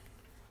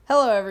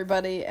Hello,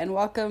 everybody, and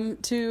welcome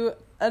to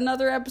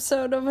another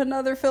episode of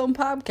Another Film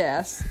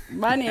Podcast.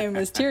 My name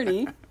is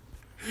Tierney.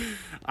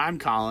 I'm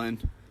Colin.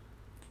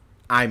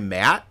 I'm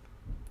Matt.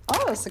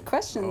 Oh, it's a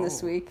question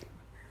this week.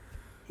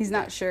 He's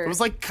not sure. It was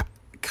like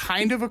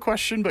kind of a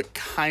question, but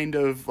kind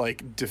of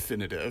like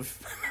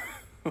definitive.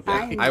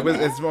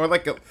 It's more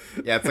like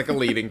it's like a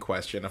leading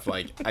question of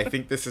like, I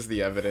think this is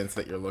the evidence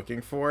that you're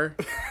looking for,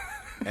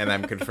 and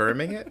I'm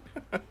confirming it.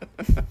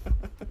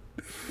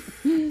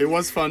 It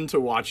was fun to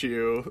watch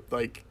you,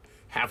 like,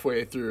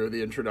 halfway through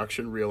the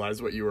introduction,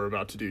 realize what you were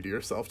about to do to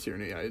yourself,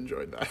 Tierney. I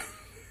enjoyed that.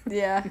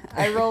 Yeah,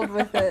 I rolled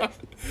with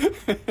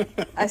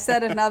it. I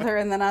said another,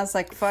 and then I was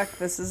like, fuck,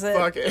 this is it.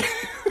 Fuck it.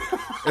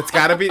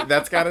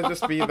 That's gotta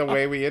just be the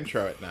way we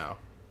intro it now.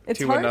 It's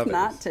Two hard anothers.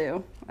 not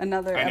to.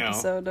 Another I know.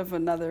 episode of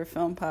Another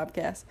Film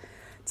Podcast.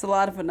 It's a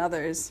lot of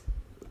anothers.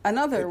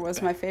 Another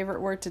was my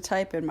favorite word to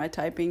type in my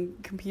typing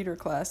computer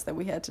class that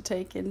we had to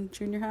take in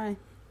junior high.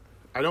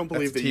 I don't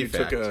believe That's that you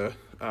T-fact. took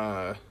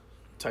a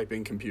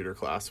typing computer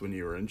class when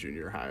you were in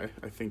junior high.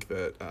 I think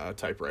that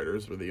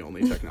typewriters were the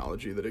only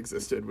technology that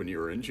existed when you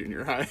were in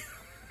junior high.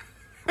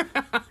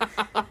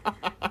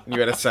 You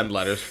had to send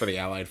letters for the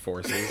Allied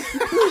forces.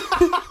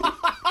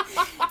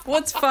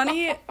 What's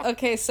funny,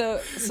 okay, so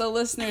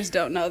listeners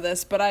don't know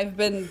this, but I've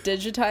been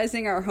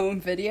digitizing our home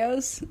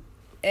videos,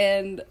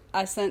 and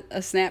I sent a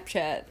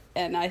Snapchat,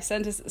 and I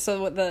sent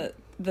the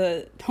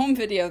home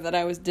video that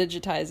I was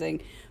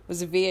digitizing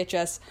was a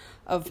VHS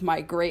of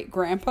my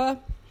great-grandpa,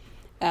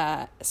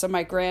 so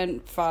my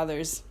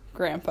grandfather's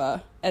grandpa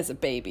as a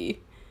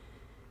baby,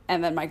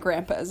 and then my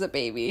grandpa as a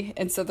baby,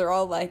 and so they're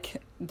all like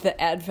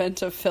the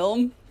advent of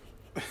film,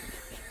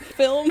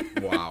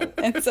 Wow.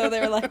 and so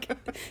they're like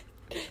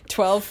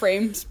 12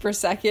 frames per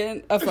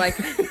second of like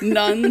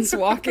nuns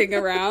walking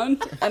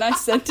around, and I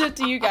sent it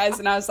to you guys,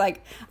 and I was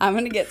like, I'm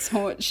gonna get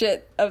so much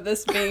shit of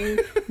this being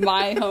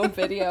my home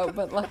video,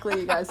 but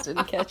luckily you guys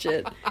didn't catch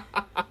it.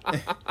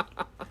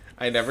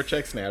 I never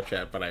check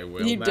Snapchat, but I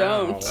will You now.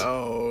 don't.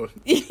 Oh,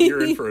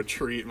 you're in for a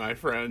treat, my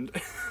friend.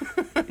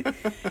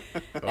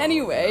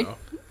 Anyway, no.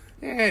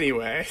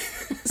 Anyway.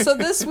 so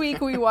this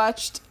week we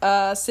watched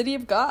City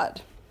of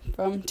God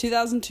from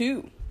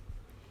 2002.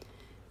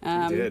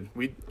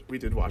 We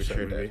did watch that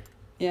sure movie. did.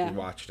 Yeah. We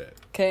watched it.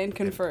 Can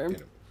confirm.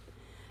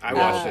 I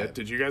watched it.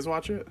 Did you guys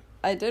watch it?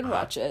 I did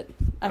watch it.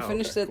 I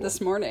finished okay, it cool.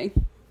 this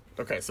morning.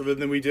 Okay, so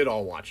then we did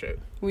all watch it.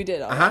 We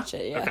did all watch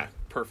it, yeah. Okay,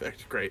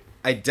 perfect, great.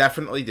 I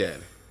definitely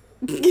did.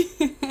 Now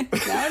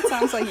it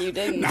sounds like you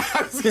didn't.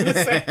 I was gonna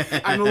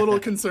say, I'm a little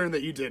concerned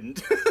that you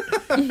didn't.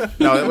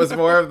 No, it was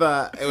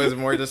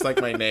more just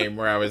like my name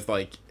where I was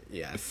like,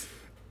 yes,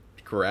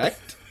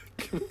 correct.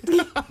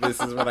 This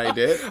is what I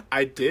did.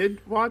 I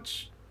did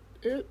watch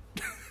it.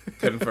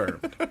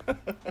 Confirmed.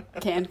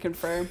 Can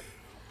confirm.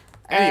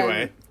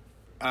 Anyway,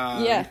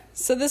 Yeah,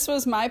 so this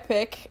was my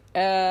pick,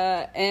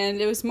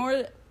 and it was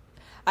more,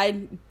 I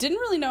didn't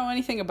really know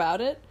anything about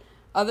it,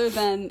 other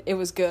than it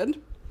was good,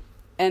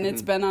 and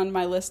it's been on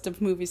my list of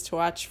movies to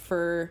watch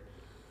for,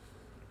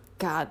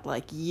 God,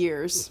 like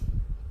years.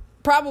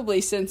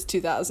 Probably since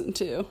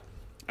 2002.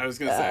 I was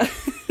gonna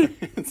say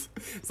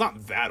it's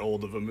not that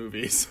old of a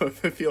movie, so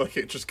I feel like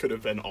it just could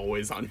have been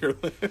always on your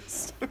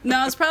list.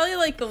 No, it's probably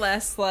like the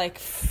last,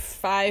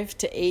 5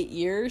 to 8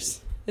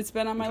 years it's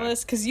been on my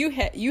list, because you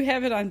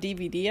have it on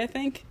DVD, I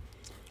think.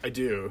 I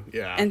do,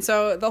 yeah. And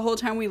so the whole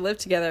time we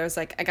lived together, I was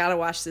like, I gotta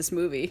watch this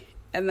movie.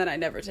 And then I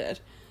never did.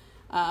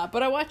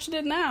 But I watched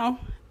it now,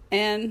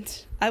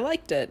 and I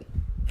liked it.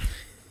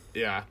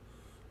 Yeah.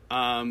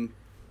 I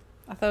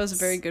thought it was a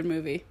very good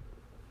movie.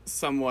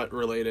 Somewhat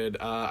related,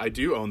 I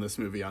do own this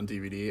movie on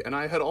DVD, and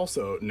I had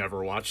also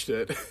never watched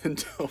it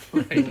until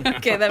right now.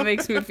 Okay, that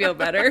makes me feel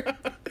better.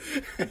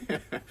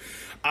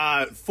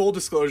 Full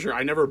disclosure,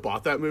 I never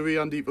bought that movie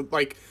on DVD.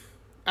 Like,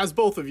 as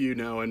both of you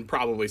know, and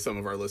probably some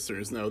of our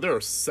listeners know, there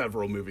are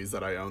several movies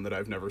that I own that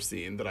I've never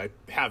seen that I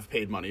have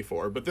paid money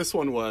for. But this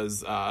one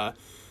was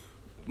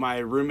my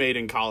roommate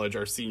in college,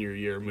 our senior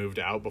year, moved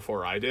out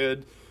before I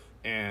did,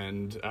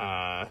 and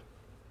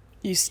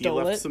You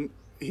stole it?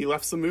 he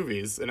left some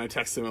movies, and I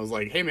texted him. I was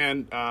like, "Hey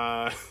man,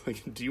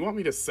 do you want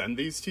me to send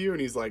these to you?"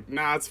 And he's like,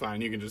 "Nah, it's fine.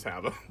 You can just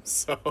have them."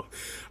 So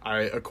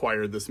I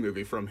acquired this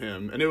movie from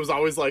him, and it was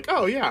always like,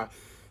 "Oh yeah,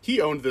 he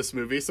owned this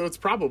movie, so it's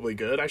probably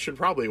good. I should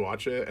probably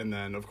watch it." And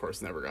then, of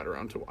course, never got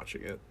around to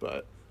watching it.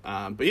 But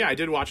yeah, I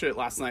did watch it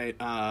last night.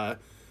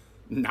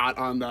 Not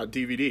on the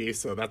DVD,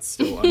 so that's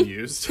still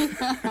unused.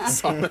 I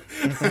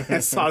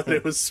saw that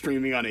it was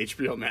streaming on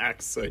HBO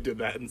Max, so I did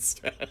that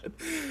instead.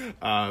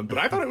 But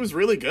I thought it was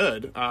really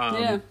good.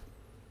 Yeah.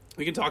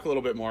 We can talk a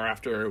little bit more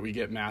after we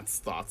get Matt's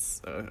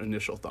thoughts,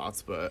 initial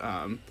thoughts. But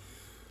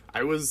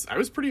I was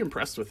pretty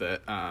impressed with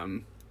it.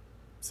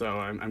 So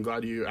I'm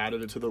glad you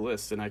added it to the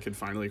list, and I could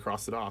finally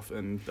cross it off,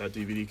 and that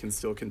DVD can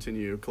still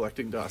continue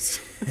collecting dust.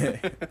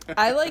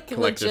 I Collector's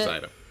legit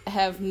item.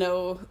 have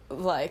no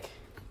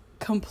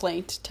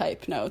complaint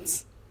type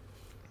notes.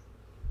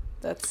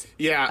 That's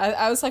Yeah.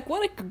 I was like,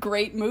 what a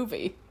great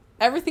movie.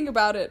 Everything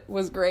about it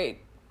was great.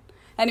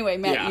 Anyway,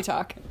 Matt, Yeah. you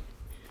talk.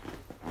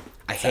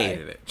 I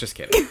hated it. Just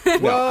kidding. No,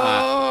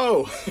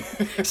 Whoa!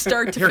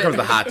 Start to here comes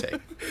finish. the hot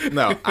take.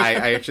 No,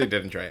 I actually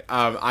did enjoy it.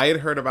 I had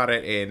heard about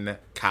it in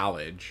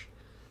college,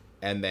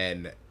 and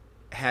then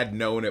had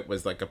known it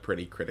was like a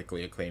pretty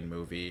critically acclaimed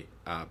movie,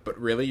 but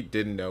really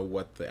didn't know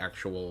what the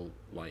actual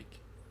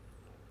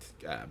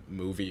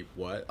movie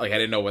was. Like I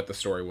didn't know what the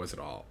story was at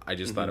all. I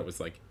just thought it was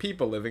like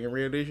people living in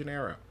Rio de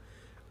Janeiro.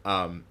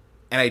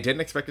 And I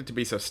didn't expect it to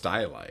be so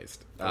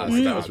stylized. So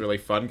that was really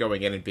fun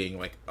going in and being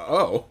like,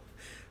 oh,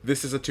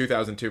 this is a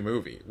 2002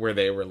 movie where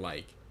they were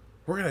like,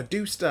 we're going to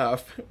do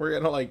stuff. We're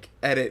going to like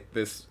edit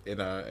this in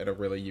a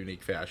really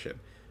unique fashion.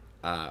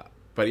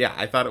 But yeah,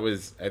 I thought it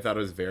was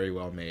very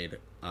well made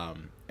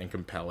and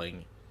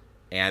compelling.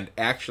 And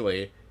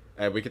actually,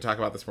 we could talk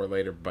about this more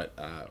later, but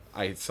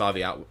I saw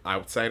The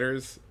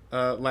Outsiders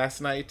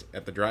last night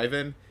at the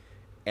drive-in.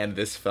 And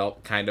this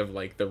felt kind of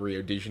like the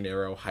Rio de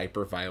Janeiro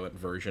hyper-violent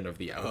version of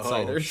The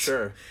Outsiders. Oh,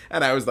 sure.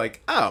 And I was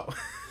like, oh,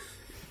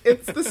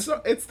 it's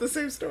the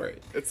same story.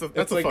 That's a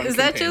like, fun Is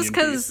that just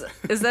companion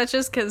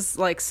piece. because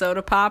like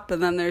Soda Pop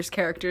and then there's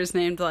characters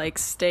named like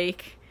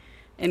Steak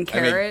and I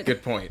mean, Carrot?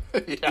 good point.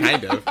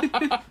 Kind of.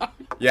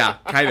 Yeah,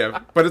 kind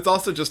of. But it's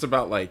also just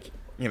about like,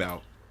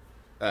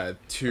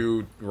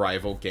 two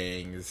rival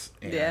gangs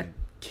and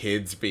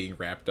kids being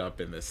wrapped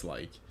up in this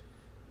like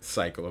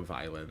cycle of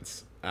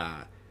violence.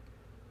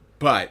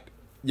 But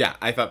yeah,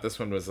 I thought this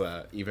one was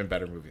an even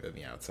better movie than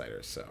The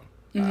Outsiders, so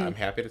I'm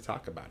happy to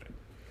talk about it.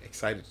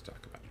 Excited to talk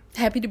about it.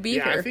 Happy to be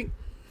Yeah, here. I think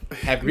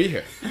Happy to be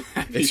here.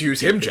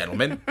 Excuse him,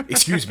 gentlemen.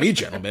 Excuse me,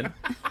 gentlemen.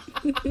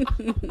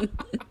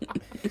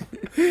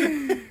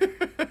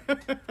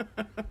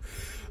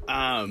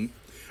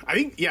 I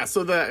think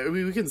so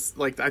we can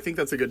like I think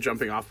that's a good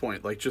jumping off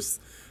point, like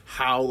just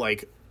how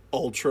like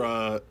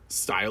ultra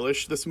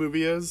stylish this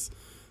movie is.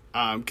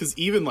 Because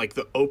even like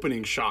the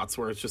opening shots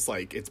where it's just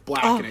like it's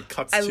black and it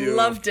cuts I to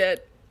loved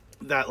it.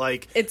 that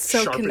like It's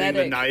so sharpening the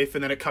kinetic. knife,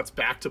 and then it cuts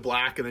back to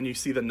black, and then you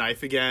see the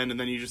knife again, and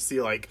then you just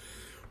see like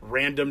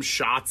random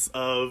shots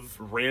of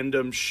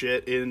random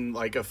shit in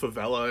like a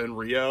favela in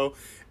Rio,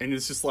 and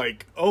it's just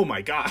like, oh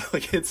my god,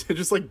 like it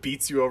just like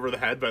beats you over the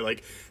head by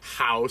like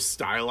how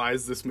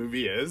stylized this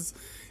movie is,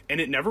 and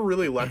it never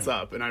really lets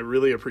up, and I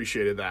really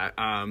appreciated that.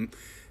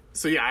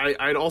 So yeah,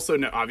 I'd also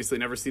obviously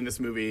never seen this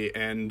movie,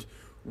 and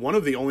one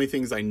of the only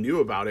things I knew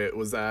about it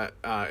was that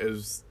it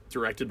was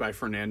directed by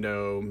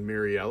Fernando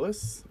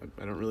Mireles.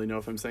 I don't really know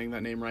if I'm saying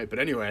that name right, but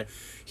anyway,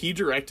 he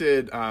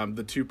directed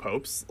The Two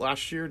Popes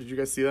last year. Did you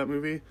guys see that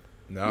movie?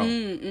 No.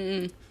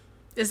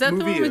 Is that the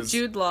movie one with is-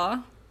 Jude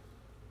Law?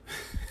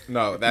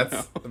 No,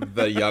 that's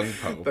The Young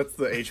Pope. That's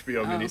the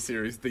HBO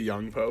miniseries, The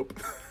Young Pope.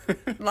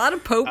 A lot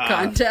of Pope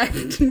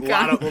contact. A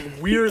lot of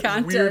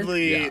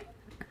Content.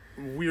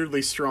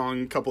 weirdly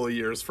strong couple of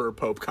years for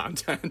Pope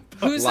content.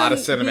 A lot of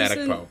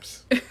cinematic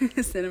popes.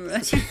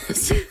 Cinematic.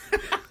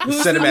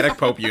 Cinematic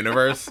Pope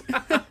universe.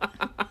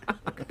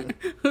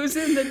 Who's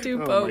in the Two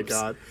Popes? Oh my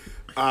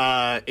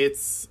god.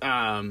 It's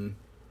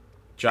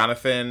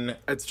Jonathan.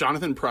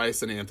 Jonathan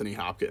Pryce and Anthony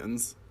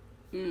Hopkins.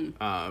 And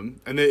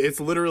it's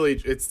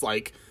literally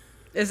like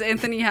Is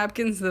Anthony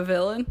Hopkins the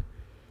villain?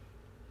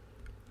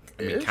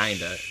 I mean,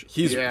 kinda. Ish.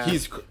 He's Yeah.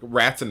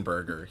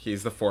 Ratzenberger.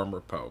 He's the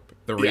former Pope,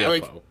 the real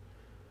like- Pope.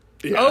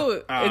 yeah,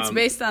 Oh, it's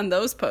based on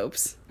those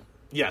popes.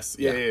 Yes.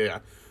 Yeah.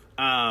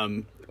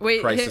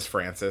 Wait, Christ is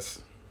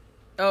Francis.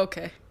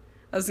 okay.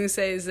 I was gonna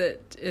say, is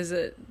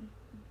it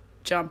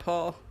John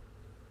Paul,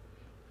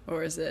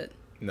 or is it?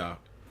 No.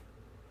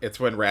 It's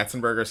when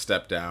Ratzenberger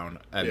stepped down,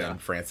 and Yeah. then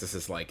Francis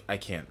is like, I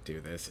can't do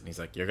this. And he's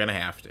like, you're going to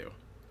have to.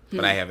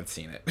 But I haven't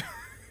seen it.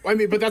 I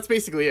mean, but that's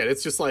basically it.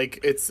 It's just like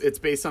it's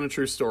based on a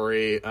true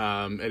story,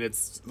 and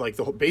it's like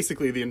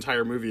basically the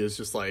entire movie is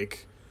just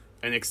like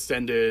an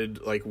extended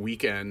like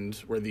weekend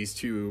where these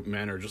two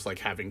men are just like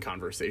having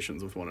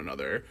conversations with one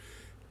another.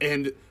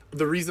 And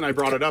the reason I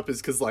brought it up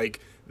is because like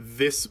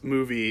this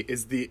movie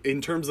is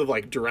in terms of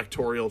like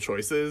directorial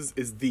choices,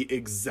 is the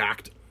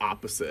exact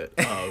opposite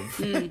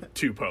of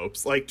Two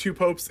Popes. Like Two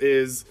Popes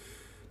is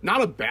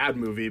not a bad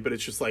movie, but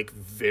it's just like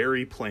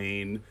very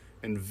plain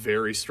and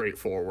very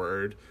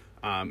straightforward.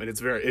 And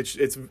it's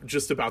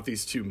just about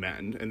these two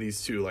men and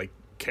these two like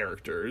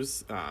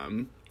characters that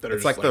are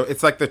It's just like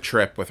it's like The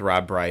Trip with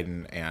Rob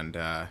Brydon and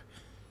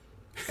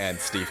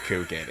Steve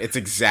Coogan. It's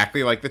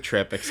exactly like The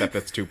Trip, except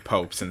it's two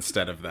popes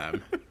instead of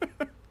them.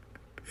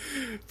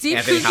 Steve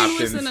Anthony Coogan was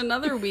Hopkins. in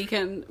another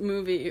weekend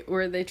movie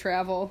where they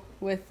travel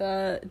with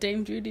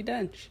Dame Judi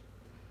Dench.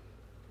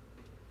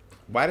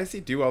 Why does he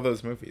do all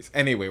those movies?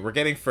 Anyway, we're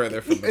getting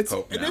further from the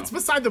Pope now. It's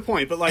beside the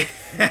point, but like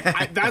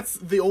that's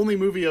the only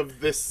movie of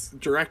this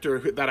director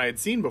that I had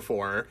seen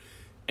before,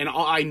 and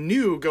I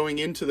knew going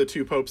into The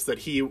Two Popes that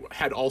he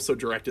had also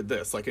directed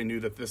this. Like I knew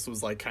that this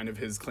was like kind of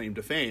his claim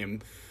to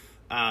fame,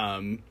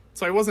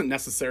 so I wasn't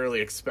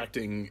necessarily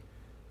expecting.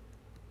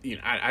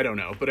 I don't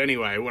know, but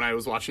anyway, when I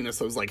was watching this,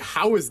 I was like,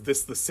 "How is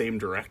this the same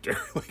director?"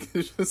 Like,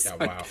 it's just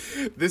wow.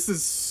 This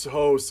is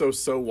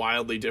so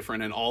wildly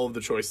different, and all of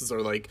the choices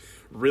are like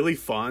really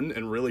fun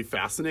and really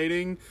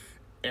fascinating.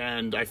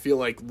 and I feel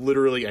like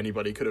literally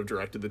anybody could have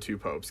directed The Two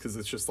Popes, because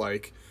it's just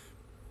like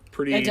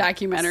pretty A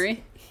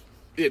documentary.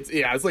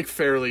 It's like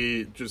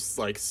fairly just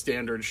like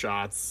standard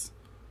shots,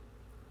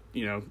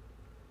 you know,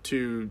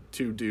 two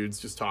dudes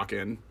just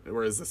talking,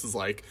 whereas this is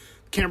like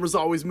camera's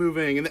always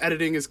moving and the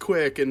editing is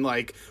quick and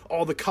like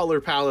all the color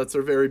palettes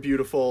are very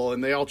beautiful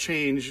and they all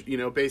change, you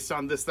know, based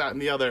on this, that,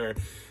 and the other.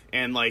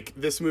 And like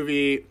this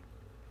movie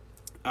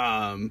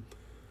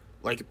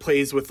like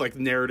plays with like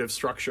narrative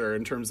structure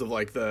in terms of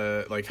like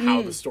the like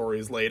how the story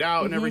is laid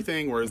out and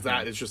everything, whereas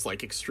that is just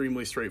like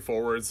extremely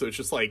straightforward. So it's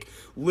just like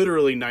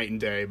literally night and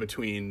day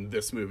between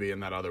this movie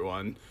and that other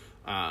one.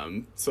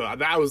 So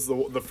that was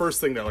the first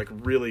thing that like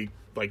really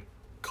like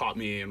caught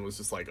me and was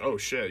just like, oh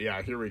shit,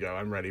 yeah, here we go,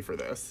 I'm ready for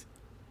this.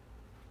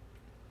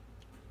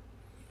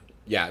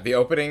 Yeah, the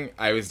opening,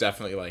 I was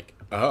definitely like,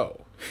 oh.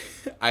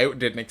 I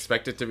didn't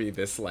expect it to be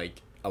this,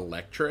 like,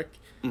 electric.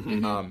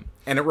 And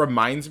it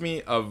reminds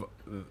me of,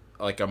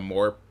 like, a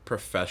more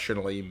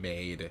professionally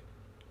made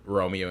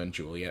Romeo and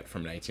Juliet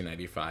from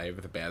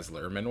 1995, the Baz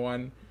Luhrmann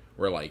one,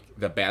 where, like,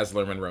 the Baz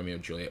Luhrmann Romeo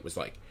and Juliet was,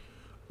 like,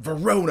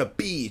 Verona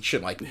Beach,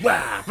 and, like,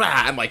 wah,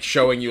 wah, and, like,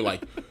 showing you,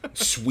 like,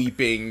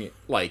 sweeping,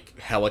 like,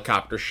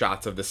 helicopter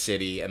shots of the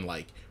city, and,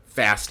 like,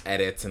 fast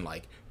edits, and,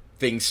 like,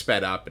 things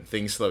sped up and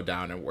things slowed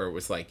down, and where it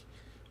was, like,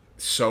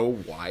 so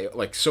wild,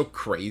 like so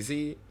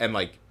crazy, and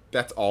like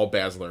that's all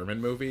Baz Luhrmann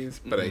movies,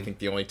 but I think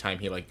the only time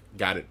he like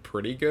got it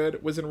pretty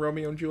good was in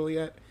Romeo and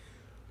Juliet.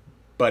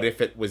 But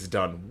if it was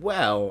done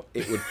well,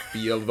 it would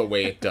feel the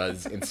way it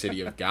does in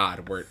City of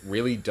God, where it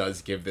really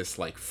does give this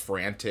like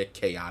frantic,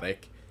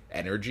 chaotic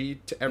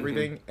energy to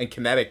everything. And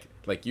kinetic,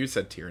 like you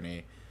said,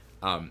 Tierney,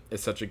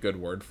 is such a good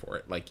word for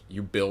it. Like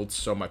you build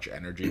so much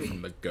energy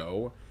from the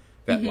go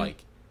that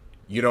like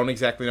you don't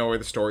exactly know where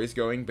the story's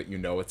going, but you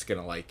know it's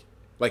gonna like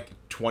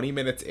 20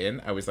 minutes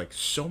in, I was like,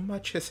 so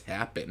much has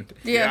happened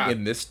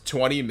in this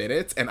 20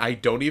 minutes, and I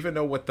don't even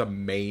know what the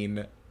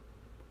main,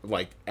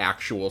 like,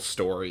 actual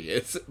story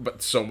is,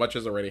 but so much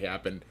has already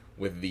happened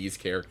with these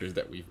characters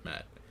that we've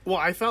met. Well,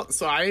 I felt,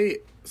 so I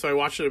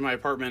watched it in my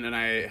apartment, and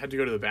I had to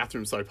go to the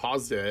bathroom, so I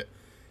paused it,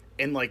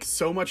 and, like,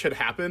 so much had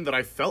happened that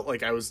I felt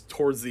like I was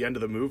towards the end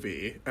of the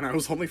movie, and I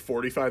was only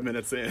 45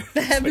 minutes in.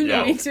 That happened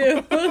to me,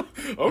 too.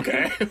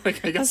 Okay.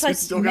 Like, I guess I we was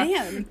still like, got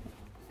man.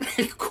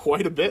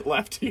 quite a bit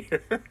left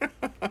here.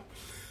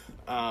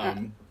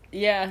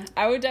 Yeah,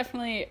 I would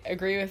definitely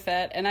agree with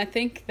that. And I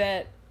think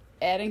that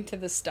adding to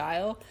the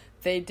style,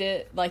 they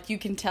did, like, you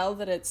can tell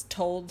that it's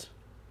told,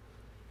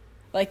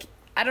 like,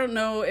 I don't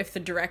know if the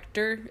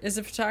director is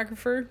a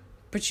photographer,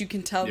 but you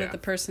can tell that the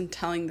person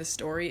telling the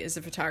story is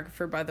a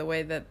photographer by the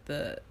way that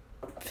the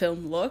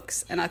film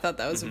looks. And I thought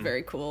that was a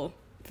very cool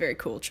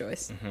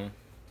choice.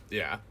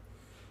 Yeah.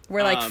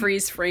 Where, like,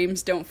 freeze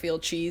frames don't feel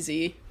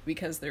cheesy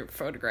because they're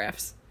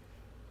photographs.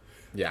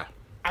 Yeah.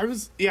 I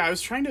was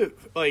trying to,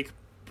 like,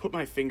 put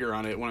my finger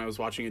on it when I was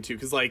watching it, too,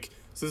 because, like,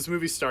 so this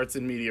movie starts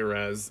in media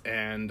res,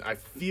 and I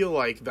feel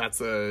like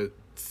that's a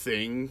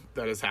thing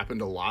that has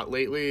happened a lot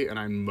lately, and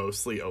I'm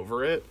mostly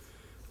over it.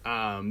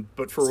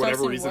 But for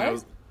whatever reason, I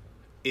was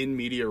in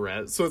media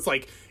res. So it's,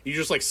 like, you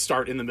just, like,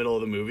 start in the middle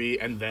of the movie,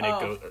 and then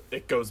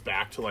it goes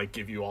back to, like,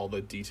 give you all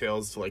the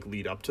details to, like,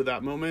 lead up to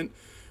that moment,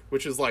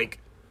 which is, like,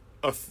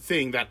 a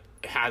thing that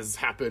has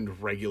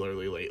happened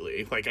regularly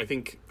lately. Like, I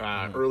think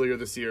earlier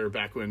this year,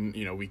 back when,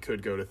 you know, we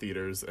could go to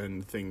theaters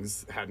and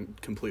things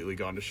hadn't completely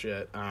gone to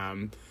shit,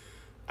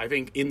 I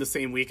think in the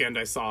same weekend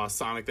I saw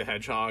Sonic the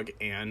Hedgehog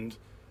and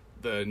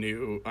the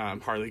new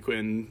Harley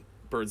Quinn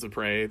Birds of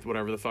Prey,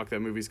 whatever the fuck that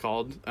movie's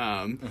called.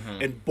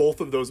 And both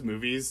of those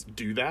movies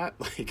do that.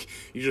 Like,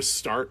 you just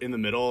start in the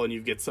middle and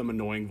you get some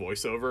annoying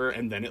voiceover,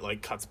 and then it,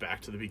 like, cuts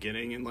back to the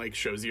beginning and, like,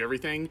 shows you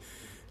everything.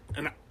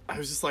 And I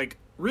was just like,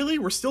 really?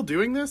 We're still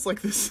doing this?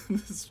 Like,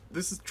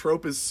 this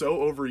trope is so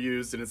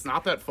overused, and it's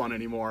not that fun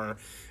anymore.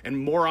 And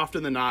more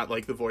often than not,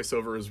 like, the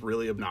voiceover is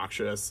really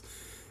obnoxious.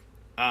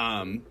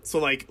 So,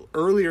 like,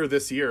 earlier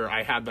this year,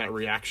 I had that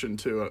reaction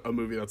to a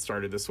movie that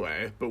started this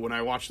way. But when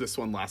I watched this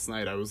one last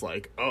night, I was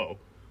like, oh,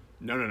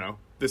 no.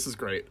 This is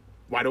great.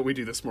 Why don't we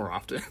do this more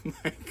often?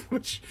 Like,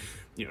 which,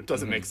 you know,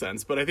 doesn't make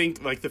sense. But I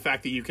think, like, the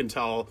fact that you can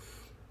tell...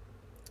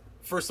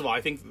 First of all,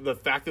 I think the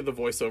fact that the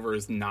voiceover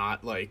is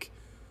not, like,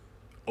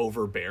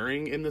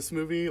 overbearing in this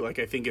movie, like,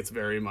 I think it's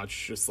very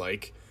much just,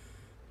 like,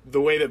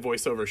 the way that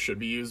voiceover should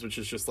be used, which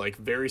is just, like,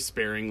 very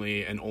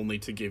sparingly and only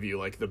to give you,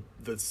 like,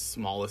 the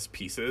smallest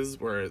pieces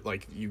where,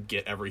 like, you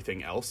get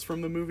everything else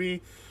from the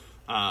movie.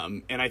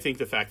 And I think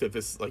the fact that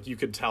this, like, you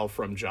could tell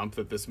from jump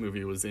that this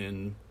movie was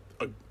in,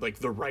 like,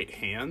 the right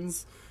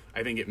hands,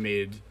 I think it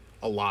made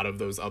a lot of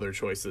those other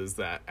choices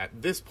that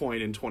at this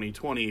point in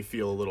 2020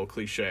 feel a little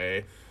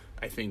cliche,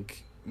 I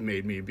think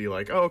made me be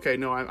like, oh, okay,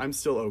 no, I'm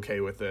still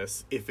okay with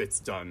this if it's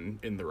done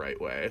in the right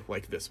way,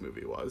 like this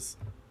movie was.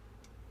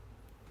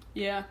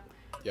 Yeah.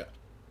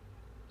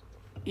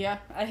 Yeah.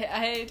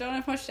 I don't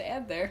have much to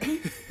add there.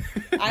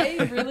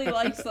 I really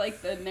liked,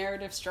 like, the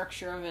narrative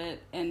structure of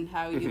it and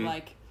how you,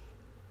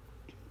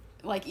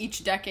 like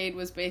each decade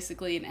was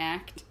basically an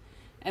act,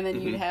 and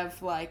then you'd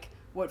have, like,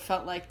 what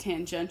felt like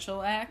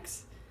tangential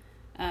acts.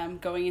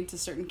 going into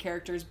certain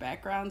characters'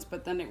 backgrounds,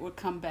 but then it would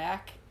come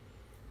back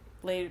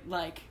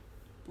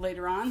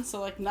later on.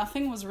 So like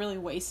nothing was really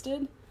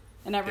wasted,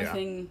 and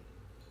everything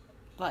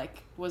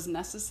like was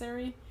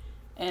necessary.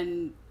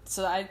 And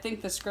so I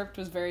think the script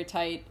was very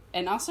tight,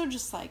 and also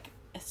just like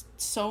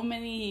so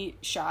many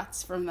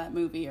shots from that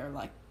movie are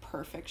like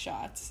perfect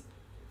shots.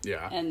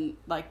 Yeah. And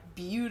like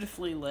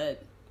beautifully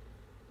lit,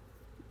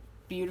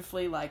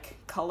 beautifully like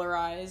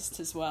colorized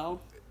as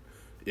well.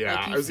 Yeah,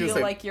 like you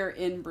feel like you're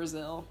in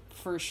Brazil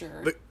for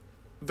sure.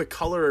 The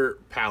color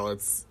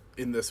palettes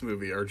in this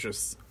movie are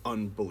just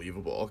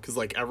unbelievable, because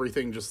like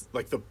everything, just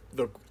like the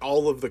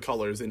all of the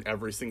colors in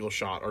every single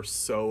shot are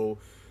so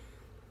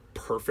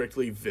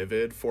perfectly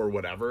vivid for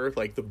whatever.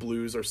 Like the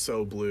blues are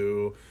so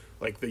blue,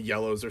 like the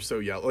yellows are so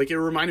yellow. Like it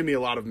reminded me a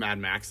lot of Mad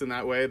Max in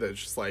that way. That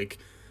it's just like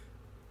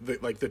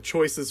the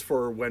choices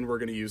for when we're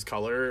going to use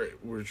color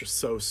were just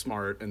so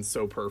smart and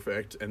so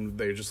perfect, and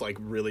they just like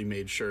really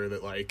made sure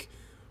that like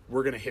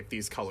we're going to hit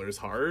these colors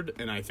hard.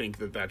 And I think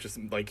that just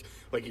like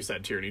you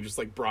said, Tierney, just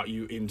like brought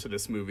you into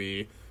this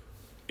movie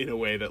in a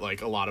way that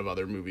like a lot of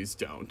other movies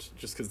don't,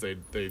 just because they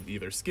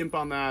either skimp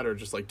on that or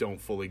just like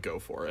don't fully go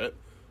for it,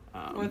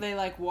 or they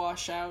like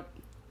wash out.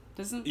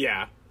 Doesn't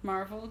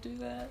Marvel do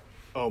that?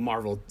 Oh,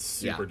 Marvel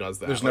super does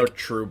that. There's like, no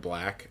true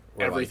black.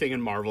 Everything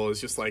in Marvel is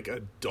just like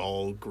a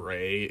dull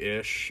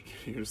gray-ish.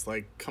 You're just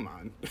like, come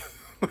on.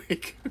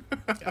 Like,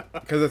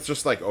 because it's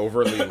just like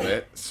overly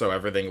lit, so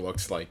everything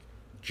looks like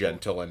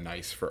gentle and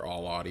nice for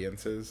all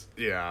audiences.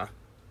 Yeah.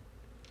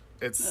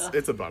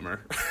 It's a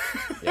bummer.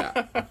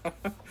 Yeah.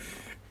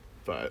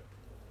 But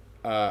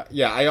I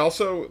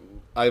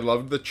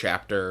loved the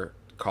chapter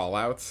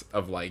call-outs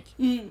of like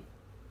the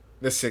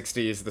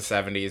 60s, the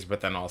 70s,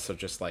 but then also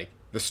just like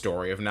the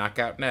story of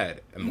Knockout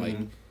Ned and like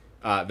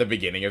the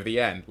beginning of the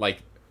end. Like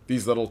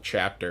these little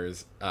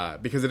chapters,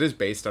 because it is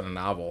based on a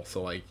novel,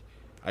 so like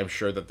I'm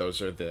sure that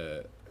those are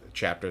the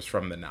chapters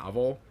from the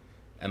novel,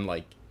 and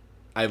like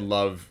I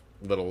love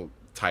little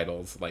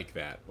titles like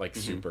that, like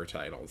super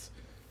titles.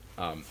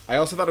 I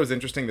also thought it was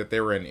interesting that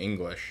they were in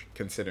English,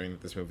 considering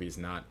that this movie is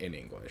not in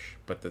English,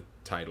 but the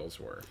titles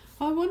were.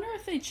 Oh, I wonder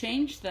if they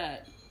changed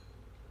that.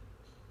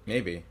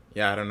 Maybe.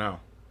 Yeah, I don't know.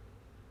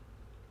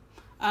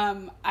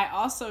 I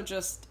also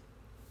just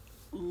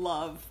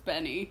love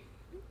Benny.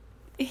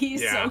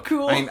 He's so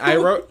cool. I mean,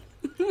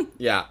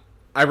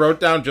 I wrote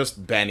down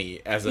just Benny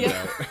as a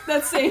note. I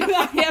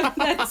have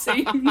that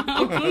same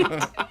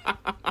note.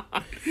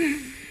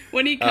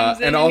 When he comes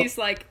in and he's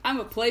like, I'm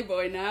a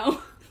playboy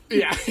now.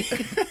 Yeah.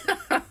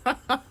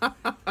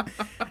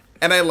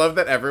 And I love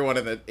that everyone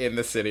in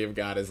the City of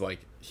God is like,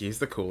 he's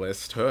the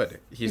coolest hood.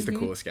 He's the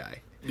coolest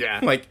guy.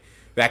 Yeah. Like,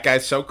 that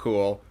guy's so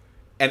cool.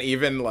 And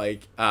even,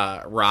 like,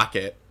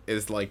 Rocket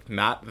is, like,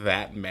 not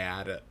that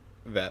mad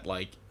that,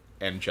 like,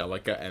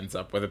 Angelica ends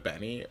up with a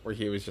Benny, where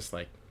he was just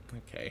like,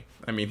 okay.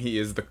 I mean, he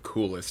is the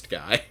coolest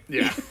guy.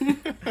 Yeah.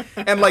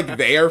 And, like,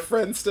 they are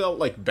friends still.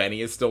 Like,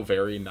 Benny is still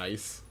very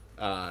nice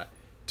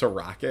to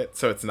Rocket,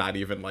 so it's not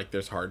even like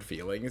there's hard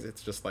feelings.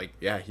 It's just like,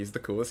 yeah, he's the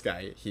coolest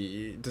guy.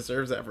 He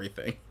deserves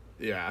everything.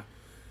 Yeah.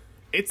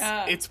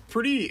 It's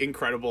pretty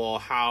incredible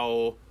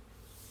how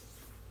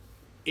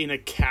in a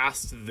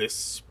cast this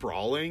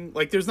sprawling,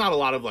 like there's not a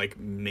lot of like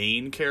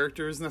main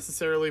characters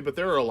necessarily, but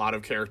there are a lot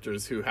of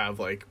characters who have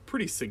like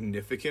pretty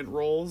significant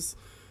roles.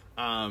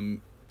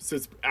 So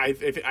I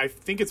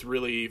think it's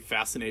really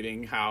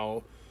fascinating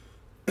how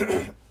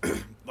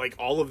like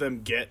all of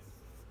them get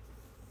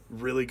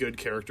really good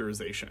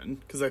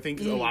characterization, because I think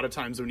a lot of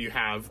times when you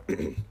have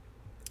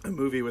a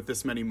movie with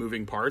this many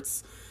moving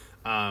parts,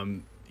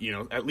 you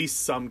know, at least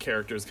some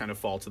characters kind of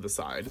fall to the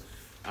side.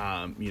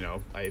 You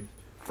know,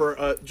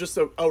 just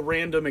a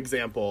random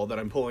example that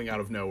I'm pulling out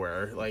of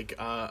nowhere, like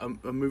a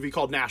movie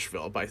called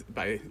Nashville by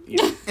you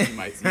know,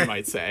 you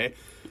might say,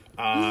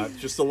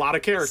 just a lot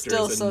of characters.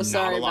 Still and so not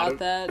sorry a lot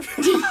about of...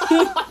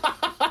 that.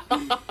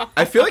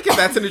 I feel like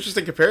that's an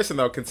interesting comparison,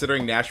 though,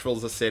 considering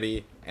Nashville's a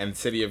city and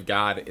City of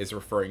God is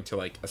referring to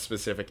like a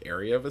specific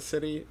area of a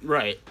city.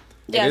 Right.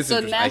 Yeah, so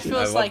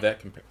Nashville's like that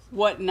comparison.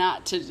 What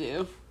not to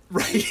do.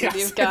 Right.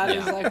 City of God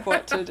is like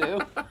what to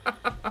do.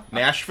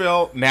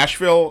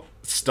 Nashville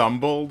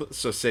stumbled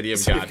so City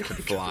of God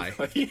could fly.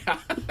 Yeah.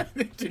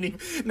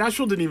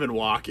 Nashville didn't even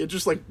walk. It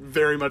just like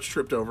very much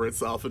tripped over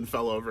itself and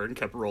fell over and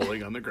kept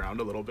rolling on the ground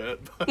a little bit.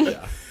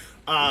 Yeah.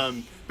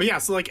 But yeah,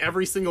 so like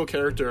every single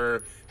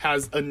character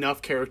has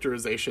enough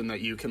characterization that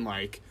you can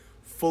like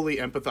fully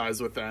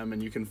empathize with them,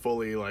 and you can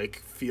fully like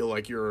feel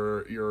like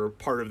you're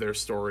part of their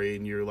story,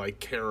 and you like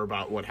care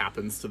about what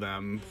happens to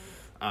them,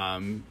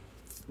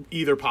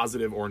 either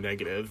positive or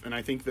negative. And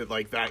I think that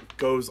like that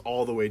goes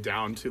all the way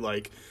down to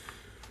like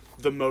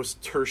the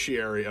most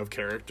tertiary of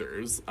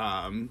characters.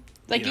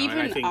 Like, you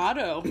know, even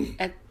Otto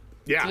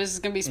this is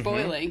gonna be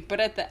spoiling, but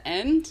at the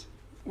end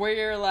where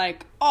you're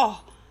like,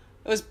 oh,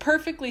 it was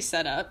perfectly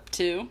set up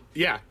too.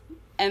 Yeah.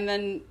 And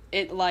then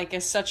it like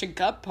is such a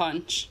gut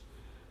punch,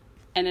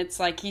 and it's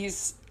like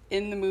he's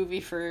in the movie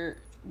for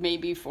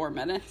maybe 4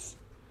 minutes.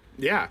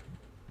 Yeah.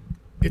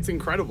 It's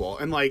incredible.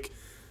 And like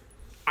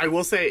I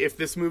will say, if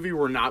this movie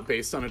were not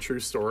based on a true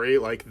story,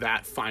 like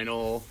that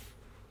final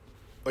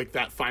like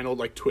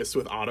twist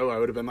with Otto, I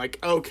would have been like,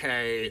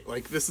 okay,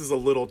 like this is a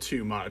little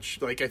too much.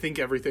 Like I think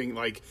everything,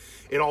 like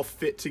it all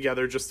fit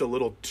together just a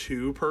little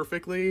too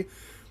perfectly.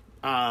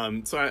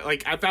 So I,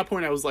 like at that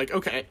point I was like,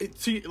 okay,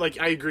 see,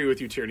 like I agree with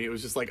you, Tierney. It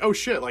was just like, oh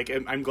shit, like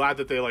I'm glad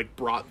that they like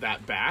brought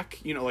that back,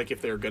 you know, like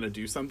if they were gonna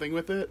do something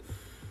with it.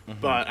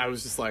 But I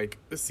was just like,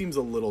 this seems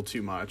a little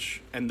too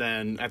much. And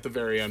then at the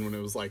very end, when it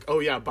was like, oh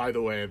yeah, by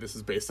the way, this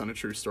is based on a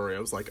true story, I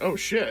was like, oh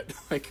shit.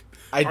 Like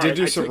I did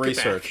do some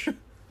research.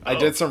 I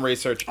did some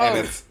research, and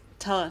it's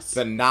tell us.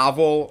 the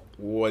novel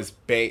was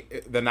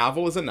the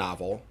novel is a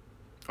novel,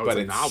 Oh, but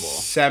it's a novel.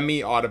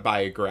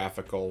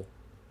 semi-autobiographical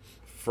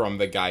from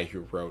the guy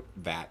who wrote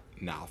that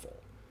novel.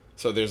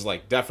 So there's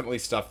like definitely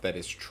stuff that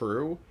is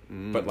true,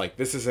 but like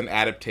this is an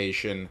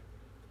adaptation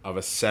of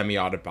a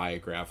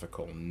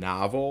semi-autobiographical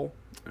novel.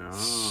 Oh.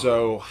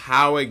 So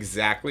how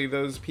exactly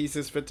those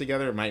pieces fit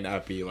together might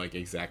not be like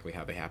exactly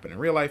how they happen in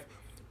real life,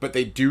 but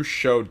they do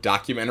show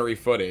documentary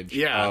footage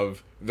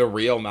of the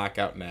real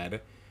Knockout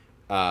Ned,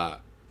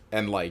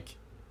 and like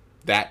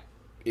that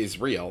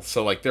is real.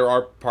 So like there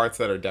are parts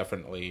that are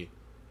definitely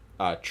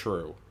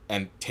true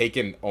and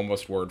taken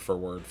almost word for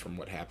word from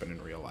what happened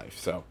in real life.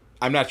 So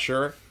I'm not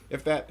sure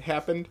if that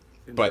happened,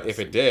 but if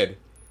it did,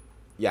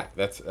 yeah,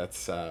 that's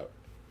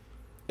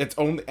it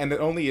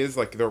only is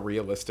like the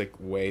realistic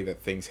way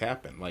that things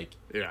happen. Like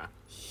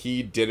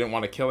he didn't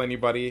want to kill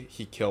anybody.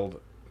 He killed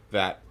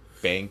that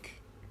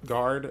bank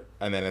guard,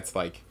 and then it's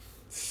like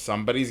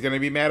somebody's gonna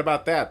be mad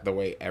about that, the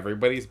way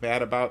everybody's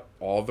mad about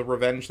all the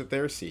revenge that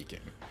they're seeking.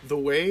 The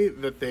way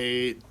that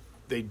they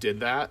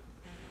did that,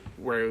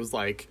 where it was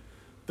like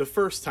the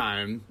first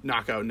time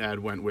Knockout Ned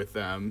went with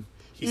them,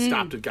 he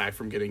stopped a guy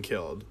from getting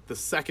killed. The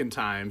second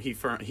time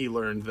he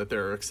learned that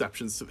there are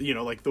exceptions to, you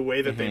know, like the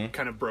way that they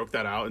kind of broke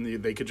that out,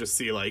 and they could just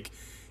see like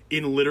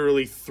in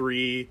literally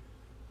 3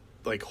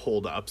 like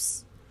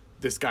holdups,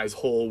 this guy's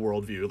whole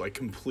worldview like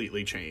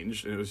completely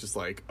changed, and it was just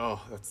like,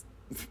 oh, that's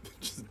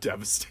just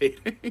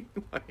devastating.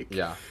 Like,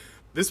 yeah,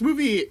 this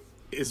movie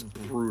is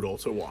brutal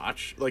to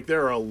watch. Like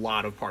there are a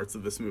lot of parts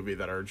of this movie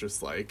that are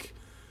just like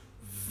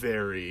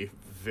very,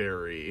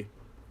 very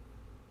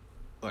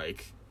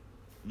like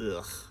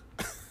ugh.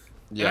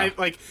 yeah.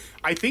 And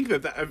I think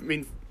that I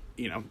mean,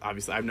 you know,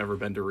 obviously I've never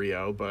been to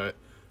Rio, but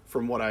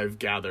from what I've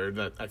gathered,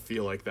 that I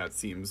feel like that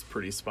seems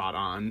pretty spot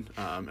on.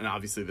 And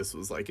obviously this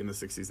was like in the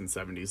 60s and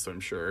 70s, so I'm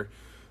sure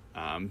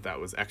that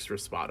was extra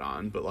spot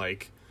on. But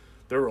like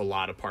there were a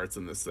lot of parts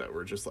in this that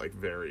were just like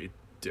very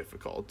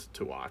difficult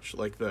to watch.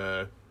 Like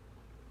the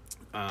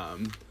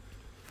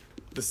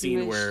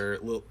scene where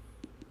the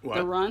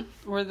run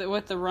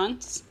with the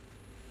runts.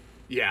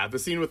 Yeah, the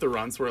scene with the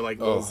runts where like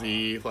Lil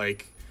Z,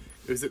 like,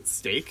 is it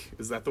Steak?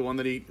 Is that the one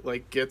that he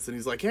like gets and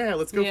he's like, yeah,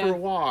 let's go for a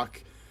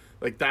walk.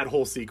 Like that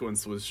whole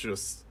sequence was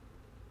just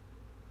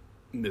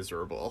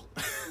miserable.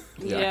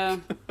 Yeah.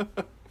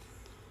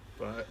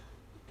 But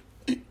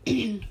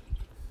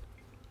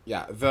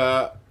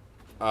yeah,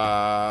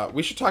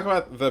 we should talk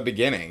about the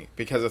beginning,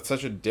 because it's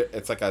such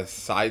it's like a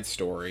side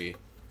story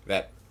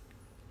that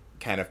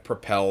kind of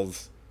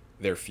propels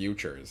their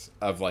futures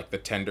of like the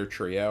Tender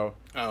Trio.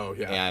 Oh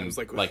yeah, and it was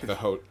like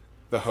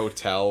the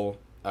hotel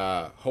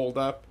hold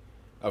up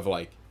of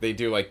like they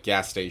do like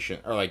gas station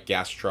or like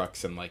gas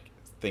trucks and like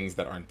things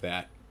that aren't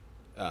that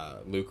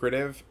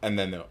lucrative, and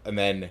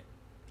then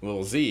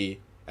Lil Z,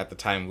 at the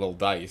time Lil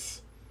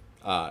Dice,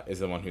 is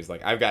the one who's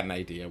like, I've got an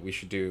idea, we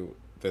should do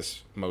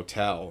this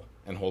motel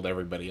and hold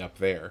everybody up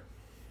there.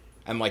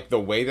 And like the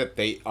way that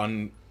they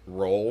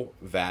unroll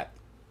that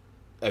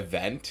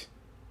event,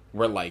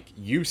 where like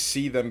you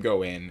see them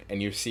go in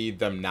and you see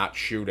them not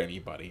shoot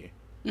anybody,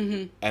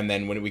 and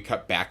then when we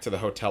cut back to the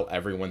hotel,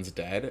 everyone's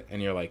dead,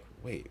 and you're like,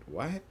 wait,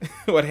 what?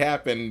 What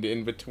happened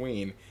in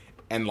between?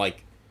 And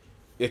like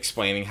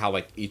explaining how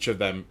like each of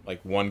them, like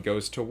one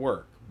goes to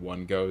work,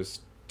 one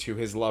goes to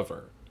his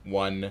lover,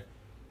 one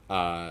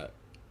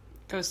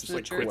goes to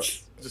the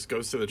church. Just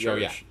goes to the church. Oh,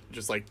 yeah.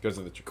 Just like goes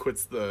to the church.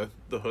 Quits the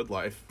hood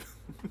life.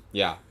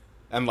 Yeah.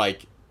 And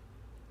like,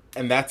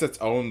 and that's its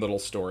own little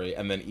story,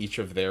 and then each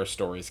of their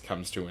stories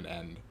comes to an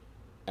end,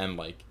 and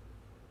like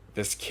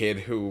this kid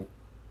who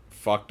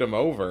fucked him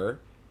over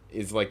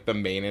is like the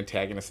main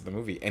antagonist of the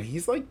movie, and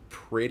he's like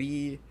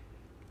pretty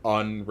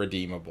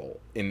unredeemable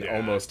in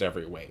almost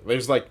every way.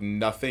 There's like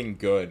nothing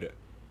good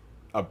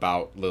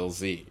about Lil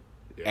Z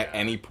at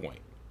any point,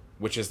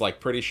 which is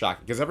like pretty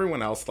shocking, because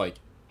everyone else like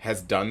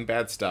has done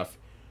bad stuff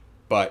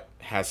but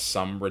has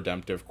some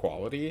redemptive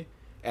quality,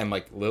 and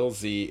like Lil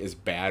Z is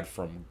bad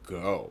from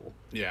go.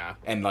 Yeah.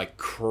 And like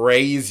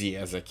crazy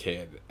as a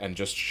kid and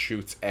just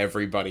shoots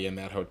everybody in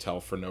that hotel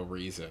for no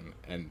reason.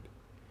 And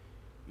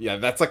yeah,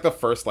 that's like the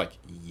first like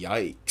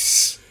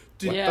yikes.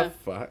 What the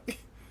fuck?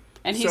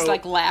 And he's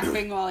like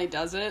laughing while he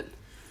does it.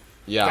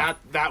 Yeah.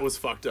 That was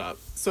fucked up.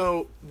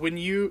 So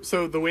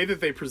the way that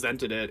they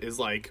presented it is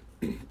like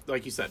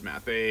you said,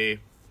 Matt, they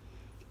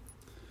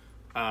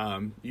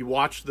you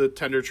watch the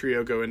Tender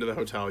Trio go into the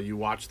hotel, you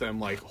watch them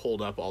like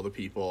hold up all the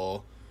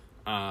people,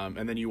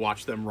 And then you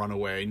watch them run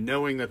away,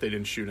 knowing that they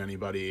didn't shoot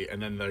anybody,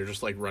 and then they're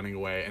just like running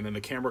away, and then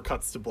the camera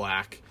cuts to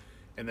black,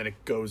 and then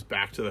it goes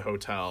back to the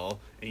hotel,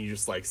 and you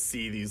just like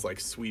see these like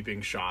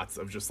sweeping shots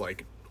of just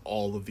like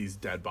all of these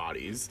dead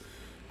bodies.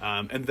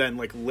 And then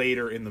like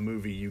later in the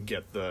movie you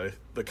get the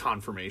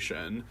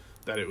confirmation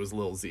that it was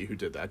Lil Z who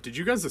did that. Did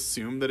you guys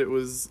assume that it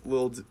was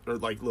Lil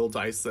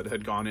Dice that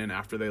had gone in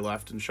after they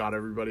left and shot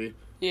everybody?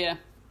 Yeah.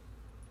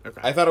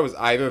 Okay. I thought it was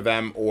either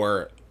them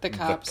or The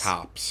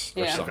cops.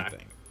 or Yeah. something.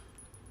 Okay.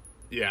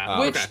 Yeah.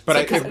 Which okay.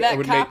 But that it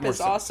would make cop more is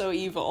sense. also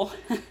evil.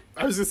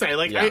 I was gonna say,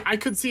 like, Yeah. I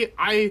could see it.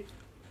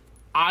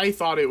 I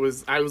thought it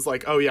was. I was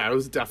like, oh yeah, it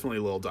was definitely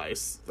Lil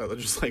Dice that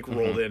just like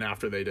rolled in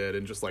after they did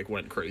and just like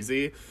went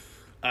crazy.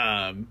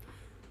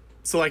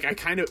 So like I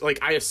kind of like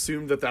I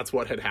assumed that that's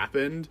what had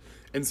happened,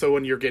 and so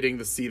when you're getting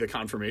to see the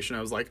confirmation,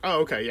 I was like,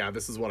 oh okay, yeah,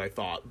 this is what I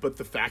thought. But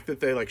the fact that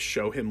they like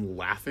show him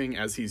laughing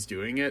as he's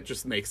doing it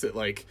just makes it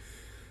like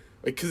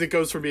because it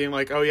goes from being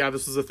like, oh yeah,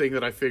 this is a thing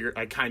that I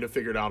kind of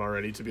figured out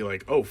already, to be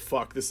like, oh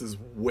fuck, this is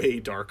way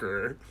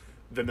darker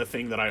than the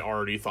thing that I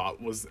already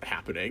thought was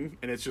happening,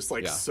 and it's just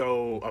like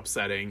so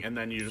upsetting. And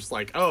then you're just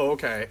like, oh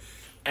okay,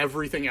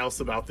 everything else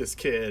about this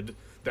kid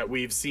that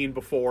we've seen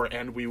before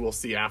and we will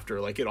see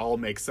after, like it all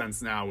makes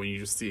sense now when you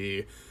just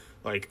see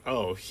like,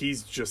 oh,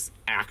 he's just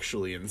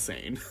actually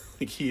insane.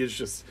 Like he is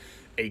just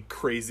a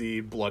crazy,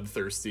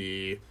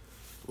 bloodthirsty,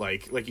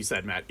 like you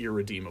said, Matt,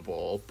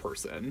 irredeemable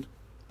person.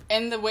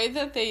 And the way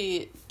that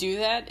they do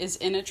that is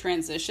in a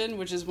transition,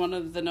 which is one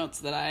of the notes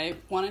that I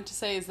wanted to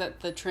say, is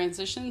that the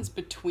transitions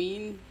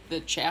between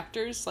the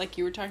chapters, like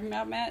you were talking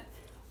about, Matt,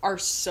 are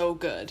so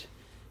good.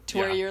 To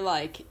where you're,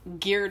 like,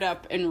 geared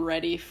up and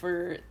ready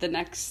for the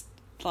next,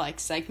 like,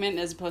 segment,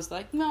 as opposed to,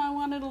 like, no, I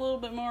wanted a little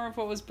bit more of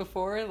what was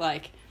before.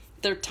 Like,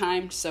 they're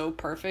timed so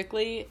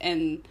perfectly.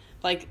 And,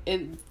 like,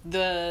 in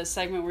the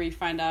segment where you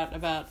find out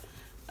about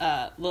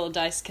Lil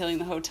Dice killing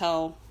the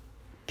hotel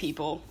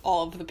people,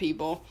 all of the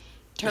people,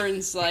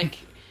 turns like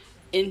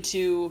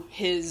into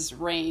his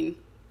reign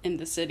in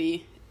the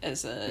city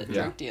as a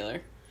drug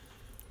dealer.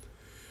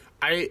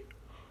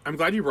 I'm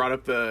glad you brought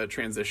up the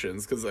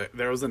transitions, because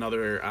there was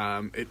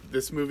another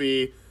this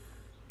movie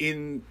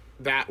in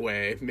that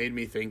way made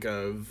me think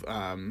of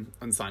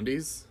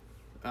Unsandes,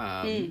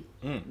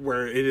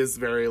 where it is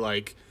very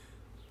like,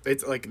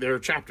 it's like there are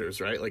chapters,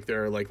 right? Like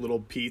there are like little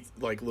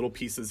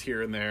pieces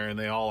here and there, and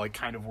they all like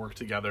kind of work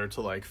together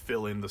to like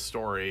fill in the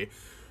story.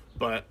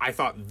 But I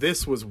thought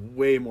this was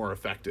way more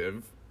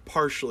effective,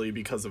 partially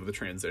because of the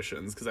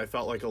transitions, because I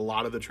felt like a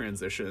lot of the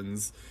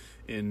transitions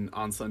in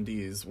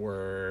Encendies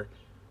were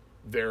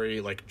very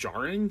like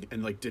jarring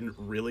and like didn't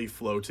really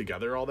flow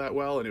together all that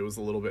well, and it was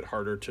a little bit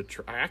harder to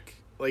track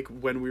like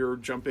when we were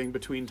jumping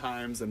between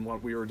times and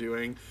what we were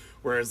doing.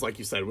 Whereas like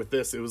you said, with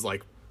this, it was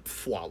like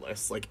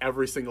flawless. Like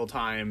every single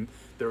time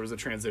there was a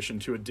transition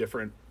to a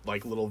different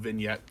like little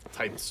vignette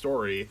type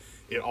story,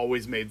 it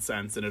always made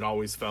sense, and it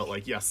always felt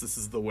like, yes, this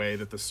is the way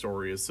that the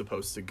story is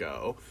supposed to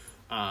go.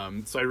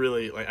 So I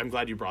really like, I'm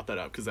glad you brought that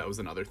up, because that was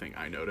another thing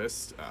I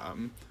noticed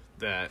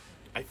that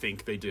I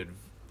think they did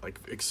like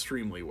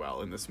extremely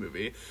well in this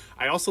movie.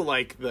 I also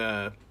like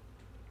the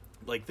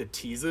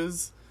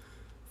teases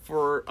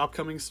for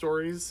upcoming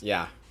stories.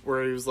 Yeah.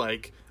 Where he was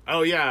like,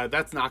 oh yeah,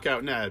 that's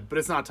Knockout Ned, but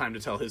it's not time to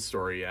tell his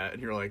story yet.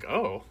 And you're like,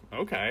 oh,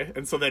 okay.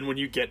 And so then when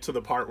you get to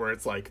the part where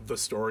it's like the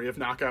story of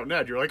Knockout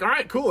Ned, you're like, all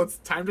right, cool, it's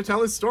time to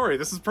tell his story.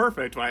 This is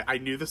perfect. I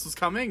knew this was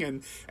coming,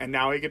 and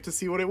now I get to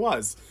see what it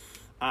was.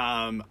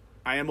 I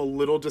am a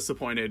little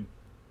disappointed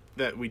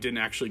that we didn't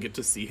actually get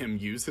to see him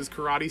use his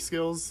karate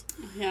skills.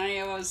 Yeah,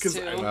 I was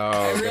too. I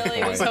I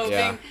really was hoping.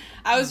 Yeah.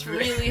 I was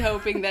really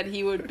hoping that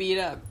he would beat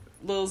up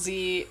Lil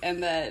Z,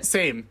 and that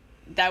Same.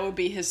 that would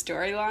be his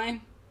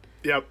storyline.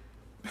 Yep.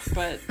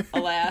 But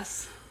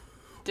alas,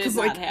 did 'Cause,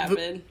 not like,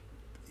 happen.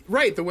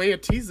 Right, the way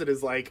it teased it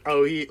is like,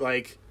 oh, he,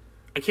 like,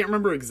 I can't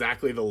remember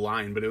exactly the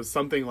line, but it was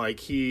something like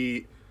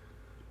he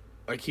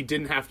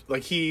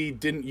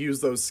didn't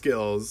use those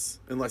skills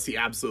unless he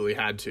absolutely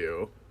had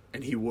to,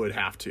 and he would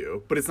have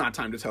to, but it's not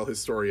time to tell his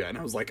story yet. And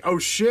I was like, oh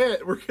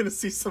shit, we're gonna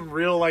see some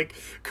real, like,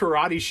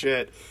 karate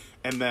shit.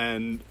 And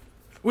then,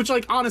 which,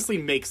 like, honestly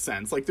makes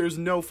sense. Like, there's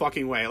no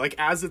fucking way. Like,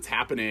 as it's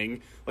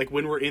happening, like,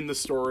 when we're in the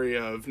story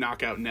of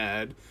Knockout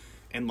Ned,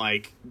 and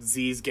like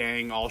Z's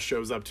gang all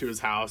shows up to his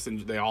house and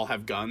they all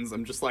have guns,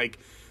 I'm just like,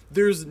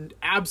 there's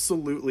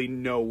absolutely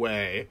no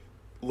way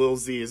Lil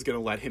Z is gonna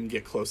let him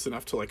get close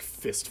enough to like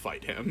fist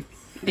fight him.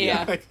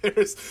 Yeah. Like,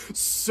 there's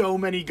so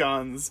many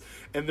guns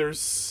and there's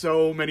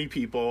so many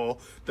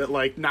people that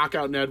like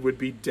Knockout Ned would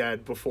be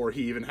dead before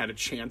he even had a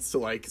chance to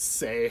like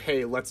say,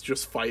 hey, let's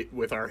just fight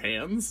with our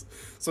hands.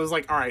 So I was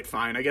like, all right,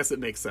 fine, I guess it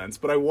makes sense.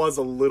 But I was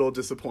a little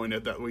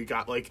disappointed that we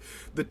got like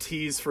the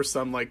tease for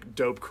some like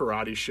dope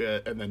karate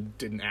shit and then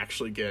didn't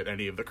actually get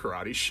any of the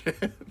karate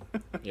shit.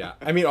 Yeah.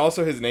 I mean,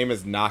 also his name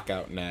is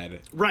Knockout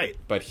Ned. Right.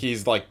 But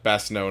he's like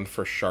best known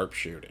for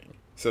sharpshooting.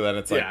 So then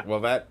it's like, Yeah. well,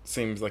 that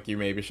seems like you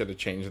maybe should have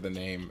changed the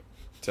name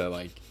to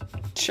like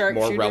Sharpshooter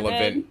more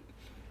relevant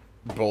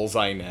Ned?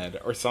 Bullseye Ned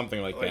or something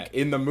like that.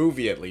 In the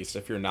movie, at least,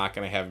 if you're not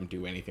going to have him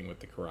do anything with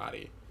the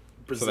karate.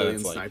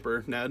 Brazilian like,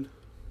 sniper Ned.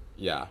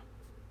 Yeah.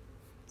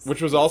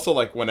 Which was also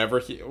like when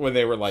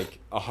they were like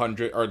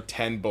 100 or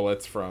 10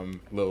 bullets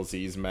from Lil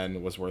Z's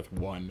men was worth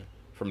 1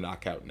 from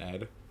Knockout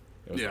Ned.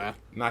 It was like,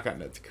 Knockout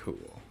Ned's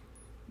cool.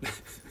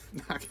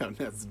 Knockout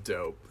Ned's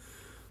dope.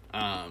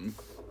 Oh,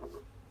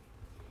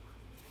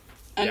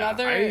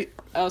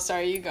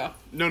 sorry, you go.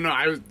 No,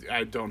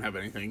 I don't have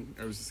anything.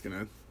 I was just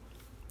gonna.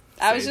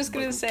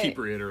 Say. Keep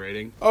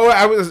reiterating. Oh,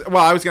 I was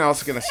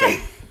also gonna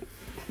say.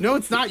 No,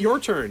 it's not your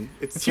turn.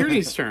 It's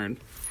Tierney's turn.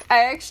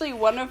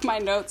 One of my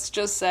notes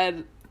just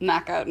said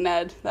Knockout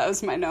Ned. That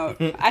was my note.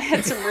 I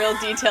had some real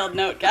detailed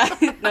notes, guys.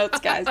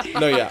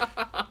 No, yeah.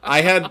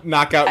 I had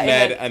Knockout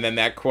Ned, and then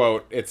that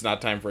quote, "It's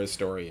not time for his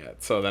story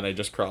yet." So then I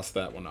just crossed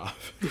that one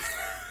off.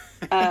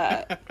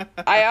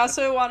 I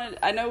also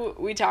I know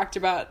we talked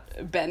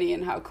about Benny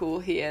and how cool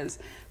he is,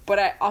 but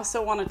I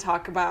also want to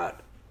talk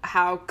about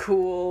how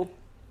cool,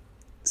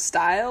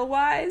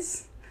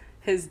 style-wise,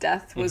 his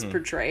death was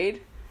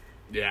portrayed.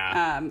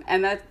 Yeah.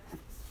 And that,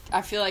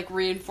 I feel like,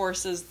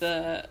 reinforces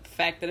the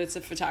fact that it's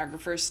a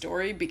photographer's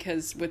story,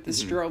 because with the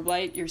strobe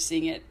light, you're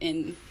seeing it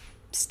in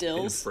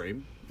stills. In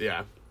frame.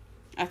 Yeah.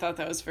 I thought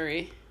that was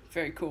very,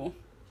 very cool.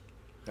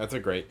 That's a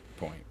great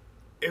point.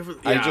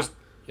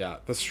 Yeah.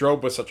 The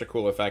strobe was such a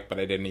cool effect, but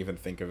I didn't even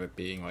think of it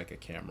being like a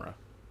camera.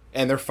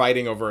 And they're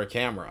fighting over a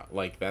camera.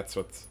 Like, that's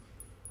what's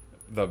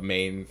the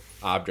main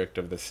object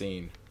of the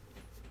scene.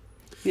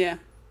 Yeah.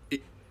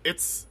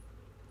 It's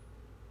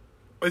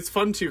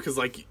fun, too,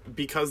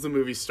 because the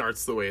movie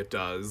starts the way it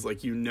does,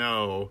 like, you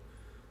know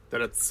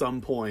that at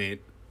some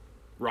point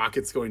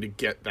Rocket's going to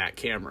get that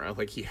camera.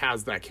 Like, he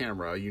has that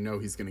camera. You know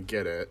he's going to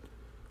get it.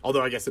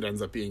 Although I guess it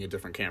ends up being a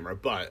different camera.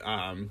 But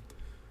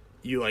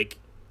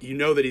you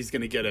know that he's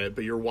going to get it,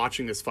 but you're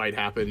watching this fight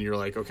happen, and you're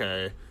like,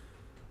 okay,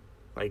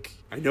 like,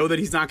 I know that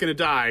he's not going to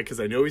die, because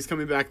I know he's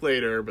coming back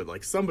later, but,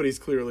 like, somebody's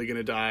clearly going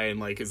to die, and,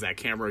 like, is that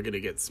camera going to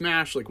get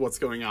smashed? Like, what's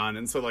going on?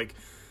 And so, like,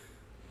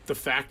 the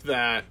fact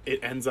that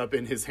it ends up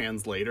in his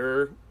hands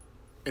later,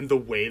 and the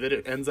way that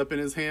it ends up in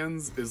his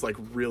hands is, like,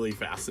 really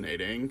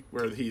fascinating,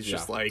 where he's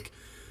just like,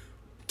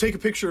 take a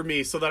picture of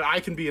me so that I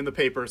can be in the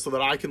paper, so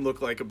that I can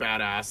look like a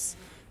badass.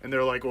 And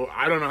they're like, well,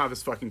 I don't know how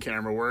this fucking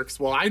camera works.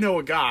 Well, I know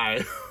a guy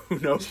who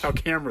knows how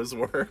cameras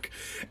work.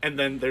 And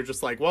then they're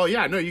just like, well,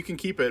 yeah, no, you can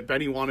keep it.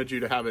 Benny wanted you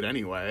to have it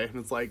anyway. And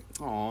it's like,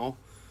 aw,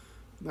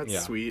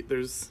 that's sweet.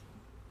 There's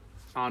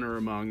honor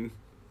among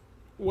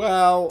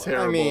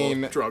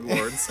terrible drug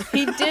lords.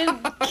 He did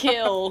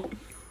kill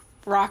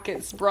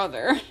Rocket's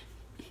brother.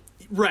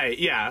 Right,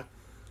 yeah.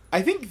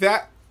 I think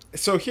that...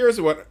 So here's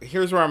where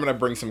I'm going to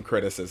bring some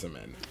criticism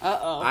in.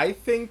 Uh-oh. I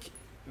think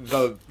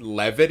the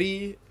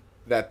levity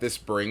that this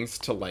brings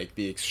to, like,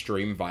 the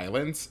extreme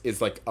violence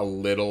is, like, a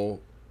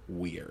little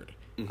weird.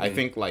 I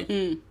think, like,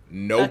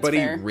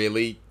 nobody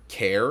really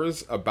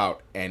cares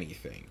about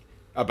anything,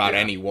 about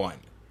anyone.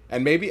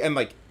 And maybe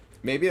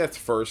that's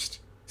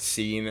first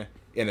seen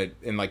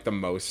in like the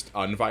most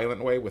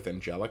unviolent way with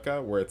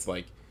Angelica, where it's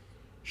like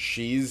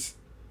she's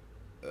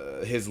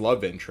his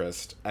love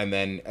interest, and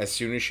then as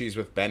soon as she's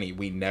with Benny,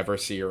 we never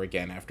see her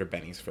again after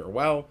Benny's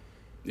farewell.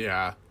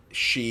 Yeah.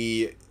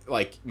 She,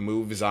 like,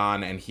 moves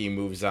on, and he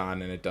moves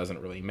on, and it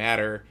doesn't really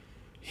matter.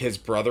 His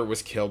brother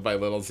was killed by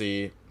Little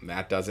Z.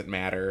 That doesn't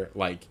matter.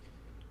 Like,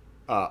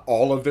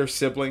 all of their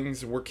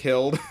siblings were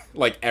killed.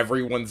 Like,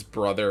 everyone's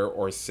brother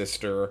or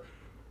sister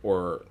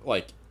or,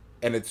 like...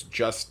 And it's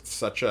just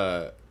such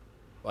a,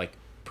 like,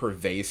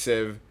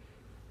 pervasive...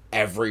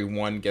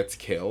 Everyone gets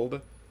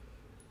killed.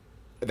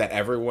 That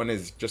everyone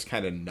is just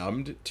kind of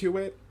numbed to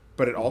it.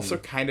 But it also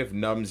kind of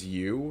numbs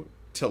you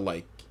to,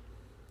 like,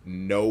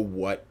 know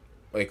what...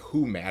 Like,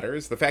 who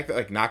matters? The fact that,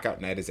 like,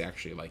 Knockout Ned is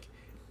actually, like,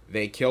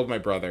 they killed my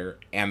brother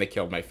and they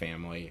killed my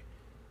family,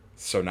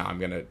 so now I'm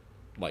gonna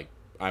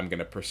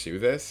pursue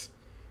this,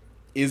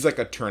 is, like,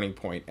 a turning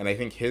point. And I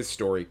think his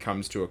story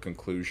comes to a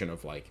conclusion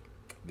of, like,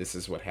 this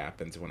is what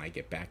happens when I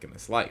get back in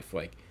this life.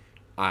 Like,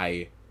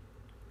 I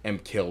am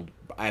killed,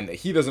 and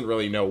he doesn't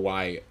really know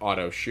why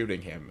Otto's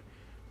shooting him,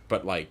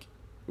 but, like,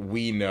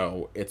 we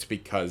know it's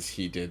because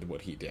he did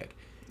what he did.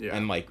 Yeah.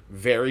 And, like,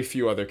 very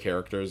few other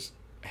characters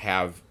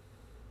have,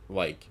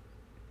 like,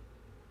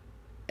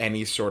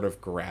 any sort of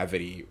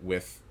gravity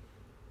with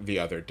the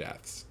other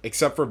deaths,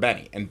 except for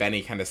Benny. And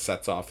Benny kind of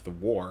sets off the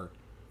war,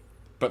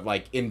 but,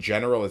 like, in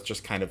general, it's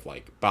just kind of,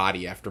 like,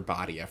 body after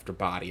body after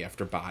body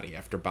after body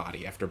after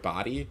body after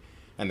body,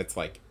 and it's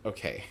like,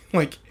 okay,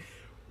 like,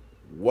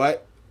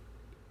 what,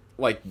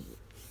 like,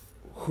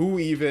 who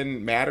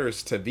even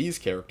matters to these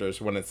characters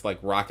when it's, like,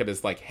 Rocket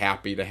is, like,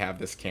 happy to have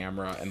this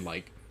camera and,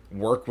 like,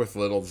 work with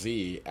Little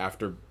Z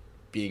after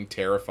being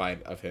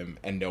terrified of him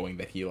and knowing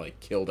that he, like,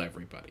 killed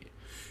everybody.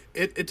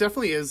 It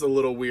definitely is a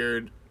little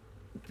weird,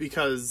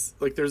 because,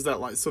 like, there's that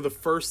line. So the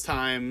first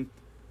time,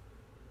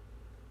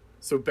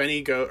 so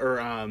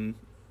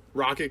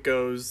Rocket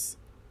goes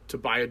to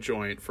buy a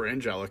joint for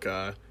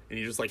Angelica, and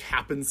he just, like,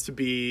 happens to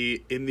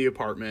be in the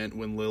apartment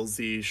when Lil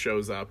Z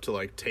shows up to,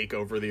 like, take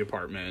over the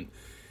apartment.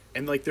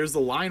 And, like, there's a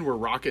line where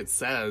Rocket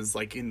says,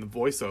 like, in the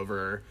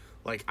voiceover,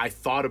 like, I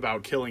thought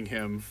about killing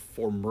him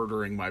for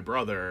murdering my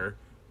brother,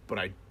 but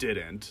I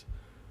didn't.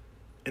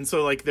 And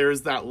so, like,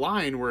 there's that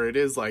line where it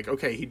is like,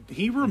 okay,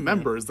 he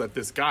remembers that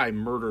this guy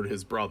murdered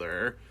his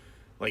brother.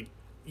 Like,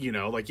 you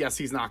know, like, yes,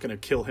 he's not going to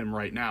kill him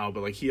right now,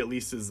 but, like, he at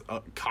least is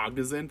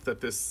cognizant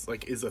that this,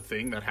 like, is a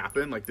thing that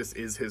happened. Like, this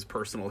is his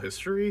personal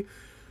history.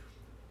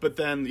 But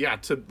then, yeah,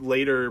 to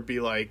later be,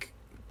 like,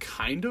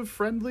 kind of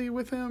friendly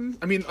with him.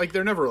 I mean, like,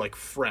 they're never, like,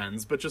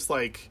 friends, but just,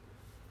 like,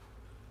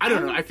 I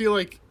don't know. I feel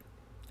like...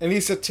 And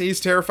he's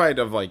terrified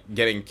of, like,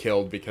 getting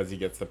killed because he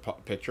gets the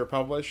picture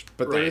published.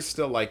 But there is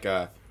still, like,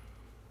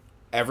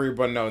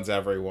 everyone knows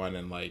everyone,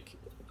 and, like,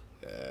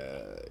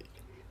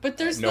 but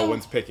there's no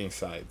one's picking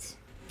sides.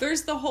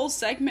 There's the whole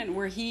segment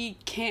where he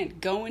can't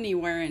go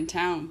anywhere in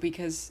town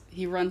because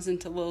he runs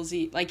into Lil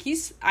Z. Like,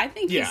 I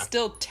think he's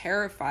still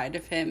terrified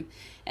of him.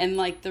 And,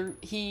 like,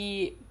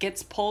 he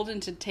gets pulled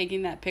into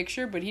taking that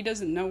picture, but he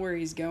doesn't know where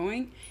he's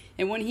going.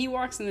 And when he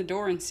walks in the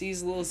door and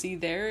sees Lil Z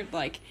there,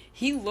 like,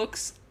 he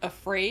looks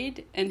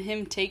afraid, and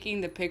him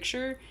taking the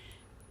picture,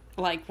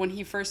 like, when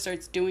he first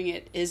starts doing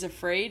it, is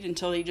afraid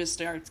until he just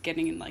starts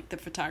getting in, like, the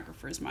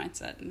photographer's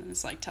mindset and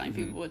it's, like, telling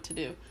people what to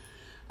do.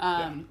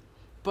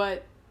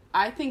 But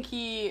I think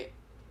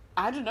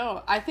I don't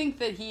know, I think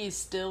that he's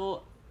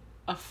still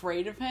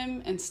afraid of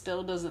him and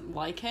still doesn't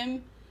like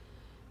him,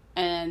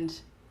 and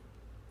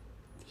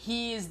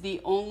he is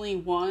the only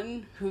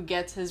one who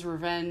gets his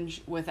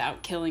revenge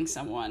without killing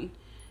someone,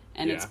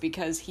 and it's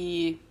because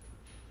he,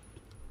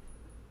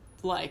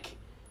 like,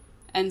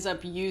 ends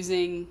up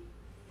using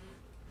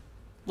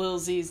Lil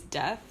Z's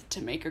death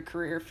to make a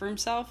career for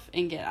himself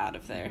and get out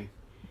of there.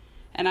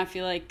 And I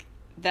feel like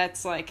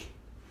that's, like,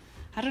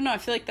 I don't know, I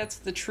feel like that's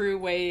the true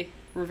way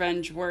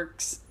revenge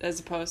works, as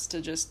opposed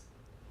to just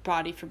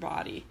body for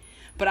body.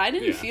 But I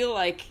didn't feel,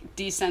 like,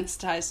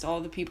 desensitized to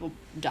all the people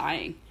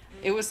dying.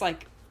 It was,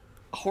 like,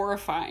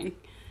 horrifying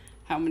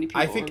how many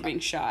people were being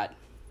shot.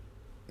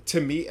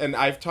 To me, and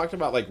I've talked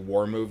about, like,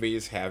 war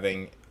movies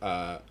having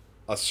a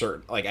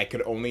certain, like, I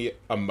could only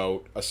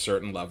emote a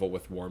certain level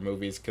with war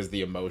movies because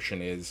the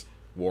emotion is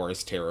war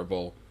is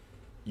terrible.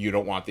 You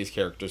don't want these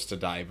characters to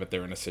die, but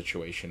they're in a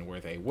situation where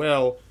they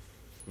will.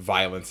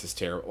 Violence is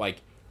terrible.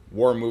 Like,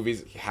 war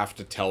movies have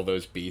to tell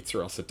those beats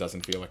or else it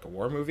doesn't feel like a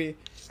war movie.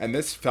 And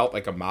this felt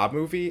like a mob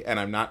movie, and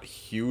I'm not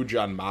huge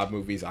on mob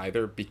movies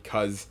either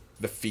because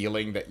the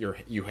feeling that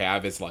you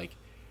have is like,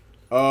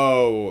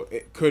 oh,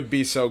 it could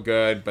be so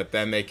good, but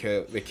then they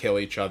kill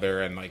each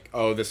other, and, like,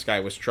 oh, this guy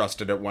was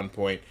trusted at one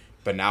point,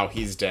 but now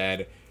he's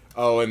dead.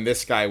 Oh, and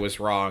this guy was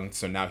wrong,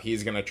 so now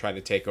he's going to try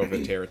to take over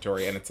the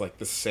territory, and it's, like,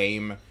 the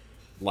same,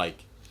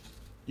 like,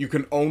 you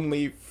can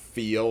only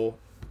feel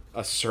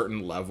a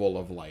certain level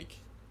of, like,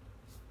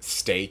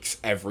 stakes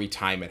every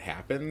time it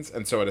happens,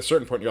 and so at a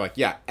certain point you're like,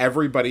 yeah,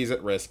 everybody's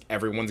at risk,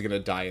 everyone's gonna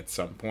die at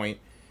some point,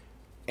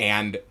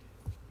 and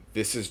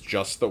this is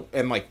just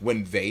and, like,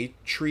 when they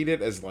treat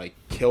it as, like,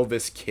 kill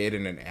this kid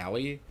in an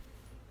alley,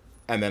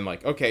 and then,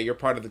 like, okay, you're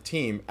part of the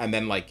team, and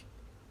then, like,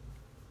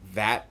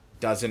 that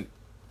doesn't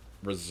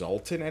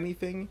result in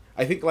anything.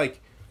 I think,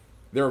 like,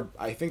 there's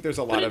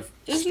a lot of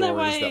isn't stories that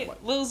why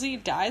like, Lil Z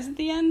dies at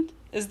the end?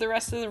 Is the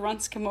rest of the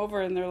runts come over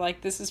and they're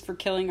like, this is for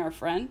killing our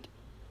friend?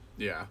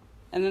 Yeah.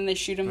 And then they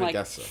shoot him,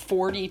 like,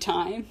 40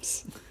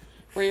 times.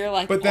 Where you're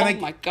like, but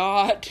then my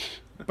God.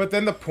 But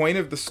then the point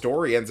of the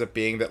story ends up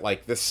being that,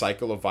 like, this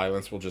cycle of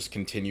violence will just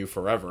continue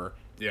forever.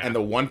 Yeah. And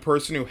the one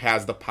person who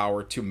has the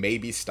power to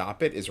maybe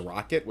stop it is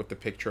Rocket, with the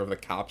picture of the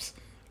cops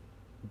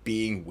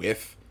being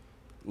with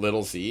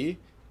Little Z,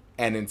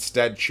 and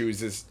instead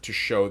chooses to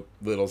show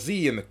Little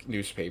Z in the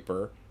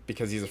newspaper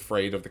because he's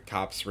afraid of the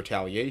cops'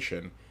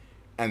 retaliation.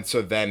 And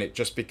so then it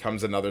just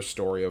becomes another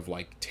story of,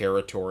 like,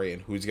 territory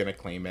and who's going to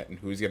claim it and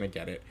who's going to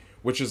get it,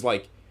 which is,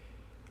 like,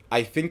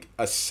 I think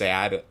a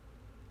sad,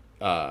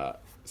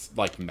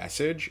 like,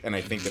 message, and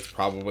I think it's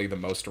probably the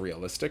most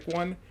realistic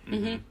one.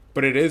 Mm-hmm.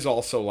 But it is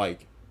also,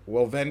 like,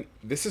 well, then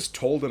this is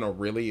told in a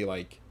really,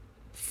 like,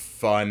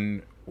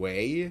 fun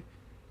way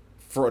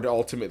for it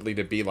ultimately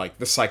to be, like,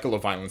 the cycle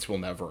of violence will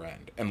never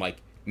end. And, like,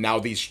 now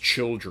these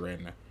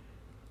children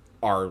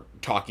are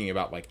talking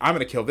about, like, I'm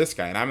gonna kill this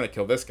guy, and I'm gonna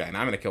kill this guy, and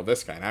I'm gonna kill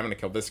this guy, and I'm gonna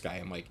kill this guy,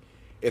 and, like,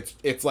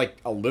 it's like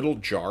a little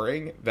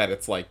jarring that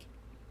it's, like,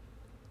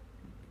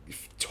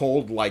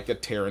 told like a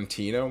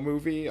Tarantino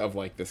movie of,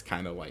 like, this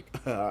kind of, like,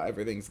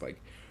 everything's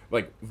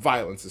like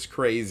violence is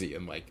crazy,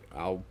 and, like,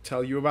 I'll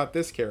tell you about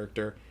this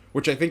character,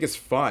 which I think is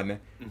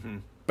fun. Mm-hmm.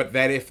 But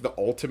then if the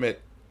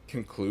ultimate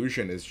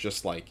conclusion is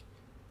just, like,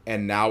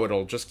 and now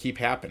it'll just keep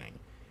happening,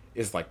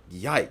 is, like,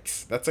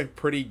 yikes, that's a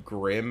pretty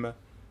grim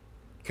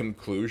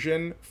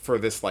conclusion for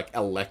this, like,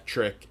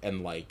 electric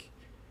and, like,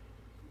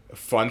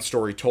 fun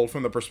story told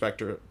from the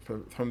perspective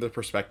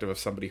of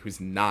somebody who's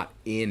not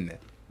in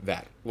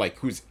that, like,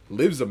 who's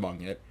lives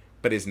among it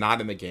but is not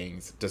in the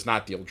gangs, does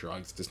not deal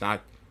drugs, does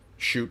not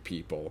shoot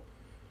people.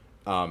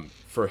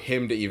 For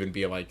him to even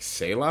be like,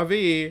 c'est la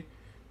vie,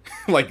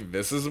 like,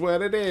 this is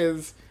what it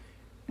is.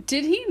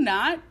 Did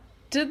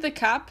the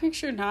cop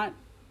picture not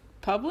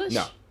publish?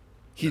 No.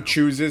 He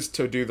chooses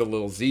to do the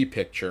Lil Z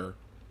picture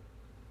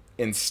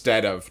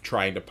instead of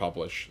trying to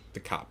publish the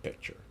cop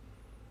picture.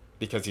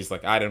 Because he's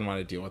like, I didn't want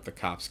to deal with the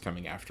cops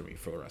coming after me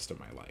for the rest of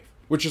my life.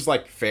 Which is,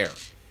 like, fair.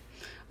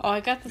 Oh, I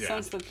got the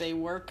sense that they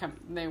were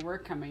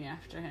coming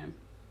after him.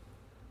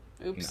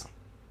 Oops.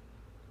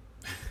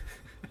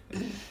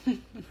 No.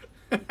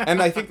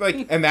 And I think,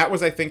 like, and that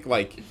was, I think,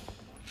 like,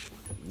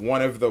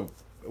 one of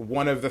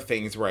the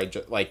things where I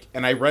just, like,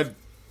 and I read,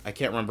 I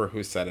can't remember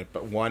who said it,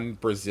 but one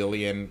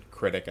Brazilian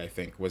critic, I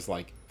think, was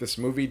like, this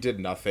movie did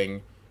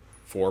nothing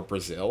for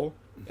Brazil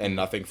and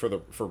nothing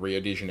for Rio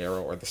de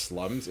Janeiro or the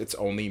slums. It's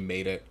only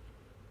made it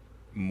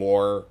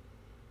more,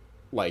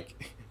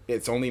 like,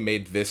 it's only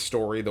made this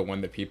story the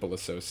one that people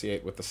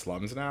associate with the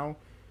slums now,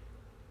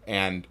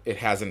 and it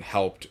hasn't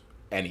helped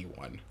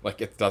anyone. Like,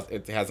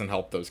 it hasn't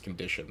helped those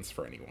conditions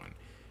for anyone.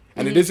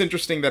 And it is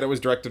interesting that it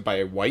was directed by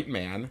a white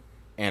man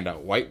and a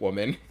white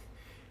woman,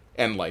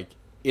 and, like,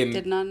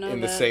 Did not know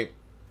in the that. same,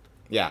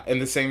 yeah, in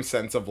the same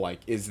sense of, like,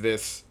 is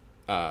this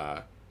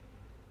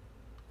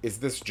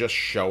just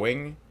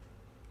showing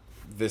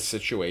this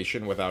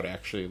situation without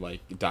actually,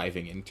 like,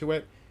 diving into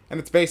it? And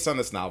it's based on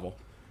this novel,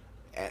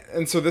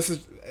 and so this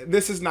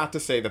is not to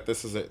say that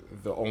this is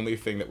the only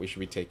thing that we should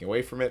be taking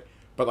away from it,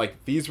 but,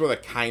 like, these were the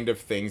kind of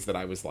things that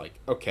I was like,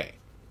 okay,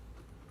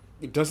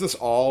 does this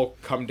all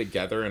come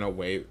together in a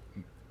way,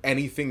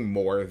 anything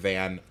more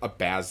than a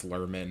Baz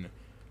Luhrmann,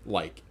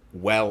 like,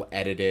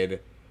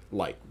 well-edited,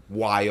 like,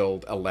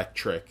 wild,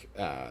 electric,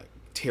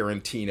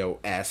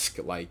 Tarantino-esque,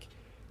 like,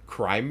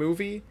 crime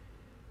movie?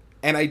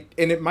 And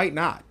it might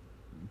not,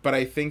 but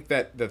I think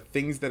that the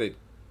things that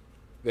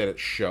it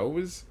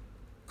shows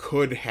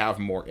could have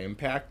more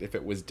impact if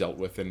it was dealt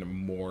with in a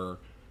more,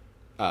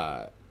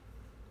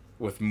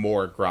 with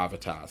more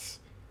gravitas.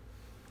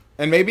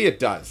 And maybe it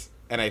does.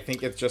 And I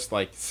think it's just,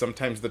 like,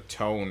 sometimes the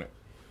tone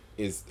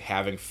is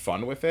having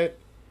fun with it,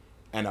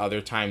 and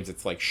other times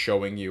it's, like,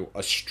 showing you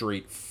a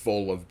street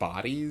full of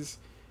bodies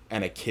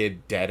and a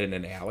kid dead in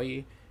an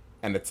alley,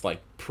 and it's,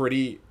 like,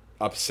 pretty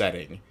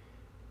upsetting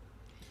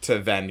to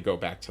then go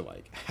back to,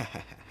 like,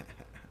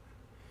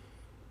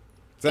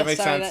 does that make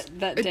sense?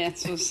 That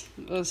dance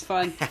was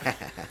fun.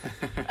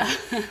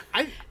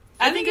 I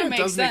think it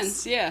makes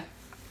sense. Yeah.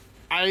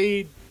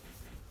 I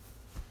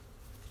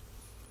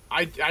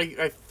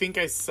think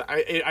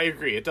I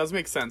agree. It does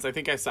make sense. I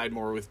think I side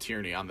more with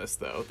Tierney on this,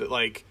 though. That,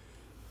 like,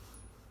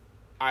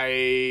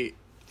 I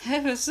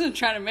wasn't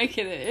trying to make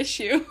it an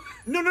issue.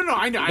 No.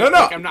 I know. No.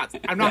 Like,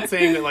 I'm not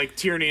saying that, like,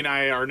 Tierney and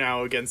I are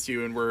now against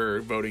you and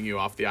we're voting you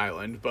off the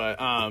island. But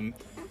I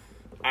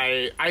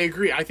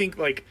agree. I think,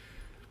 like,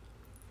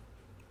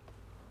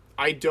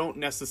 I don't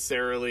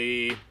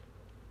necessarily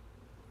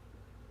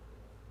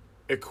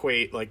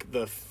equate, like,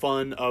 the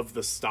fun of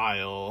the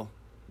style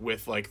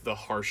with, like, the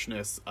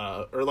harshness,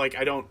 or, like,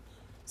 I don't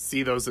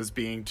see those as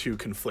being two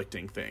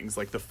conflicting things,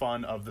 like the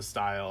fun of the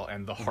style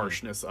and the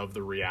harshness of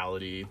the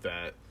reality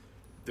that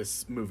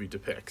this movie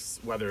depicts,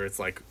 whether it's,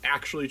 like,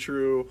 actually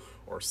true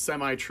or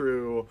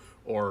semi-true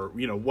or,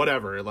 you know,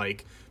 whatever.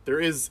 Like,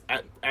 there is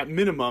at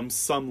minimum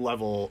some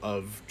level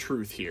of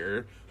truth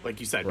here,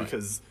 like you said, right.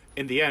 Because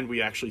in the end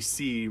we actually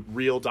see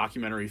real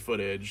documentary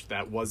footage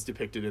that was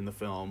depicted in the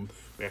film.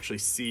 We actually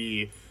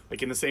see,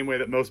 like, in the same way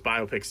that most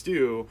biopics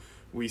do,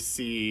 we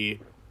see,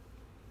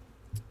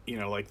 you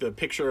know, like, the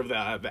picture of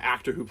the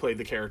actor who played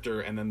the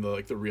character and then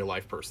the real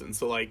life person.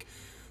 So, like,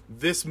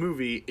 this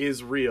movie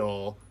is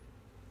real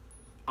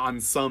on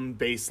some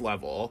base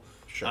level.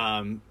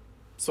 Sure.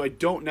 So I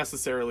don't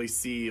necessarily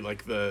see,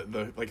 like,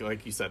 the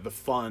like you said, the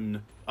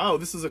fun, oh,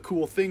 this is a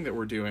cool thing that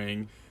we're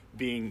doing,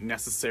 being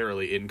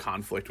necessarily in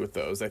conflict with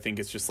those. I think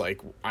it's just,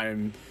 like,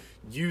 I'm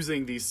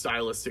using these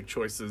stylistic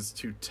choices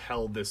to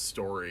tell this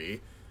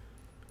story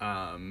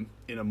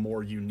in a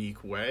more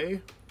unique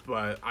way.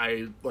 But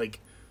I, like,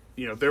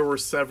 you know, there were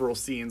several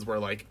scenes where,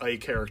 like, a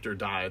character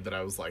died that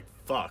I was like,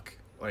 fuck,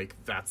 like,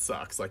 that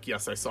sucks. Like,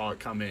 yes, I saw it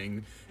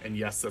coming, and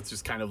yes, that's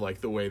just kind of,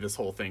 like, the way this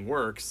whole thing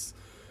works.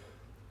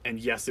 And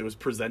yes, it was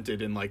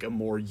presented in, like, a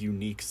more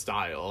unique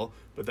style,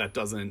 but that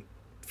doesn't,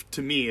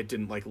 to me, it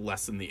didn't, like,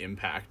 lessen the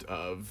impact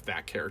of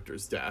that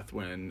character's death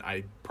when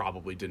I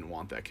probably didn't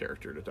want that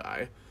character to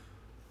die.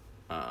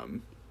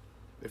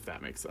 If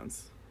that makes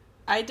sense.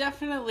 I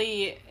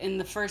definitely, in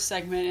the first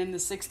segment in the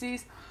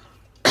 60s,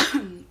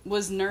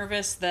 was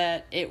nervous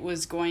that it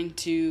was going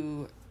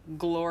to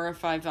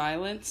glorify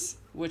violence,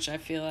 which I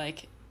feel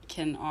like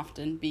can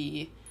often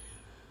be,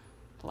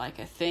 like,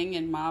 a thing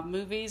in mob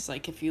movies.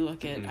 Like, if you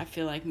look at, I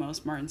feel like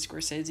most Martin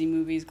Scorsese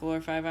movies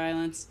glorify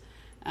violence.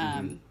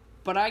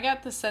 But I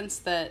got the sense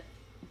that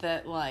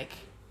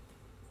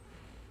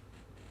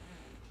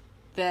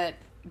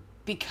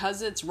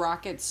because it's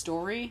Rocket's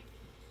story,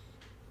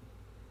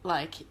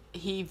 like,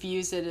 he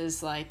views it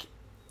as, like,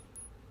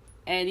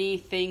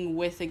 anything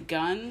with a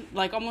gun,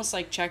 like, almost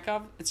like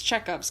Chekhov. It's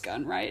Chekhov's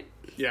gun, right?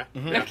 Yeah.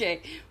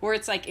 Okay. Where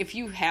it's like, if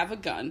you have a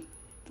gun,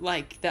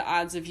 like, the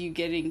odds of you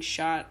getting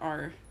shot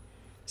are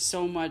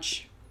so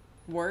much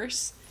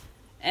worse.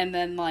 And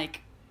then,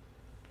 like,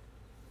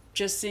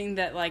 just seeing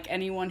that, like,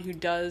 anyone who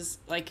does,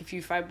 like, if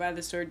you fight by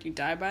the sword, you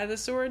die by the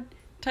sword,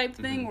 type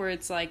thing, where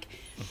it's like,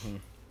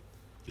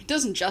 it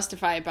doesn't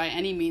justify it by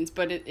any means,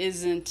 but it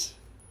isn't,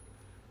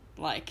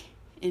 like,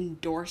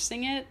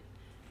 endorsing it,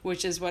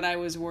 which is what I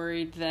was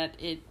worried that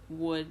it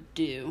would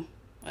do.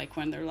 Like,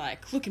 when they're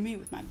like, look at me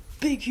with my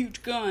big,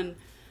 huge gun.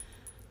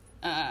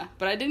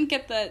 But I didn't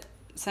get that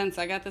sense.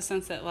 I got the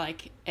sense that,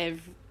 like,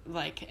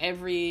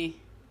 every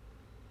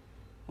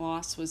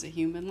loss was a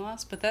human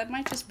loss, but that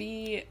might just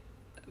be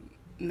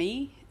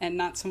me and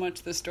not so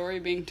much the story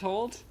being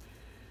told.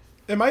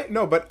 It might,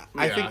 no, but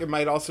I think it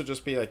might also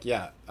just be like,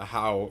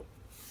 how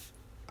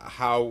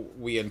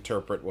we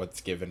interpret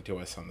what's given to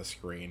us on the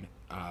screen.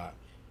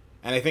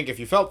 And I think if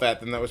you felt that,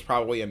 then that was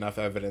probably enough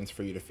evidence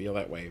for you to feel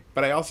that way.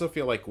 But I also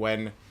feel like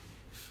when,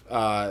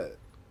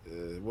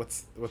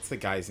 what's the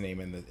guy's name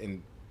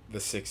in the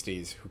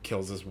 60s who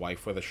kills his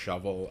wife with a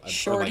shovel?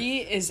 Shorty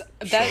is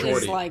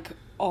like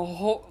a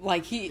whole,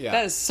 like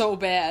that is so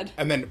bad.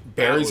 And then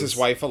buries his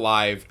wife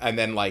alive, and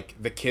then like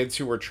the kids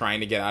who were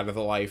trying to get out of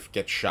the life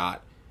get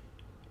shot,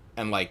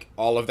 and like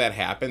all of that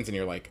happens, and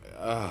you're like,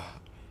 ugh.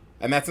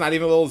 And that's not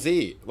even Lil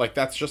Z. Like,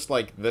 that's just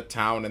like the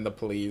town and the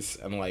police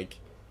and like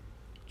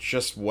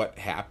just what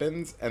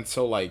happens. And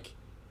so like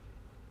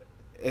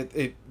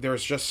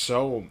there's just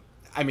so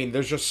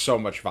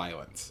much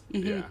violence.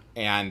 Yeah.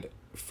 And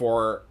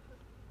for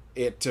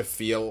it to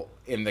feel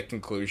in the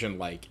conclusion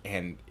like,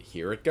 and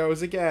here it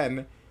goes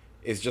again,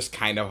 is just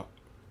kind of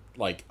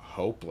like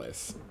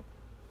hopeless.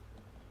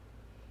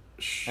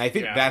 And I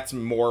think that's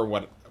more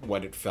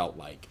what it felt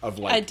like. Of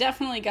like, I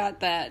definitely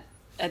got that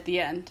at the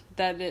end,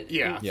 that it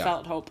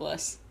felt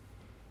hopeless.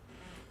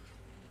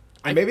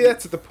 And maybe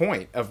that's the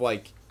point of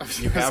like,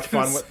 you have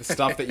fun with the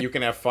stuff that you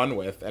can have fun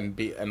with,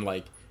 and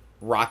like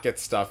Rocket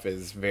stuff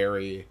is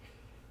very,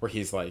 where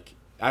he's like,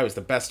 I was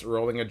the best at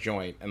rolling a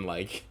joint, and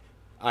like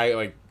I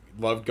like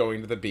loved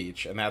going to the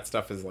beach, and that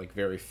stuff is like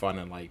very fun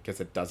and like, because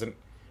it doesn't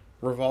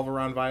revolve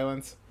around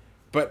violence.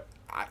 But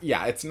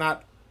it's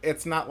not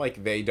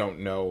like they don't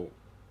know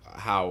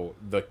how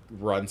the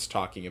Runts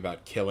talking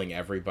about killing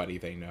everybody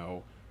they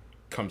know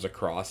comes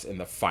across in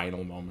the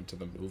final moment of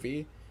the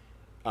movie.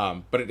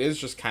 But it is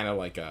just kind of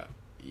like a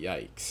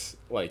yikes,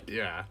 like,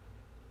 yeah.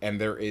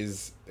 And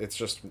it's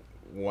just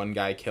one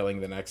guy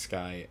killing the next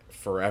guy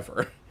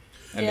forever,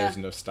 and there's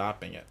no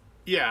stopping it.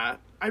 Yeah,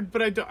 I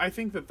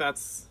think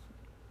that's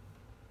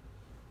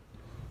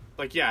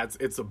like,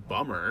 it's a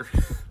bummer,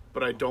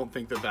 but I don't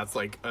think that that's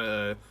like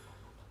a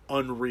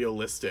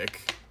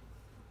unrealistic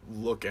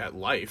look at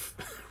life,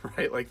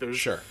 right? Like,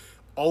 there's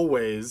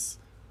always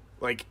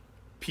like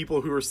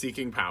people who are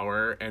seeking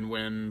power, and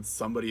when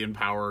somebody in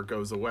power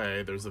goes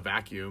away, there's a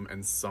vacuum,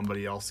 and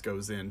somebody else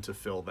goes in to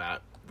fill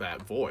that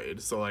void.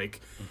 So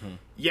like,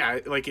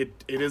 like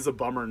it is a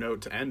bummer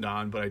note to end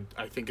on, but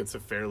I think it's a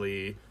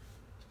fairly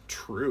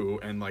true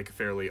and like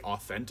fairly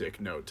authentic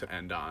note to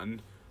end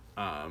on,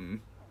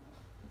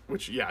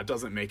 which it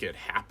doesn't make it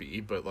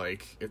happy, but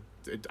like it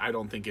I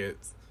don't think it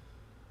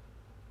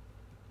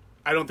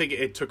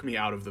took me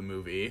out of the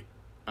movie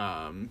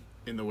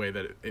in the way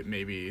that it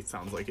maybe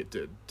sounds like it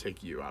did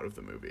take you out of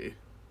the movie.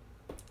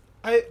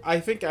 I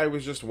think I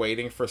was just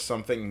waiting for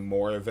something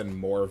more than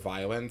more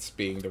violence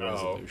being the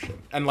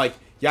resolution. And like,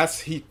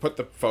 yes, he put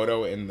the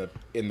photo in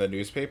the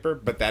newspaper,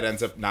 but that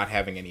ends up not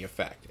having any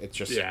effect. It's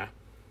just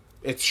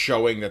it's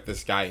showing that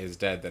this guy is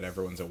dead, that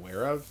everyone's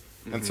aware of.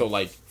 And so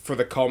like, for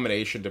the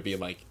culmination to be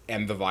like,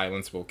 and the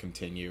violence will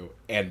continue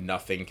and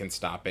nothing can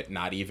stop it,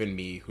 not even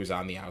me who's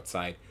on the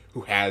outside,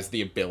 who has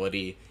the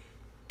ability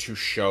to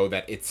show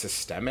that it's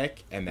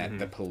systemic and that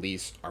the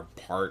police are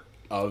part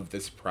of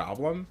this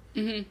problem.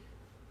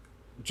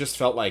 Just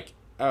felt like,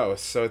 oh,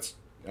 so it's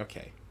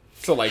okay.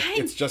 So like,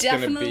 it's just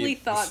going to be. I definitely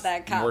thought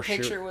that cop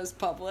picture was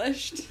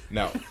published.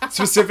 No,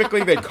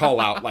 specifically they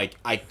call out like,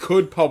 I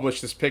could publish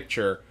this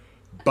picture,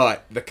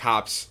 but the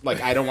cops,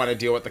 like, I don't want to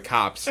deal with the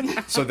cops.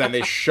 So then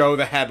they show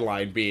the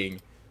headline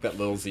being that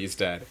Lil Z's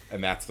dead,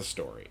 and that's the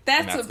story.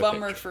 That's a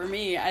bummer picture for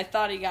me. I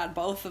thought he got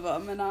both of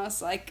them, and I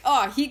was like,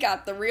 oh, he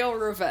got the real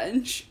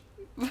revenge.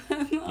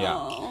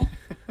 Yeah.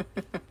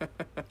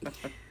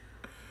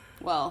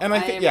 Well, and I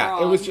think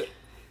it was just,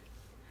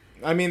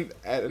 I mean,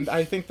 and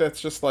I think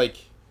that's just like,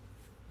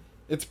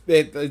 it's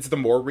the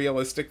more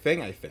realistic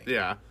thing, I think.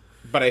 Yeah.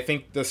 But I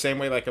think the same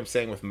way, like I'm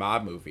saying with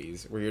mob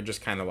movies, where you're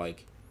just kind of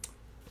like,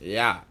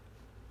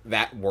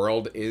 that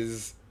world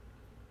is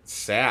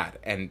sad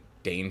and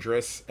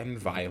dangerous and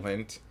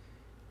violent,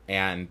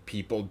 and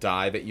people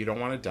die that you don't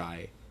want to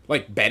die.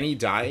 Like, Benny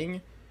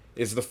dying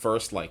is the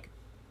first, like,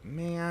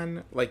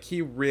 man, like,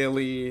 he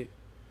really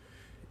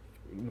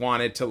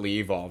wanted to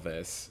leave all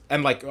this.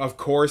 And, like, of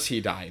course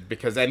he died,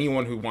 because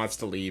anyone who wants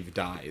to leave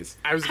dies.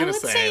 I was gonna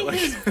say like,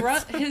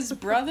 his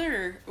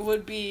brother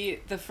would be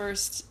the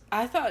first.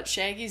 I thought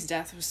Shaggy's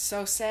death was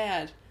so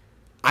sad.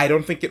 I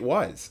don't think it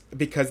was,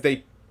 because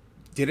they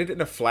did it in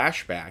a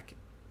flashback,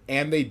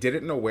 and they did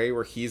it in a way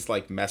where he's,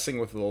 like, messing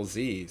with Lil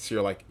Z. So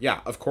you're like, yeah,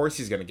 of course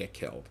he's gonna get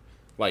killed.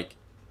 Like,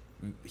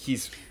 he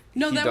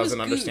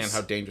doesn't understand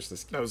how dangerous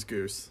this is. That was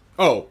Goose.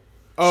 Oh,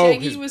 Oh,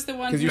 Shaggy was the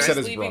one 'cause who you was said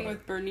his leaving brother.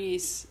 with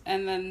Bernice,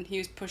 and then he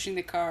was pushing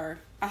the car.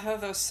 I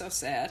thought that was so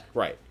sad.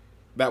 Right.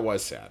 That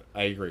was sad.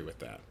 I agree with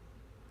that.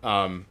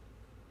 But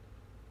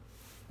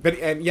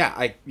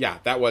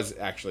that was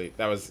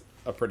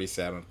a pretty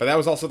sad one. But that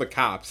was also the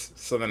cops.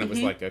 So then it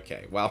was like,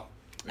 okay, well,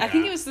 I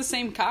think it was the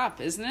same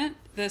cop, isn't it?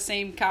 The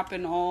same cop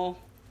in all.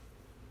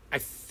 I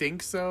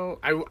think so.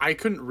 I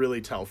couldn't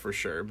really tell for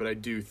sure, but I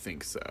do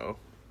think so.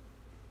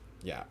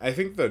 yeah. I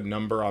think the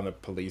number on the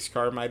police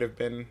car might have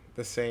been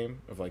the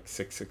same, of like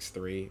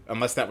 663,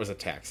 unless that was a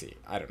taxi.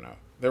 I don't know.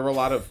 There were a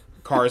lot of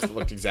cars that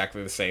looked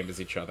exactly the same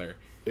as each other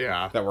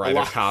Yeah, that were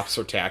either cops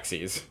or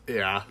taxis.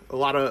 Yeah, a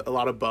lot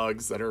of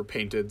bugs that are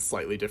painted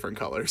slightly different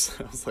colors.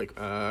 I was like,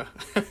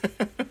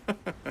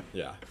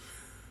 Yeah.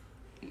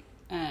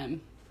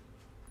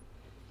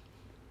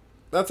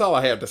 That's all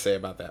I have to say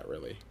about that,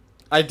 really.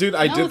 I did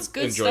it's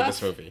good enjoy stuff.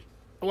 this movie.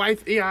 Well,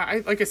 like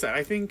I said,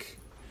 I think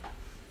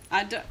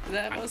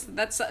that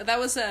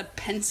was a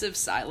pensive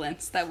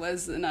silence. That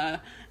was an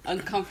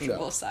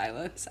uncomfortable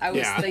silence. I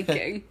was Yeah.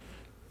 thinking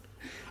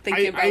I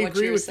about what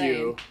agree you were with saying.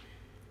 you.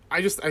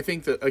 I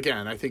think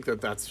that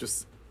that's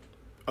just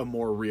a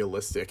more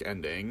realistic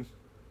ending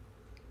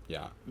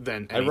Yeah.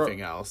 than I wrote-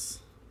 anything else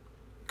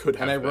could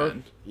have And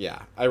been.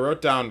 I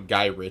wrote down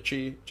Guy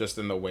Ritchie just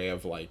in the way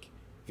of like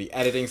the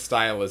editing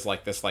style is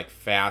like this like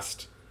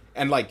fast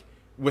and like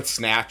with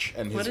Snatch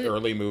and his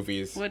early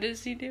movies. What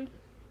does he do?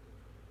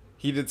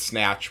 He did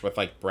Snatch with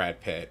like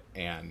Brad Pitt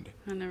and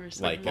I never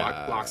saw like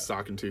that. Lock,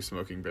 Stock, and Two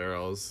Smoking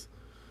Barrels.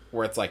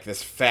 where it's like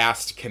this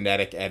fast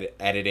kinetic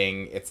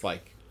editing. It's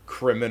like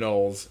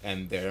criminals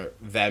and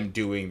them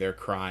doing their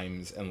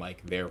crimes and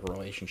like their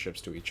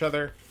relationships to each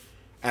other.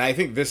 And I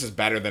think this is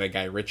better than a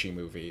Guy Ritchie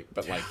movie,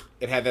 but like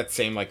it had that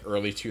same like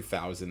early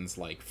 2000s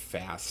like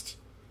fast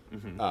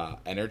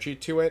energy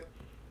to it,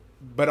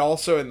 but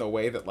also in the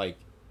way that like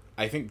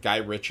I think Guy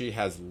Ritchie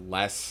has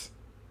less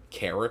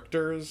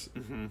characters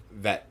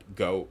that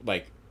go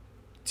like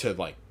to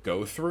like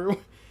go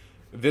through.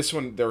 This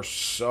one, there's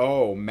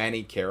so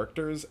many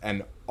characters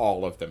and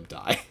all of them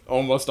die.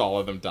 Almost all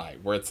of them die,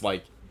 where it's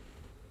like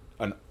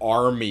an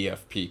army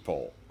of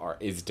people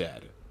is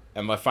dead.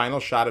 And the final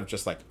shot of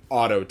just like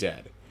Otto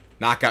dead.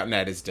 Knockout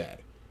Ned is dead.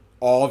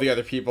 All the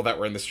other people that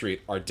were in the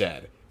street are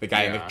dead. The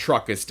guy in the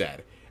truck is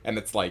dead. And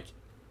it's like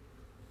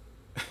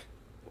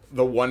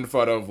the one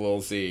photo of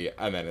Lil Z,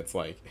 and then it's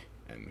like,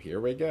 and here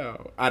we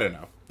go. I don't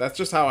know. That's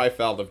just how I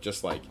felt of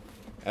just like,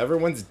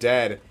 everyone's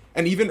dead.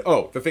 And even,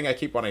 the thing I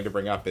keep wanting to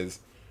bring up is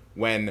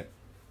when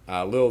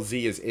Lil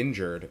Z is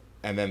injured,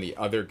 and then the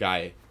other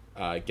guy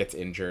gets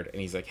injured,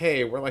 and he's like,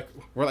 hey, we're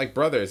like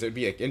brothers. It'd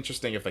be like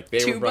interesting if like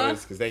they were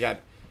brothers, because they got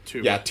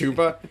Tuba. Yeah,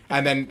 Tuba.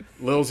 And then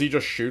Lil Z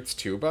just shoots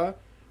Tuba,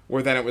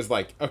 where then it was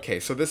like, okay,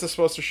 so this is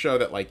supposed to show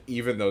that like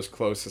even those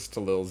closest to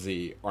Lil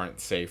Z aren't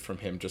safe from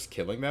him just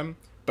killing them.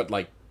 But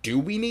like, do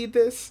we need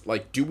this?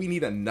 Like, do we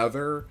need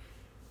another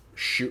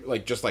shoot?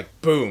 Like, just like,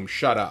 boom,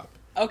 shut up.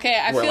 Okay,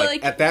 I Where, feel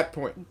like at that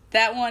point,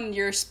 that one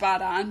you're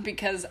spot on,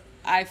 because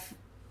I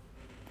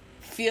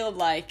feel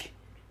like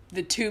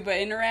the Tuba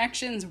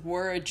interactions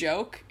were a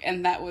joke,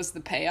 and that was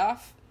the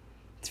payoff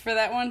for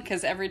that one,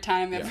 because every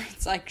time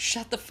it's like,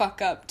 shut the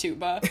fuck up,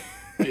 Tuba.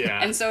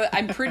 Yeah. And so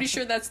I'm pretty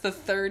sure that's the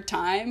third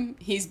time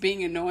he's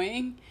being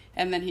annoying,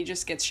 and then he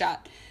just gets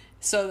shot.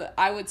 So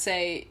I would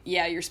say,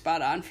 yeah, you're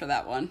spot on for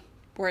that one,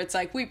 where it's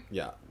like, we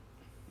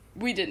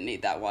didn't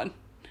need that one.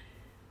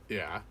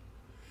 Yeah.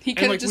 He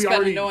could have like, just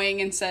been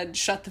annoying and said,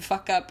 shut the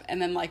fuck up,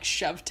 and then, like,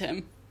 shoved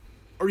him.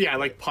 Or,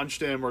 like,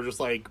 punched him, or just,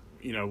 like,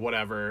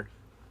 whatever.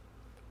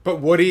 but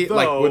would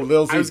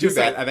Lil Z do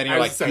that? And then you're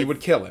like, he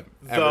would kill him.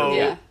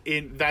 Though,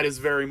 that is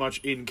very much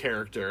in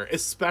character.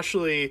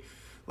 Especially,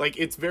 like,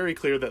 it's very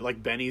clear that,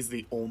 like, Benny's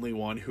the only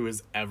one who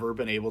has ever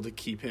been able to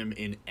keep him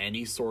in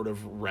any sort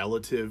of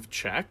relative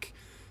check.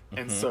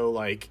 And so,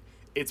 like,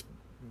 it's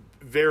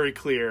very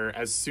clear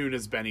as soon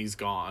as Benny's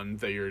gone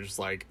that you're just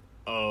like,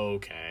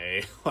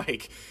 okay.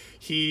 Like,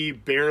 he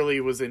barely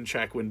was in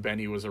check when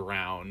Benny was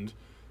around,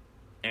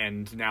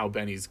 and now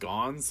Benny's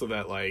gone, so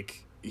that,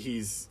 like,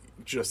 he's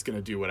just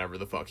gonna do whatever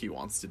the fuck he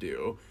wants to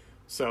do.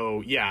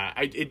 So, yeah,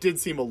 it did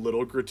seem a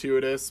little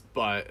gratuitous,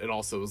 but it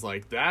also was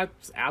like,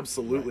 that's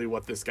absolutely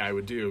what this guy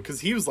would do.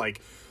 Because he was like,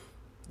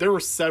 there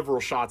were several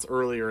shots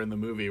earlier in the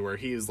movie where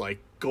he is, like,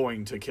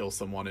 going to kill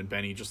someone, and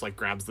Benny just, like,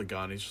 grabs the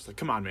gun. He's just like,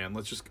 come on, man,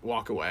 let's just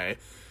walk away.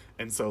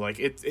 And so, like,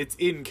 it's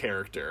in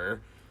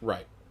character.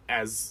 Right.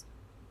 As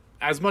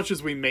much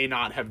as we may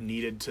not have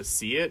needed to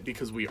see it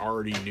because we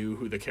already knew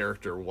who the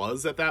character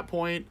was at that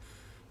point,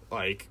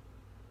 like,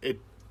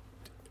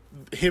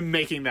 him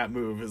making that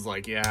move is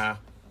like, yeah,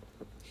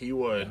 he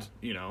would,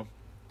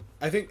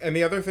 I think, and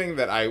the other thing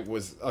that I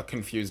was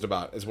confused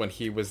about is when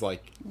he was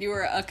like... You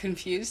were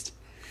confused?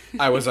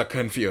 I was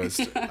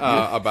confused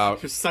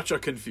about... You're such a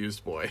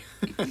confused boy.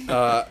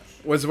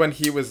 was when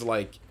he was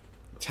like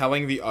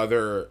telling the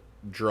other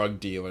drug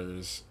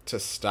dealers to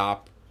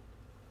stop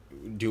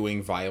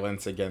doing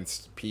violence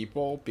against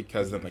people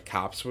because then the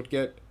cops would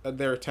get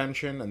their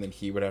attention and then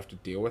he would have to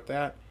deal with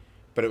that.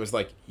 but it was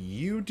like,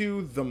 you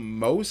do the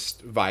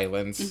most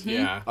violence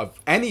Yeah. of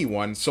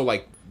anyone, so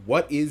like,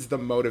 what is the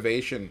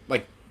motivation?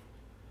 Like,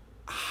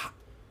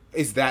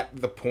 is that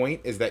the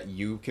point? Is that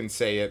you can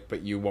say it,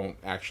 but you won't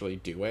actually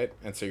do it,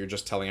 and so you're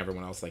just telling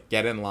everyone else, like,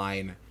 get in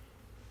line,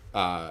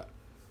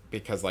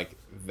 because like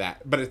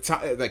that. But it's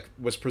like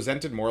was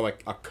presented more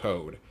like a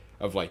code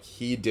of like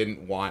he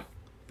didn't want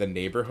the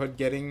neighborhood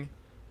getting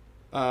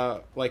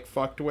like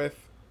fucked with,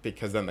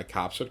 because then the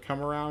cops would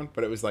come around.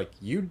 But it was like,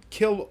 you'd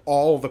kill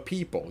all the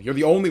people. You're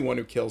the only one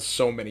who kills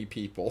so many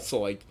people. So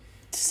like,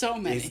 So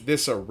many. is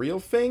this a real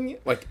thing?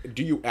 Like,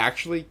 do you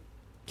actually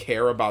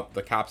care about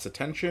the cops'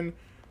 attention,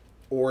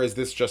 or is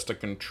this just a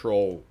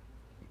control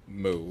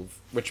move?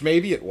 Which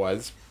maybe it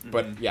was,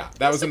 but yeah,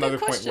 that was a good another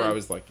point where I question.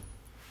 was like,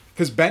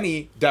 because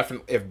Benny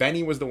definitely, if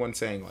Benny was the one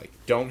saying like,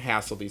 don't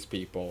hassle these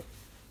people,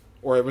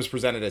 or it was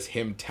presented as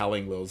him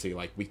telling Lil Z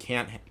like, we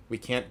can't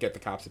get the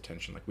cops'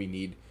 attention, like we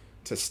need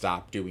to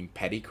stop doing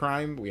petty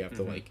crime, we have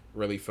to like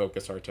really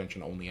focus our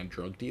attention only on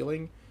drug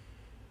dealing,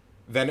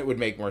 then it would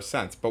make more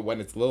sense. But when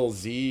it's Lil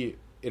Z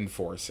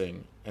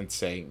enforcing and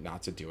saying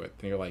not to do it,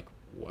 then you're like,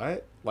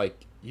 what?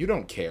 Like, you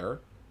don't care.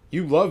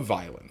 You love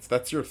violence.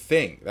 That's your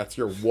thing. That's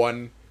your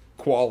one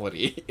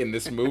quality in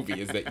this movie,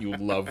 is that you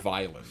love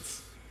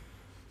violence.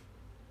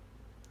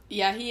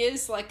 Yeah, he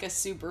is like a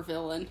super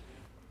villain.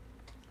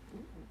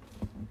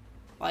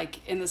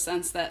 Like in the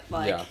sense that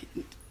Yeah.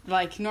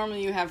 like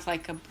normally you have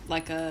like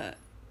a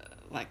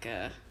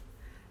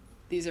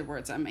these are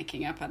words I'm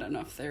making up. I don't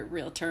know if they're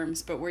real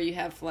terms, but where you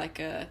have like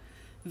a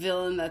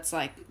villain that's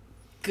like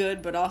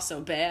good but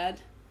also bad,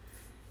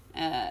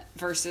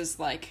 versus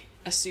like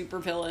a super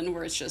villain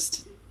where it's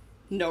just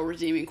no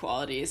redeeming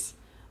qualities.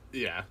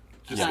 Yeah.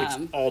 Just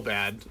Um, it's all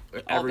bad.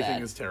 Everything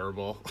bad. is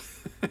terrible.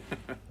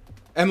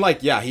 And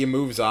like, yeah, he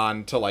moves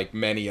on to like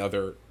many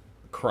other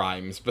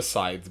crimes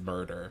besides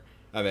murder,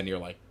 and then you're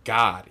like,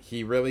 God,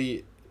 he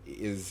really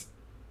is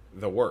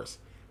the worst.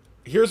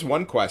 Here's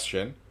one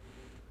question: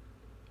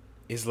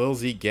 is Lil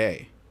Z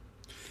gay?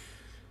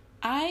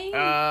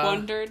 I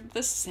wondered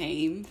the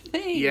same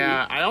thing.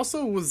 Yeah, I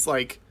also was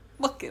like,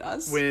 Look at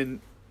us.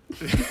 when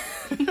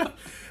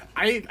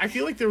I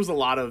feel like there was a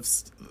lot of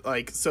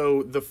like,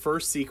 so the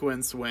first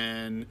sequence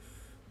when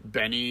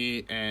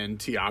Benny and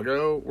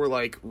Tiago were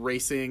like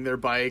racing their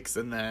bikes,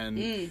 and then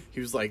he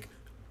was like,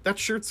 that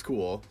shirt's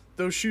cool,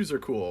 those shoes are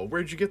cool,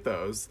 where'd you get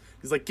those?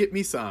 He's like, get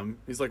me some.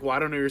 He's like, well, I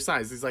don't know your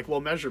size. He's like, well,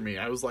 measure me.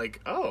 I was like,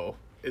 oh,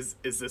 is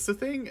this a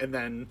thing? And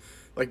then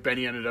like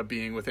Benny ended up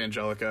being with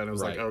Angelica, and I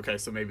was Right. like, okay,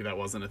 so maybe that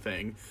wasn't a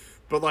thing.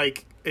 But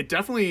like, it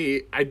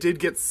definitely, I did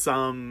get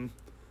some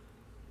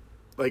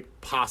like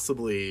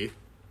possibly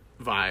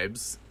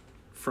vibes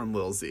from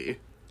Lil Z.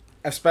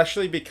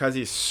 Especially because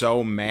he's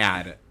so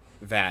mad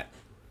that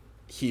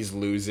he's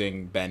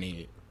losing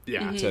Benny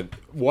Yeah. to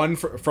one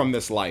from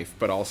this life,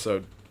 but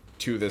also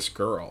to this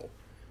girl.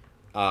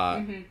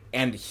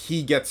 And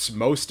he gets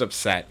most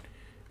upset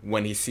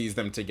when he sees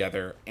them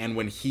together, and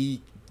when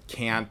he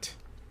can't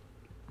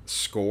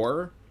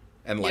score,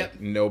 and like Yep.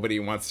 nobody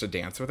wants to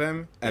dance with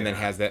him, and then Yeah.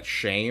 has that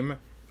shame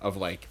of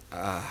like,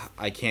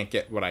 I can't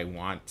get what I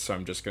want, so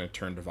I'm just gonna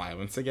turn to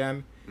violence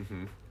again.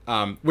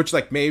 Which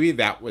like maybe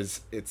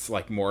it's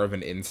like more of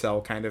an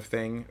incel kind of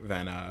thing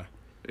than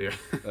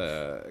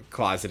Yeah.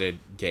 closeted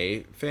gay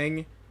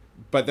thing,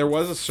 but there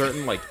was a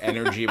certain like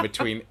energy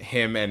between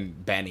him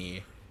and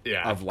Benny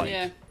Yeah. of like,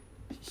 Yeah.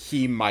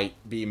 he might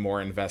be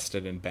more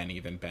invested in Benny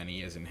than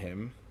Benny is in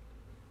him.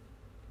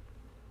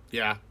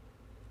 Yeah. I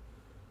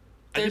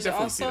could There's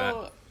definitely see that.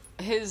 also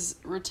his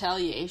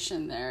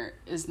retaliation there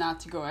is not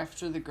to go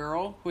after the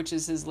girl, which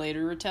is his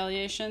later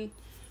retaliation,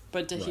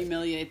 but to Right.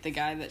 humiliate the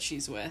guy that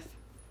she's with.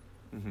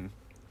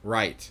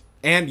 Right.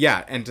 And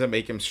yeah, and to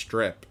make him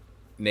strip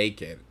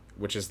naked,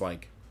 which is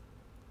like,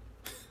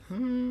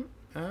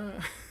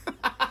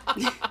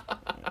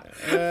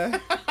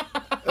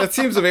 that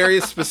seems very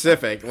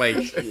specific. Like,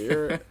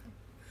 I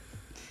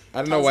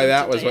don't know why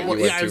that was what you Well,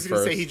 went yeah, I to was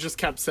gonna first. say he just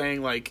kept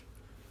saying like,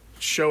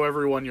 "Show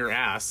everyone your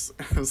ass."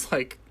 I was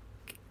like,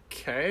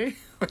 "Okay,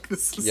 like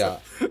this is Yeah.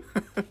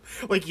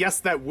 like, yes,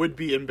 that would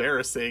be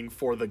embarrassing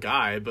for the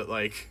guy, but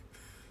like,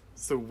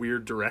 it's a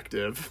weird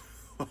directive."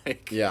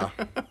 Like, Yeah.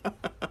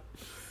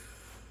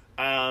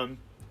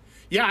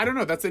 yeah, I don't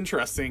know. That's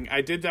interesting. I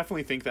did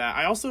definitely think that.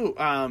 I also,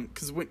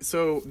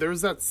 so there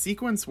was that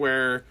sequence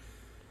where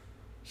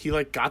he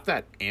like got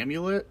that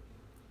amulet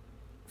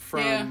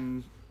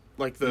from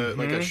like the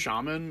like a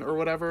shaman or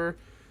whatever,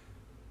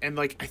 and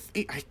like I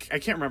think I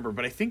can't remember,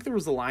 but I think there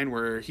was a line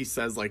where he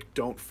says like,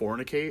 "Don't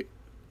fornicate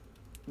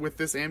with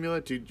this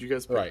amulet." Did you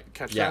guys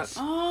catch Yes.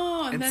 that?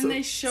 Oh, and, And then so-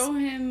 they show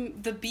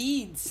him the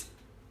beads.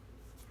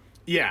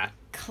 Yeah.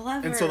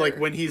 Clever. And so like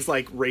when he's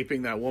like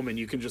raping that woman,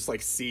 you can just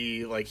like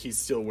see like he's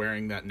still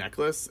wearing that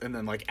necklace, and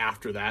then like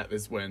after that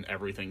is when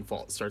everything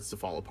starts to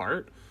fall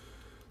apart.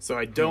 So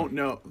I don't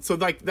know. So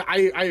like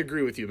I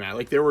agree with you, Matt.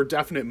 Like there were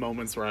definite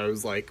moments where I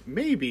was like,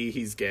 maybe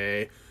he's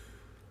gay,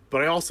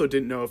 but I also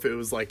didn't know if it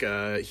was like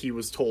he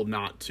was told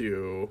not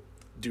to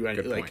do any.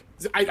 Good Like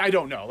point. I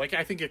don't know. Like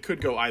I think it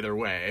could go either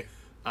way.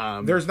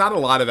 There's not a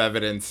lot of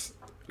evidence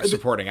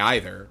supporting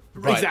either,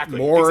 but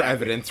more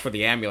evidence for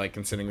the amulet,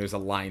 considering there's a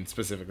line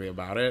specifically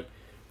about it,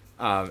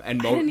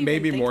 and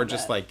maybe more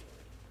just like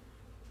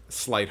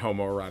slight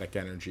homoerotic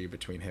energy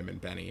between him and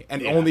Benny,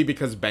 and only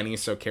because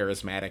Benny's so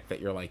charismatic that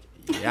you're like,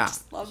 yeah,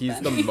 he's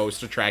Benny. The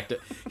most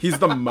attractive. He's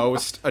the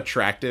most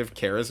attractive,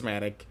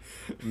 charismatic,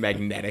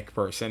 magnetic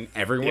person.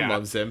 Everyone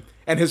loves him,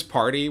 and his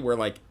party where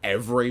like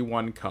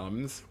everyone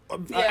comes.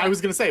 I was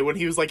gonna say when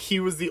he was like he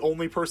was the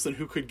only person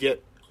who could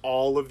get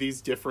all of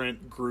these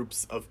different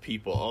groups of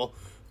people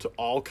to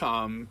all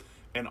come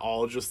and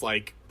all just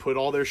like put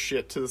all their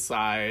shit to the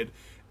side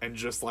and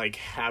just like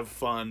have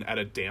fun at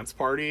a dance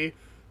party.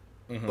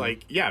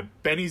 Like, yeah,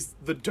 Benny's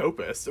the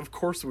dopest. Of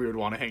course we would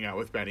want to hang out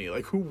with Benny.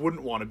 Like, who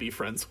wouldn't want to be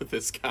friends with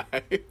this guy?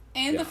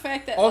 And the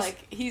fact that, also,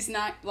 like, he's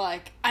not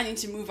like, I need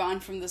to move on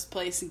from this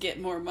place and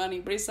get more money.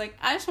 But he's like,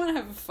 I just want to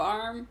have a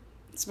farm,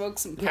 smoke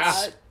some pot.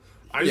 Yeah.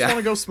 I just want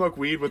to go smoke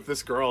weed with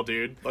this girl,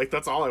 dude. Like,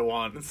 that's all I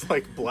want. It's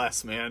like,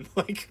 bless, man.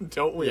 Like,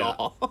 don't we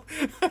all?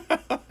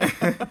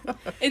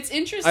 It's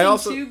interesting,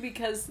 too,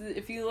 because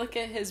if you look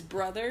at his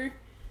brother,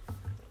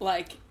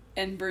 like,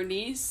 and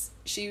Bernice,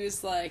 she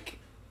was like,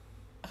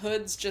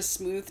 Hood's just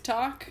smooth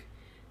talk,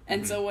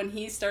 and so when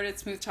he started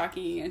smooth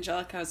talking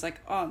Angelica, I was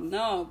like, oh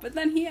no, but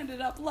then he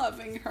ended up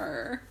loving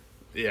her.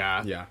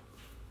 Yeah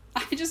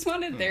I just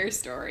wanted their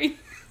story.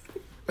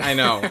 I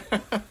know.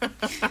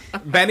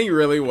 Benny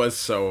really was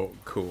so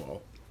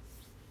cool,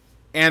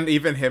 and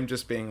even him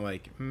just being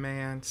like,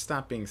 man,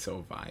 stop being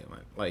so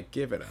violent, like,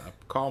 give it up,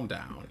 calm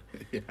down.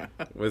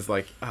 Was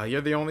like, oh,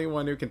 you're the only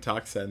one who can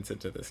talk sense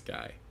into this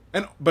guy.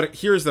 But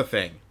here's the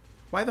thing,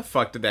 why the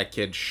fuck did that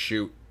kid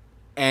shoot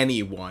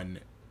anyone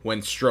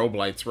when strobe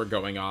lights were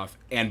going off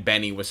and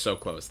Benny was so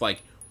close?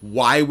 Like,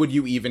 why would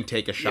you even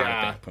take a shot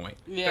at that point?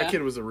 That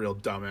kid was a real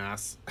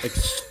dumbass. Like,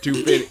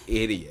 stupid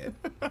idiot.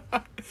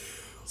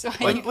 So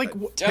like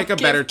pick a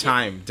better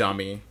time,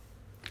 dummy.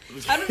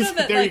 I don't know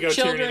that like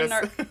children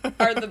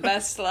are the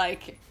best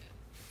like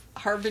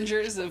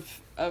harbingers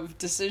of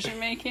decision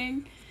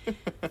making.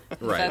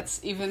 Right. That's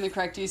even the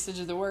correct usage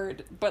of the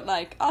word. But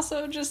like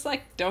also just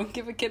like don't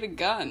give a kid a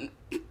gun.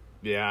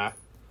 Yeah.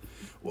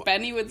 Well,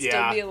 Benny would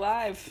still be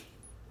alive.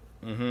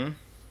 Mm-hmm.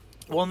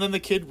 Well, and then the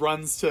kid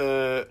runs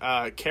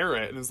to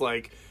Carrot and is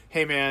like,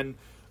 hey, man,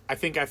 I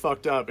think I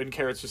fucked up. And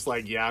Carrot's just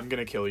like, yeah, I'm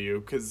going to kill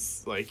you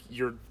because, like,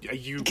 you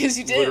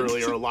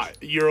literally are alive.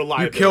 You're a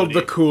liability. You killed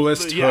the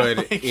coolest hood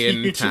like,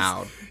 in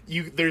town.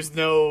 There's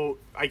no,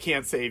 I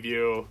can't save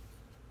you.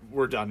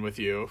 We're done with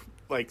you.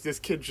 Like, this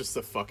kid's just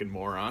a fucking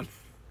moron.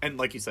 And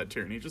like you said,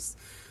 Tierney, just...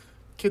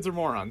 Kids are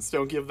morons.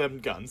 Don't give them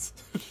guns.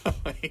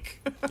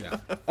 Yeah.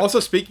 Also,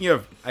 speaking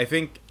of, I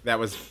think that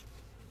was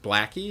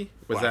Blackie.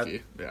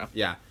 Blackie,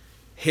 Yeah.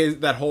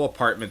 That whole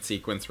apartment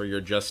sequence where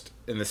you're just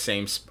in the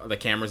same, the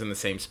camera's in the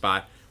same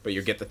spot, but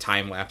you get the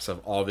time lapse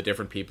of all the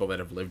different people that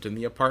have lived in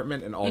the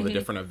apartment and all the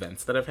different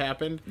events that have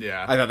happened.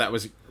 Yeah. I thought that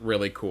was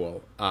really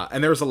cool.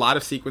 And there was a lot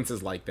of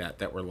sequences like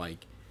that were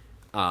like,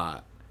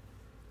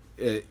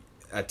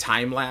 a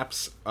time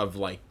lapse of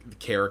like the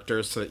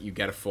characters so that you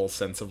get a full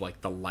sense of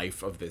like the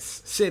life of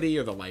this city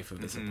or the life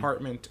of this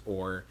apartment,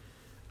 or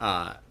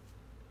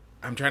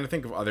I'm trying to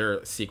think of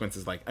other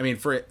sequences like, I mean,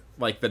 for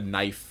like the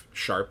knife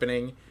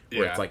sharpening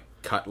where it's like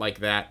cut like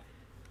that.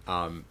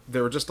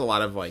 There were just a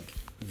lot of like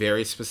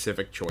very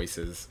specific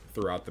choices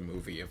throughout the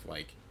movie of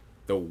like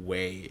the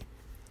way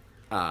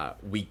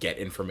we get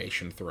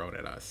information thrown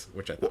at us,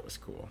 which I thought was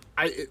cool.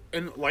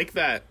 And like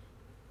that,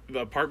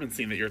 the apartment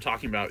scene that you're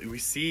talking about, we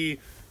see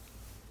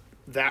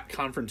that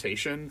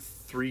confrontation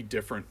 3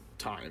 different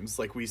times.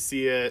 Like we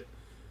see it,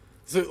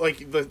 so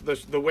like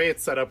the way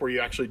it's set up where you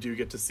actually do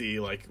get to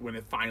see like when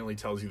it finally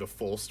tells you the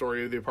full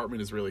story of the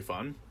apartment is really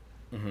fun.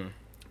 But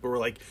we're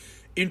like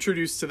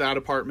introduced to that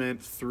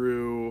apartment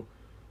through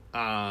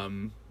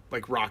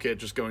like Rocket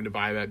just going to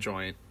buy that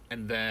joint,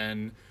 and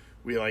then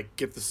we like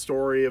get the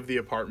story of the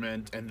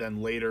apartment, and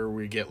then later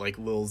we get like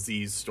Lil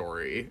Z's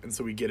story, and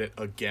so we get it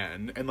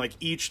again, and like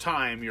each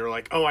time you're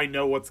like, oh, I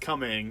know what's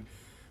coming,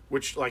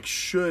 which like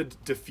should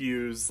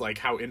diffuse like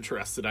how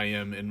interested I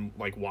am in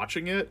like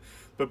watching it.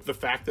 But the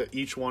fact that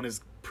each one is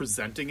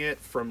presenting it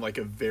from like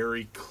a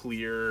very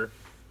clear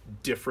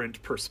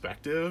different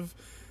perspective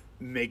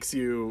makes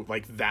you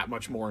like that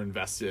much more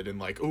invested in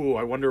like, ooh,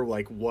 I wonder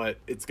like what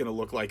it's gonna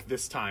look like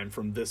this time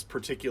from this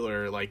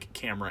particular like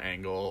camera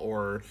angle,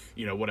 or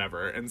you know,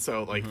 whatever. And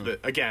so like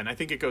again, I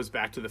think it goes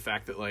back to the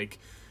fact that like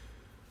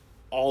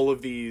all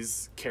of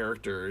these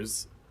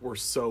characters were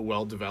so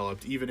well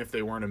developed, even if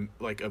they weren't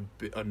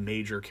a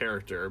major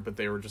character, but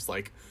they were just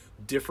like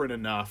different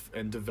enough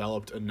and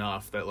developed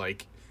enough that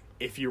like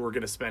if you were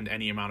going to spend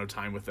any amount of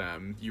time with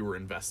them, you were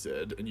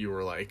invested and you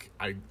were like,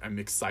 I'm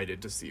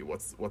excited to see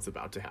what's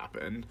about to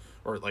happen,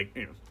 or like,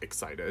 you know,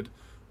 excited.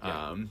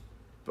 Yeah.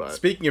 But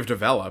speaking of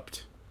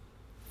developed,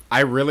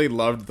 I really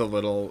loved the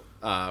little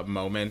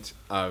moment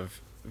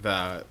of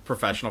the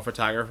professional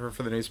photographer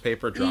for the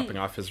newspaper dropping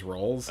off his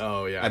rolls.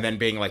 Oh yeah. And then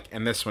being like,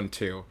 and this one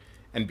too,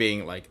 and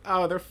being like,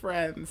 oh, they're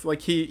friends.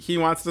 Like he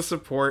wants to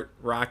support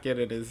Rocket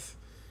and his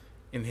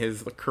in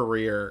his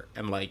career,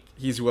 and like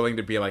he's willing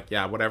to be like,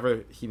 yeah,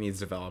 whatever he needs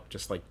developed,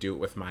 just like do it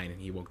with mine,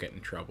 and he won't get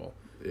in trouble.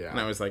 Yeah.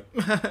 And I was like,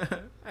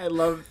 I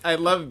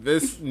love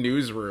this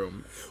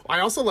newsroom.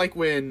 I also like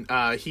when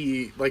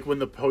he like when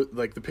the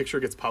the picture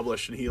gets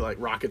published and he like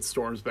rocket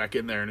storms back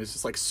in there and is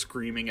just like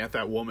screaming at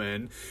that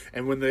woman,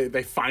 and when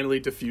they finally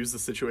diffuse the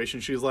situation,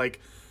 she's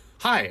like,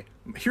 "Hi,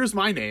 here's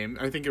my name."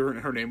 I think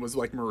her name was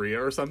like Maria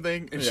or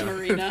something, and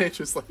Marina. they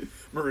just like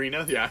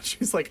Marina. Yeah,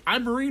 she's like,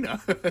 "I'm Marina."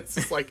 It's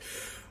just like,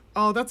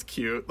 oh, that's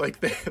cute.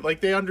 Like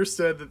they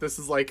understood that this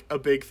is like a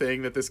big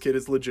thing that this kid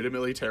is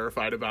legitimately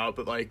terrified about,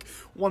 but like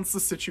once the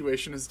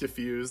situation is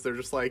diffused, they're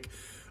just like,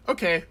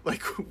 okay,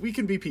 like we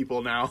can be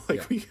people now.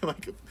 Like we can,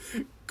 like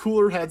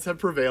cooler heads have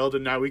prevailed,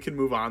 and now we can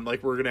move on.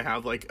 Like we're gonna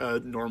have like a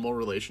normal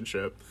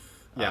relationship.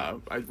 Yeah.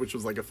 Which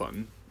was like a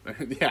fun,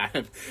 yeah,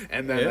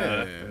 and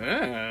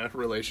then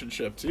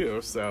relationship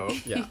too. So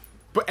Yeah.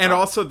 But and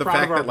also the proud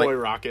fact of our that like boy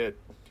Rocket.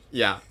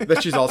 yeah,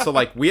 that she's also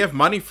like, we have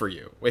money for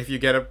you. If you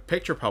get a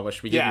picture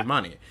published, we give Yeah. you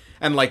money.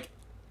 And like,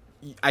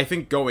 I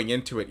think going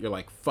into it, you're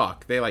like,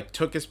 fuck. They like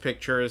took his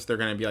pictures. They're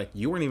gonna be like,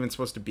 you weren't even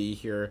supposed to be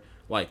here.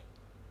 Like,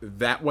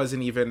 that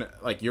wasn't even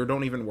like you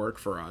don't even work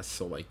for us.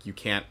 So like, you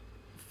can't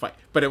fight.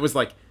 But it was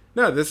like,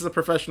 no, this is a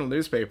professional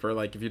newspaper.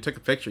 Like, if you took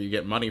a picture, you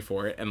get money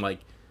for it. And like,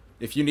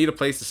 if you need a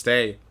place to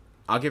stay,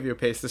 I'll give you a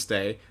place to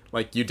stay.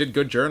 Like, you did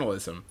good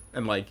journalism,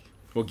 and like,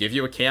 we'll give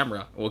you a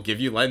camera. We'll give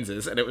you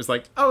lenses. And it was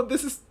like, oh,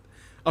 this is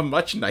a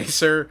much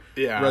nicer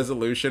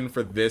resolution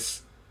for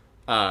this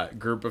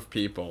group of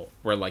people,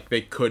 where like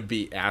they could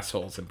be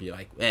assholes and be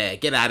like,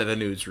 get out of the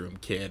newsroom,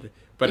 kid.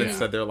 But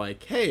instead they're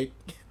like, hey,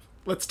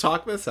 let's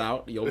talk this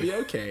out. You'll be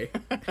okay.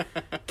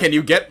 Can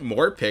you get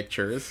more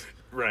pictures?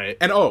 Right.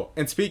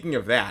 And speaking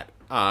of that,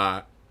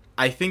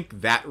 I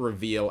think that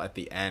reveal at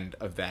the end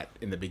of that,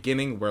 in the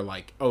beginning, where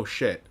like, oh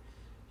shit,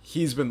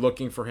 he's been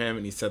looking for him,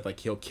 and he said like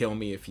he'll kill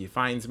me if he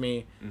finds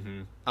me.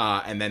 Mm-hmm.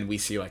 And then we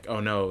see like, oh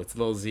no, it's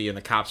Lil Z, and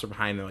the cops are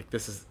behind, and like,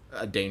 this is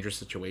a dangerous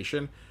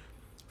situation.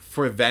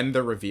 For then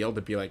the reveal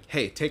to be like,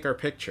 hey, take our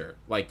picture.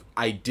 Like,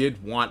 I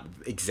did want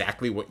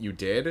exactly what you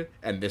did,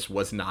 and this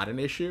was not an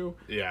issue.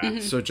 Yeah.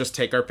 So just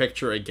take our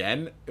picture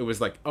again. It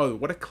was like, oh,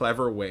 what a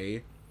clever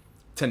way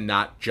to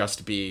not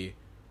just be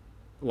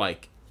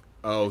like,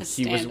 oh,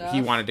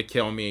 he wanted to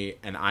kill me,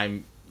 and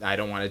I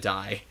don't want to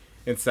die.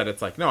 Instead,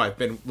 it's like, no, I've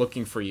been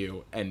looking for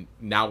you, and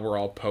now we're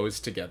all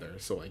posed together,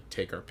 so, like,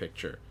 take our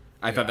picture.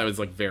 I thought that was,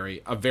 like,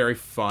 a very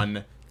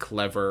fun,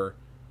 clever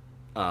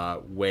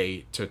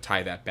way to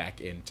tie that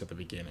back into the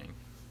beginning.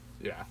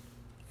 Yeah,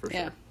 for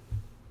sure.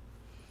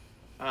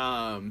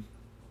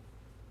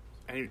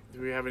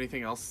 Do we have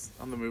anything else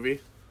on the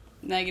movie?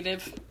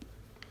 Negative.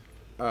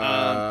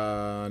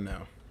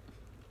 No.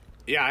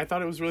 Yeah, I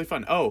thought it was really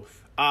fun. Oh,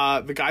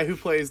 the guy who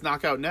plays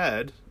Knockout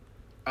Ned...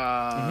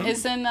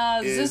 Is in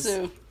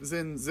Zissou. Is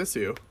in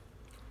Zissou.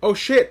 Oh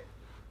shit!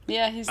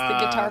 Yeah, he's the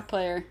guitar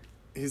player.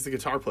 He's the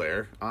guitar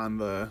player on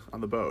the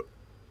boat.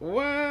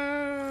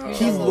 Wow.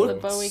 He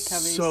looked the Bowie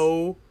covers.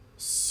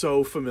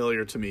 so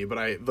familiar to me, but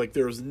I like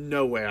there was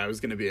no way I was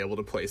going to be able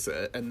to place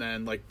it. And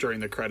then like during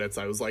the credits,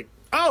 I was like,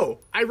 "Oh,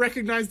 I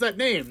recognize that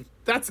name.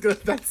 That's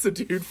good. That's the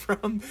dude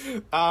from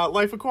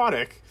Life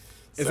Aquatic."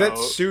 Is that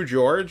Sue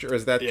George, or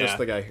is that just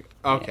the guy?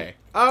 Okay.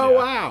 Yeah. Oh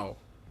wow.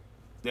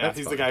 Yeah, That's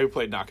he's fun. the guy who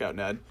played Knockout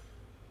Ned.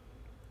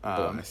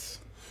 Bless.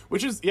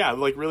 Which is,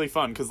 like, really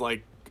fun, because,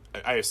 like,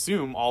 I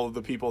assume all of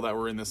the people that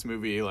were in this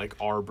movie, like,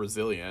 are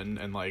Brazilian,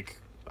 and, like,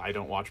 I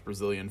don't watch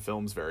Brazilian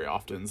films very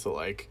often, so,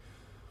 like,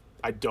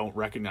 I don't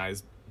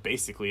recognize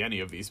basically any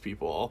of these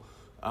people.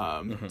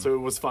 So it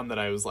was fun that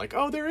I was like,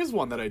 oh, there is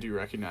one that I do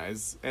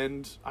recognize,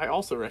 and I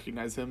also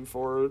recognize him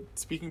for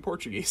speaking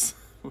Portuguese,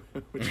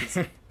 which is...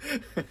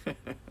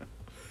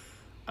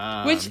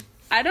 Which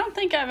I don't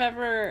think I've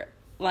ever...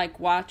 like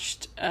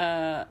watched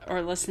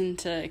or listened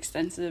to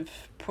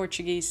extensive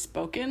Portuguese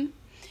spoken.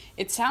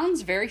 It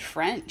sounds very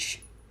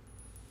French.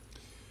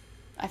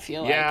 I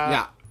feel like.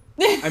 Yeah.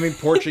 I mean,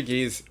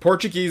 Portuguese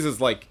is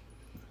like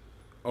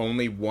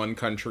only one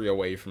country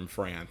away from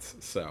France.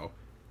 So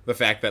the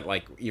fact that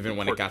like even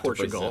when it got to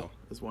Brazil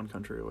is one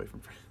country away from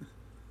France.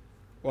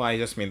 Well, I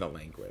just mean the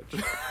language.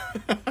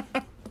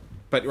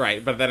 But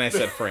then I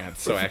said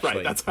France, so actually...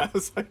 Right, that's why I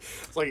was like...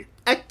 It's like...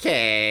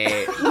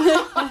 Okay.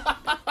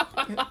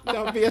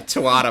 Don't be a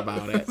twat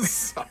about it.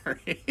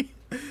 Sorry.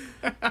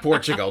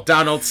 Portugal,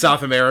 down old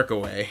South America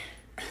way.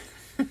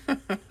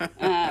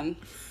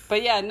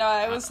 But yeah, no,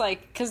 I was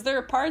like... Because there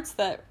are parts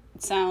that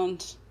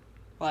sound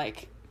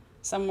like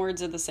some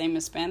words are the same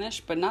as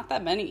Spanish, but not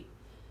that many.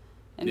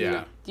 And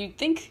you'd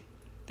think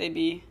they'd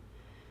be...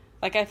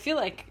 Like, I feel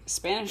like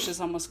Spanish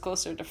is almost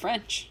closer to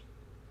French.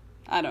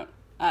 I don't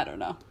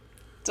know.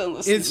 Don't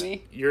listen to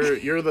me.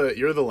 You're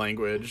the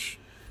language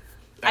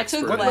I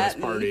took expert Latin. of this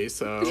party,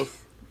 so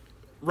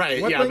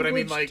right, What yeah, language? but I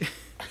mean, like,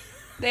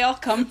 They all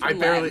come from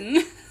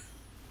Latin.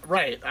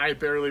 right. I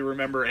barely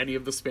remember any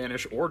of the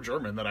Spanish or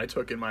German that I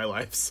took in my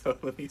life, so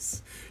at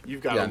least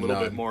you've got a little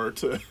bit more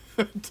to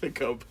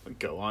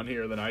go on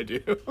here than I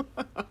do.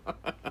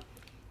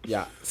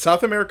 Yeah,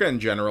 South America in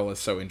general is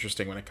so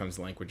interesting when it comes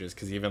to languages,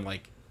 because even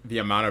like the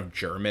amount of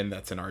German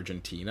that's in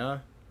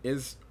Argentina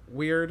is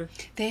weird.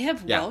 They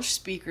have Welsh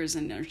speakers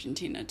in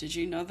Argentina. Did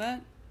you know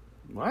that?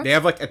 What? They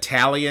have like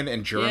Italian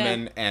and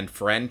German and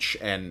French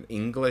and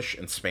English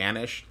and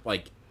Spanish.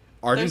 Like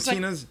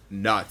Argentina's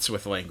nuts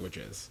with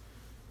languages.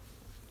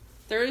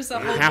 There is a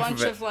whole Half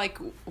bunch of of like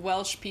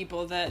Welsh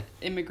people that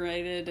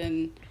immigrated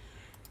in,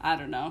 I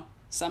don't know,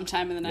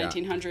 sometime in the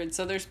 1900s.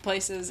 So there's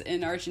places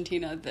in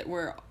Argentina that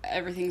where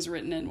everything's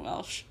written in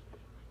Welsh,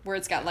 where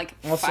it's got like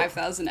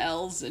 5,000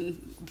 L's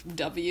and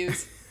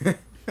W's.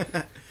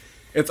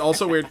 It's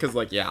also weird because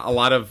like a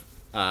lot of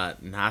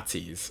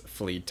Nazis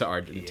fled to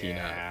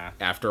Argentina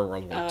after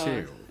World War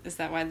II. Is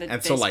that why they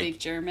so, speak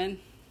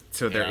German?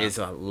 So there's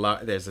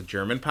a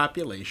German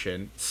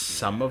population,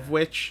 some of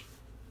which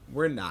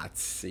were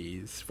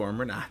Nazis,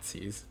 former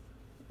Nazis,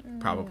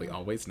 probably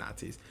always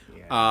Nazis.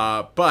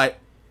 Yeah. But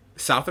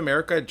South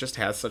America just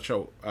has such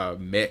a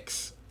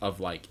mix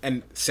of like,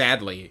 and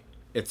sadly,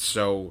 it's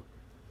so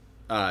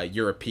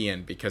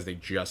European because they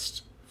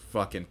just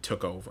fucking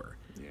took over.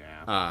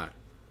 Yeah.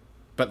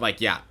 But like,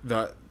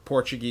 the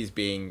Portuguese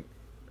being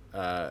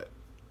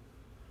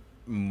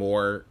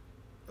more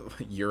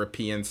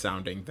European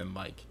sounding than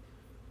like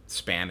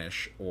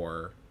Spanish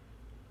or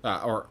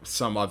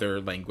some other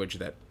language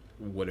that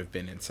would have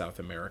been in South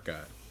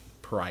America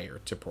prior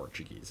to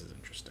Portuguese is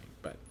interesting.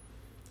 But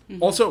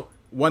also,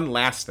 one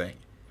last thing.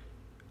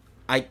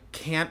 I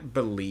can't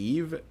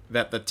believe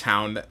that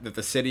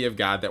the city of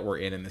God that we're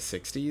in the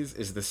 60s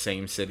is the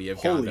same city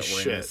of God that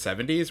we're in the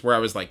 70s, where I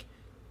was like,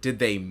 did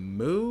they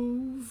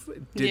move?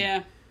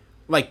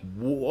 Like,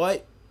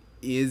 what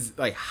is,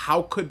 like,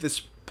 how could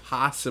this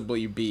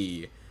possibly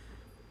be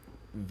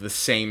the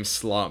same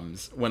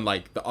slums when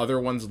like the other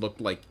ones looked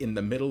like in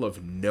the middle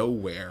of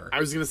nowhere? I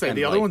was gonna say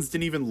the other ones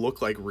didn't even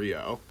look like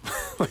Rio.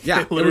 Like,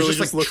 it was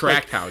just like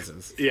tract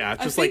houses. Yeah,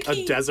 just like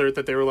a desert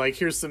that they were like,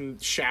 here's some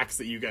shacks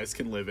that you guys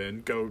can live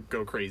in. Go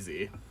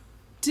crazy.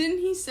 Didn't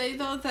he say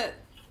though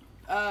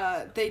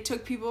that they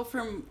took people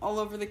from all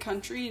over the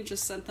country and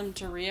just sent them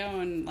to Rio,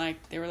 and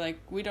like they were like,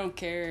 we don't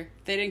care.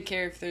 They didn't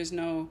care if there's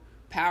no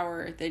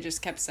power. They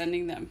just kept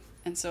sending them,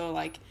 and so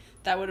like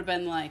that would have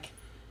been like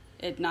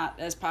it not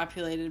as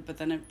populated, but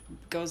then it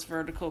goes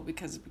vertical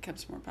because it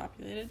becomes more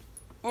populated.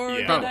 Or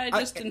did I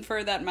just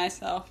infer that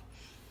myself?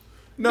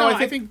 No,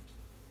 I think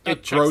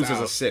it grows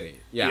as a city.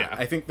 Yeah,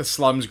 I think the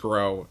slums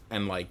grow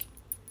and like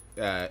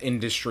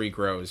industry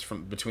grows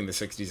from between the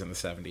 60s and the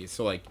 70s.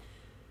 So like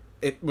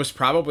it was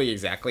probably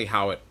exactly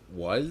how it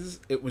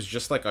was. It was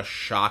just like a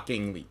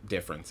shocking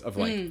difference of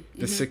like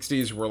the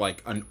 60s were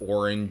like an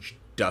orange,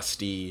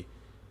 dusty,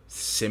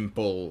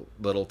 simple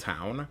little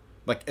town.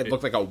 Like, it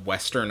looked like a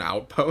Western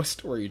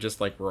outpost where you just,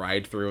 like,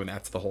 ride through and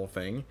that's the whole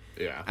thing.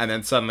 Yeah. And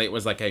then suddenly it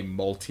was, like, a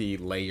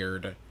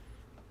multi-layered,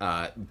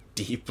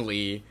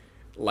 deeply,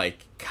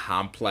 like,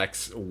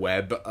 complex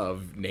web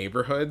of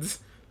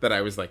neighborhoods that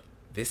I was like,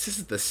 this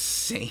is the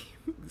same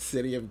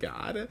city of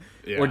God?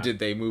 Yeah. Or did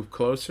they move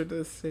closer to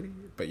the city?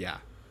 But, yeah.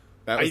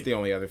 That was the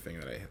only other thing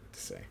that I had to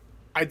say.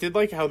 I did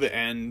like how the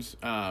end,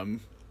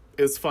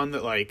 it was fun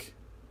that, like,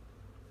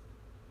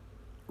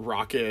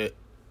 Rocket,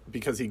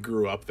 because he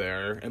grew up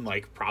there and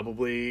like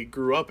probably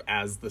grew up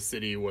as the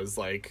city was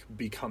like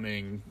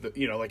becoming the,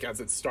 you know, like as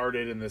it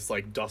started in this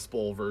like Dust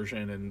Bowl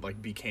version and like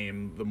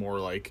became the more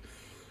like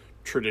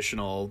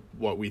traditional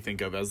what we think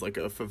of as like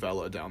a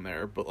favela down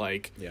there. But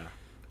like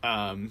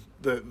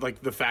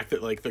the fact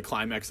that like the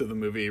climax of the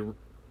movie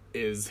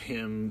is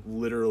him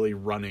literally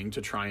running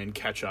to try and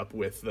catch up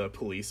with the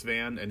police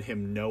van and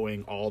him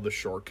knowing all the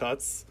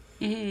shortcuts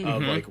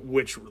of like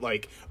which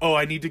like, oh,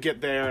 I need to get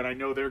there and I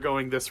know they're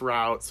going this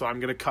route, so I'm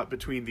gonna cut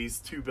between these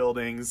two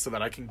buildings so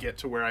that I can get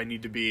to where I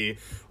need to be.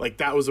 Like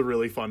that was a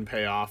really fun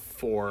payoff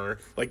for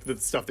like the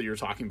stuff that you're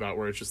talking about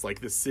where it's just like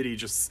the city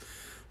just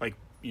like,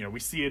 you know, we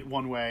see it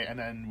one way and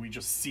then we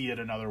just see it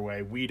another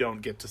way. We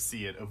don't get to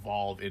see it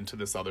evolve into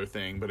this other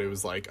thing, but it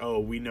was like, oh,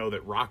 we know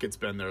that Rocket's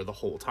been there the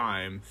whole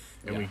time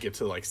and we get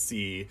to like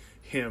see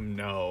him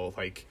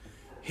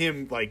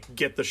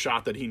get the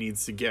shot that he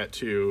needs to get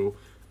to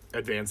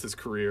advance his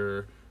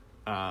career,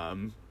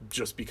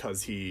 just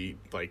because he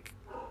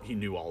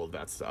knew all of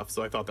that stuff.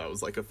 So I thought that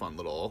was like a fun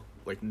little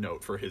like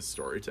note for his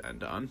story to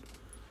end on.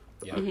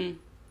 Yeah.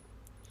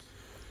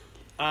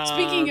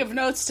 Speaking of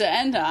notes to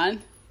end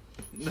on,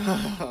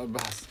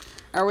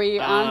 are we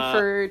on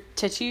for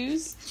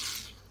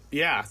tattoos?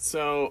 Yeah.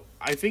 So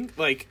I think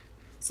the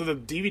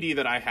DVD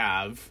that I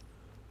have,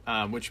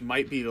 which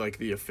might be like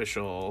the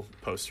official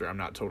poster, I'm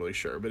not totally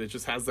sure, but it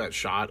just has that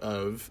shot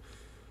of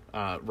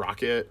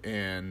Rocket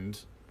and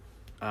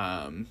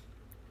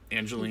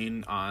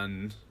Angeline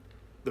on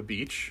the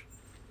beach,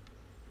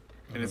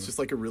 and it's just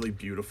like a really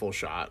beautiful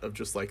shot of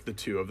just like the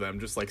two of them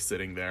just like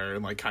sitting there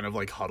and like kind of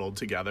like huddled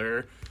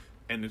together,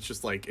 and it's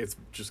just like it's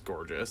just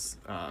gorgeous.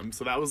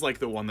 So that was like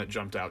the one that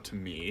jumped out to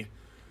me,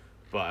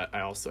 but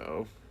I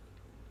also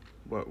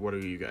what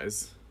are you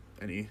guys,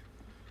 any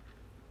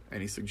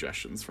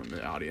suggestions from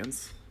the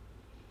audience?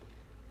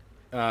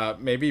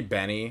 Maybe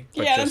Benny.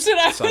 But Yeah, that's what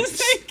I was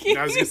thinking.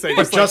 I was gonna say,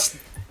 But just, just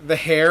the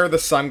hair, the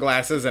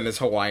sunglasses, and his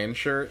Hawaiian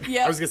shirt.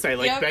 Yeah, I was gonna say,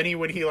 like, yep. Benny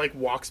when he like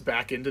walks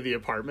back into the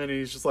apartment and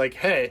he's just like,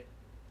 "Hey,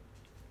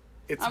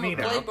 it's I'm me a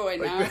now. Playboy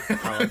Like, now.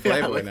 I'm a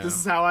Playboy like, now. This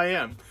is how I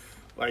am."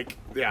 Like,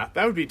 yeah,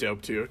 that would be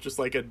dope too. Just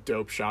like a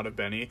dope shot of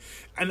Benny,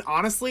 and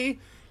honestly,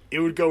 it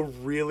would go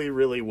really,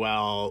 really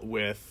well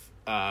with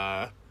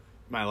my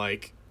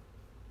like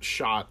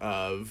shot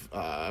of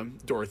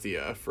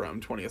Dorothea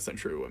from 20th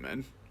Century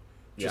Women,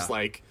 just Yeah.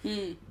 like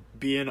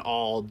being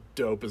all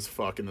dope as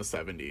fuck in the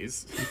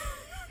 70s.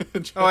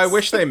 Oh, I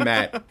wish they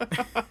met.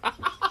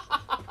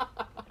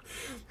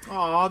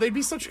 Aw, they'd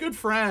be such good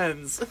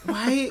friends.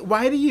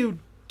 Why do you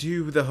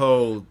do the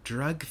whole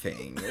drug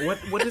thing?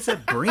 What does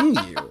it bring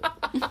you?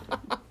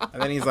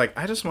 And then he's like,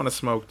 I just want to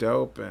smoke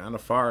dope on a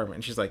farm.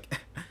 And she's like,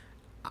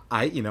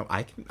 I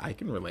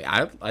can relate.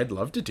 I'd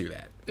love to do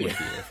that with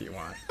you if you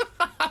want.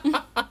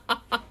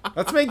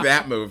 Let's make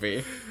that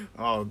movie.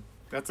 Oh,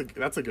 that's a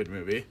good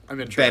movie. I'm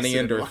interested. Benny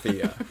and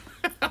Dorothea.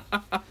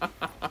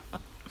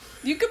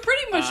 You could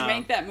pretty much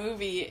make that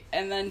movie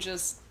and then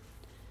just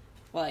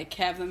like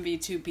have them be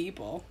two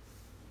people,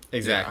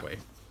 Exactly.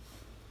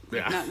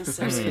 Yeah, not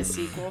necessarily a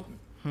sequel.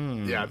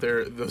 yeah.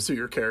 Those are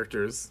your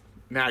characters.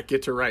 Matt,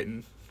 get to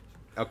writing.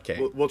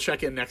 Okay. We'll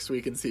check in next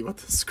week and see what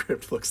the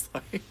script looks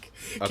like.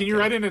 Can you Okay.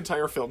 write an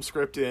entire film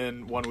script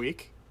in 1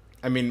 week?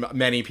 I mean,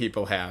 many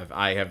people have.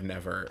 I have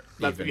never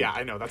even Yeah,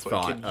 I know. That's what.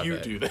 thought Can of you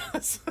it. do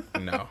this?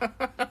 No.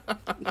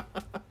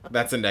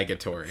 That's a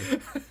negatory.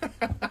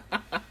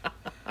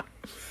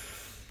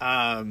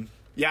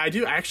 Yeah, I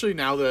do actually.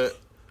 Now that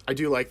I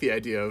do like the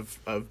idea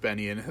of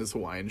Benny in his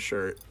Hawaiian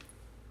shirt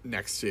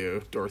next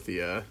to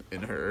Dorothea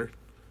in her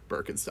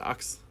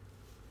Birkenstocks.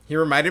 He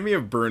reminded me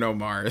of Bruno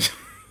Mars.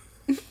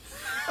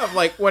 Of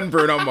like when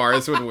Bruno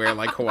Mars would wear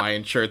like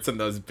Hawaiian shirts and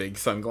those big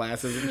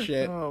sunglasses and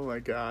shit. Oh my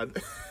god.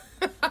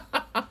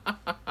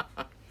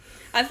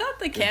 I thought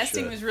the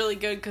casting shit. was really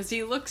good because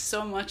he looks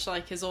so much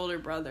like his older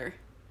brother.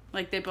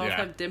 Like they both Yeah.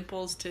 have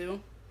dimples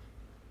too.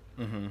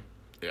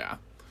 Yeah.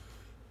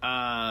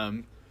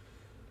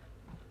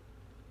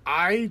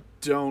 I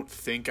don't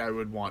think I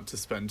would want to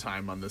spend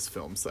time on this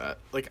film set.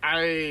 Like,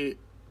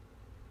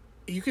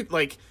 you could,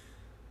 like,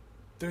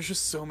 there's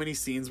just so many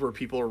scenes where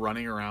people are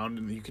running around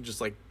and you can just,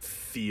 like,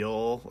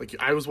 feel, like,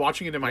 I was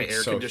watching it in my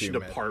It's so air-conditioned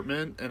humid.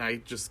 apartment and I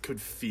just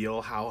could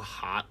feel how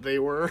hot they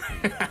were.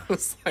 I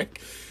was like,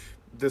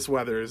 this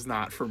weather is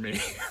not for me.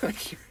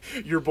 Like,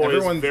 your boy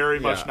Everyone's- is very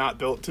much yeah. not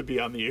built to be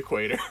on the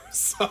equator.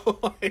 So,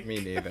 like,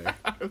 Me neither.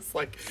 I was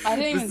like, I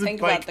didn't this even is,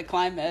 think like, about the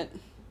climate.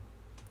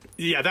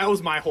 yeah, that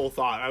was my whole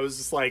thought. I was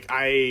just like,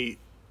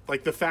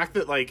 like the fact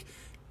that like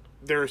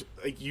there's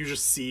like you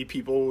just see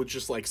people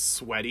just like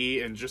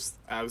sweaty and just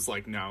I was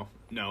like, no.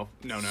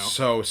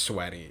 So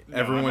sweaty. I'm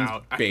Everyone's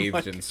out. I'm bathed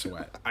like- in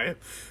sweat. I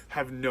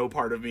have no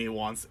part of me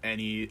wants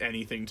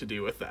anything to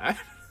do with that.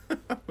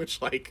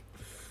 Which like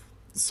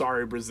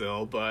sorry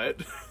Brazil,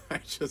 but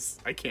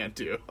I can't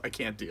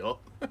deal.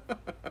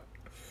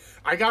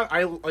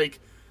 I like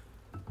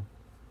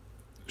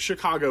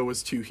Chicago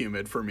was too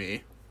humid for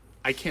me.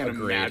 I can't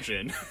Agreed.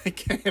 imagine. I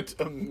can't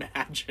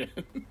imagine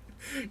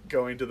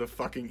going to the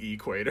fucking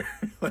equator.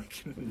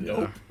 Like,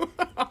 nope.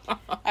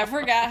 I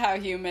forgot how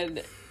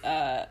humid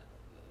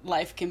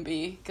life can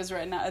be because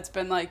right now it's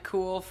been like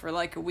cool for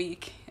like a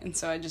week, and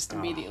so I just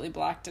immediately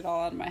blocked it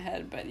all out of my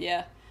head. But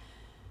yeah,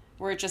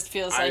 where it just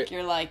feels like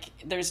you're like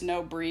there's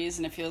no breeze,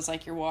 and it feels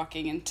like you're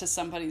walking into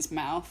somebody's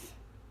mouth.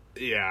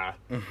 Yeah.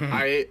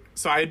 I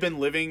had been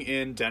living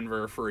in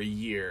Denver for a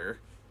year,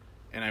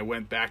 and I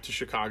went back to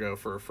Chicago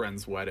for a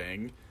friend's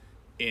wedding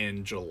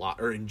in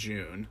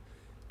June,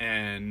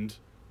 and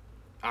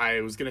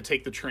I was gonna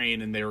take the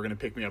train, and they were gonna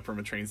pick me up from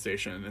a train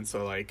station, and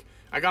so like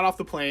I got off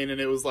the plane, and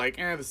it was like,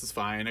 this is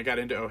fine. I got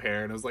into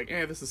O'Hare, and I was like,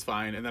 this is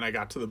fine, and then I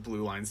got to the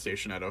Blue Line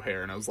station at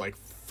O'Hare, and I was like,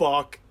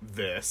 fuck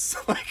this.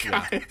 Like,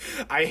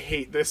 I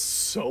hate this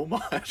so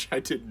much. I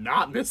did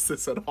not miss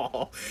this at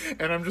all,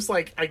 and I'm just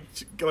like, I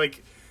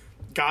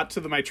got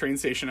to my train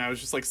station. I was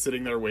just like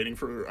sitting there waiting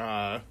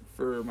for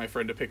my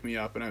friend to pick me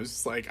up, and I was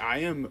just like, I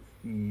am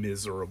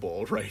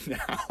miserable right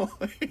now.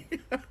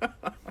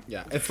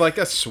 Yeah, it's like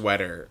a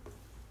sweater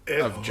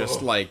of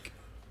just like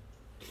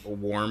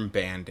warm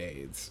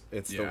band-aids.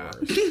 It's the Yeah.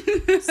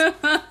 worst.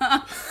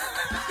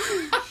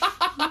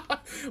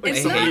 Like It's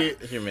I somebody,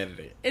 hate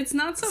humidity. It's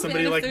not so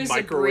Somebody, bad if like, there's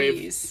microwave- a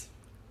breeze,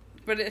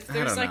 but if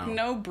there's don't like know.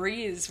 no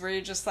breeze where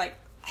you're just like,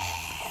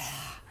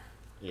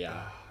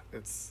 Yeah.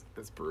 it's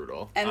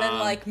brutal. and then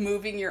like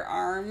moving your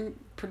arm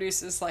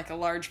produces like a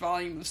large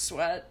volume of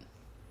sweat.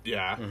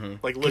 Yeah,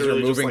 like Because you're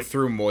literally just moving like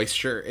through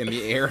moisture in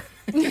the air,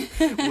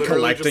 literally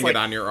collecting just, like, it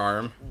on your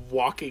arm.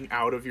 walking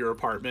out of your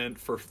apartment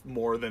for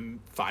more than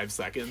 5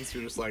 seconds.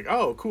 You're just like,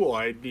 oh, cool.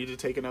 I need to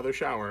take another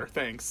shower.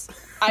 Thanks.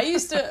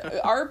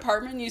 Our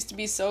apartment used to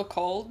be so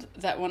cold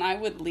that when I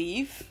would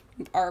leave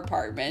our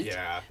apartment,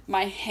 Yeah.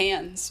 my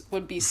hands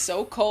would be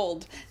so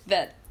cold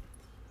that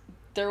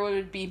there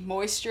would be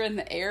moisture in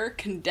the air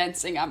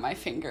condensing on my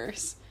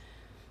fingers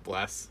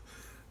Bless.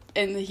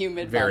 in the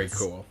humid Very months.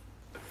 cool.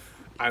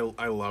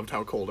 I loved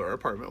how cold our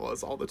apartment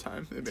was all the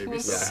time. It made It me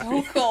was so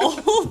so happy.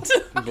 cold.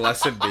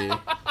 Blessed be.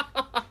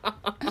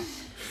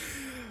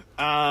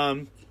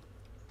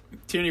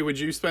 Tierney, would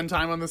you spend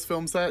time on this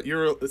film set?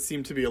 You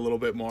seem to be a little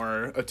bit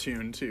more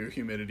attuned to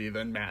humidity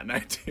than Matt and I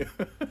do.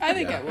 I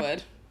think Yeah. I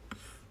would.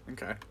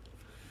 Okay.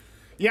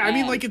 Yeah, I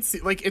mean, Man.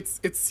 like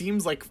it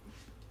seems like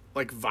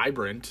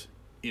vibrant,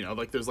 you know,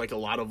 like there's like a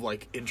lot of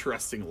like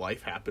interesting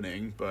life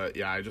happening, but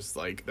yeah, I just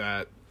like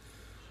that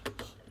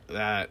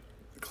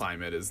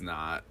climate is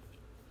not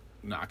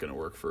going to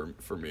work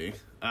for me.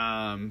 It's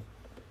right,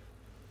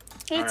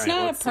 not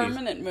a let's see.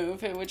 permanent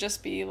move. It would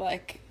just be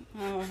like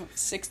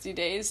 60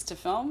 days to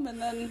film,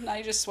 and then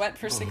I just sweat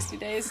for 60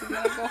 days, and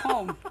then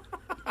I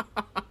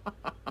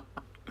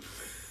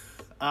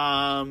go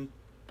home.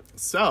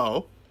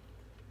 So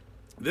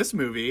this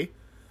movie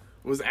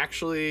was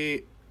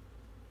actually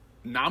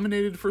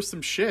nominated for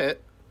some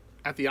shit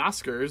at the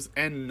Oscars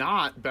and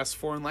not Best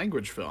Foreign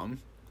Language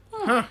Film.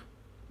 Huh.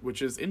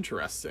 Which is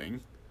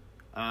interesting.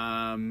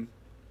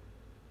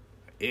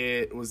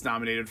 It was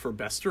nominated for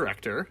Best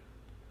Director.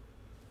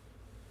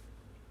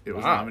 It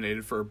was Wow.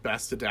 nominated for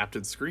Best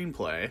Adapted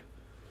Screenplay.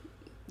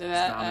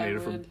 That I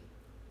nominated for- would.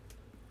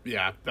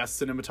 Yeah, Best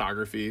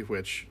Cinematography,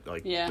 which,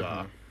 like, Yeah.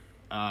 duh.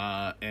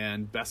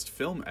 And Best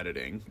Film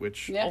Editing,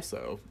 which Yeah.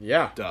 also,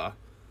 Yeah. duh.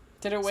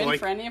 Did it win like-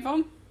 for any of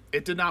them?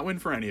 It did not win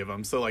for any of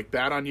them, so, like,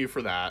 bad on you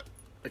for that,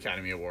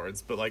 Academy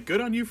Awards. But, like,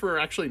 good on you for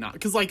actually not...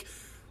 Because, like,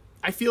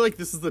 I feel like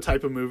this is the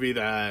type of movie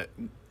that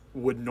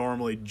would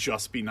normally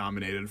just be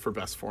nominated for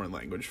Best Foreign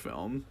Language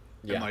Film.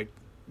 Yeah. And, like,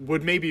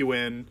 would maybe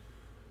win...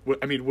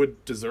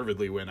 would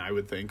deservedly win, I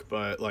would think,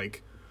 but,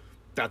 like,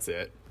 that's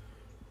it.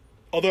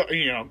 Although,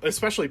 you know,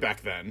 especially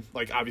back then,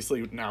 like,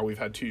 obviously now we've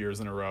had 2 years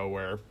in a row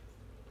where,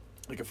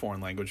 like, a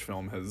foreign language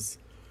film has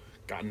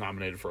gotten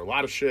nominated for a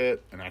lot of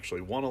shit and actually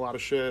won a lot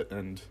of shit,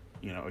 and,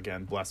 you know,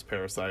 again, bless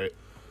Parasite.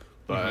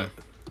 But,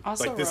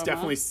 Also, like, this Roma.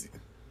 definitely...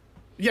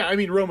 Yeah, I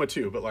mean, Roma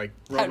too, but, like,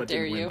 How Roma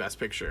dare didn't win you. Best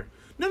Picture.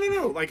 No,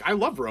 like, I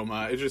love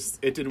Roma, it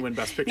didn't win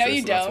Best Picture, No,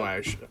 you so that's don't. why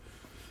I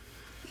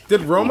Did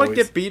Roma always-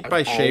 get beat by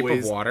I've Shape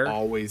always- of Water?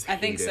 Always I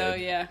think so,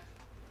 hated- yeah.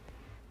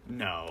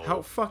 No.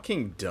 How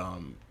fucking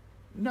dumb.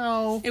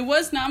 No. It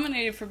was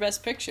nominated for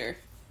Best Picture.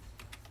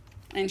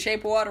 And Shape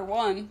of Water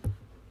won.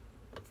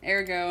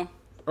 Ergo.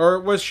 Or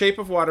was Shape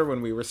of Water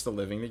when we were still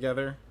living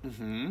together?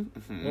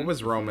 Mm-hmm. What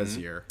was Roma's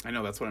year? I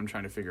know, that's what I'm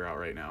trying to figure out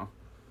right now.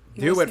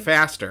 Do it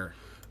faster.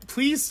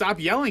 Please stop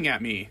yelling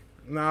at me.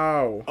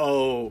 No.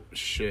 Oh,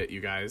 shit,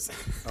 you guys.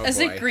 Oh, Is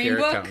it boy. Green Here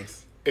Book? It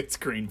comes. It's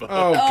Green Book.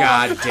 Oh,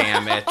 god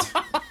damn it.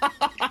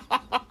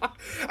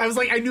 I was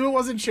like, I knew it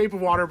wasn't Shape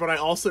of Water, but I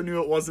also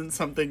knew it wasn't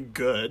something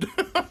good.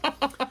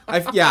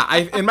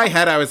 In my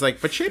head I was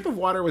like, but Shape of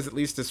Water was at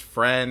least his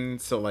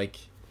friend, so like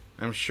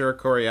I'm sure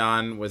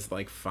Corian was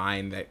like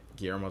fine that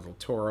Guillermo del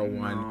Toro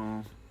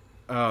won.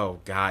 Oh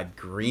god,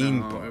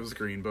 Green Book. It was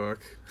Green Book.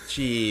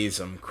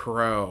 Jeez,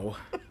 crow.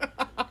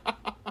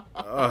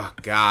 Oh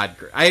god,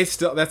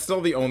 that's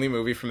still the only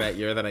movie from that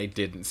year that I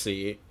didn't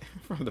see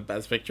from the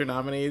Best Picture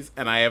nominees,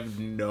 and I have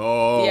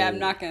no Yeah, I'm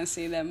not going to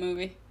see that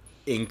movie.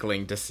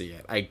 inkling to see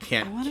it. I I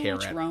can't want to care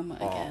watch at Roma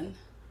all. again.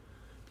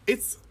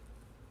 It's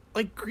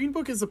like Green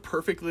Book is a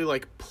perfectly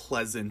like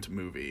pleasant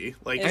movie.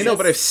 Like Is I know, it?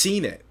 but I've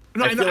seen it.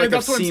 No, I I feel know, like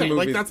that's I've what I'm seen saying.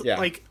 Like movies- that's yeah.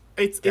 like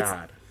it's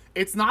God.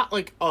 it's not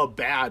like a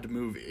bad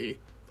movie.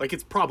 Like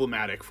it's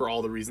problematic for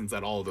all the reasons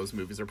that all of those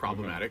movies are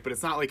problematic, but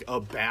it's not like a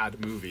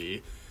bad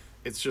movie.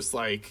 It's just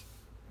like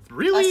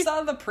really I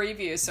saw the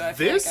preview, so I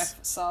feel like I This?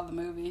 saw the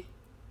movie.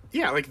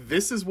 yeah, like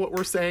this is what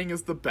we're saying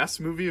is the best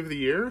movie of the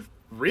year?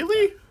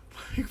 Really?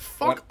 Like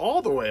fuck What-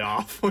 all the way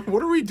off. Like,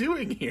 what are we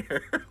doing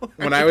here?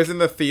 When I was in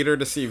the theater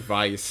to see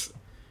Vice,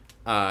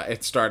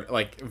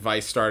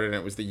 Vice started and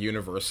it was the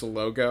Universal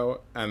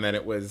logo, and then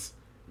it was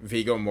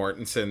Viggo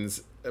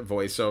Mortensen's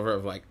voiceover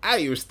of like, I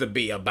used to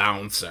be a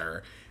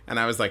bouncer. And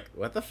I was like,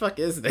 what the fuck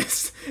is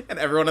this? And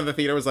everyone in the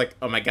theater was like,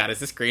 oh my god, is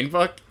this Green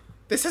Book?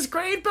 This is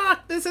Green Book!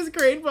 This is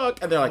Green Book!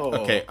 And they're like, Oh.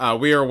 okay,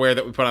 we are aware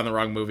that we put on the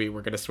wrong movie.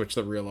 We're going to switch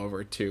the reel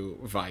over to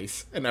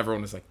Vice. And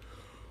everyone was like,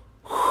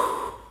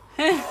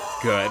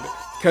 good.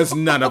 Because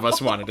none of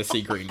us wanted to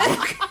see Green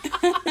Book.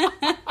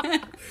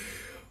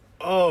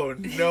 Oh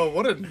no,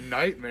 what a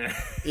nightmare.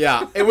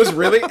 Yeah, it was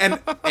really,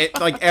 and it,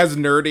 like, as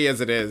nerdy as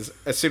it is,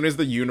 as soon as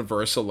the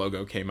Universal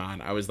logo came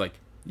on, I was like,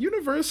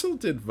 Universal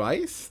did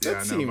Vice? That Yeah,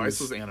 no, seems Vice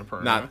was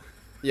Annapurna. not.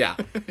 Yeah.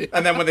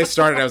 And then when they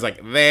started, I was like,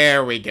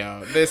 there we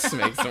go. This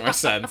makes more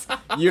sense.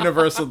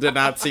 Universal did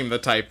not seem the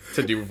type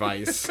to do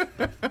Vice. It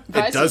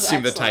Vice does was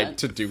seem the type excellent.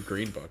 to do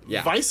Green Book.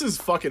 Yeah. Vice is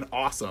fucking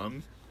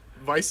awesome.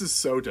 Vice is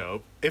so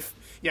dope. If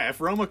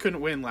Roma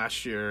couldn't win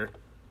last year,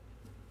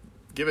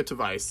 give it to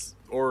Vice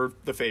or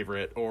The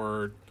Favorite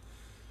or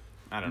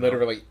I don't know.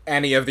 Literally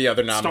any of the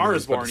other nominees. Star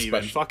is but Born even.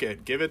 especially- Fuck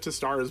it. Give it to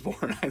Star is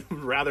Born. I'd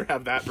rather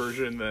have that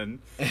version than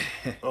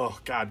oh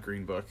god,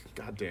 Green Book.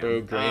 God damn.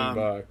 Boo, Green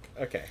Book.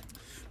 Okay.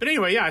 But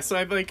anyway, yeah, so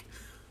I think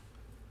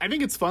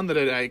it's fun that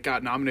I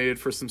got nominated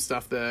for some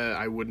stuff that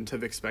I wouldn't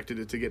have expected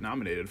it to get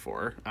nominated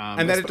for.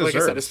 And that it like I said,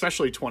 deserves.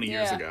 especially 20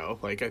 years Yeah. ago.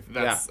 Like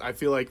I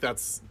feel like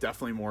that's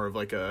definitely more of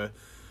like a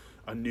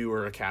a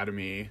newer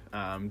Academy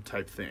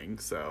type thing.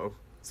 So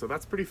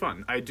that's pretty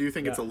fun. I do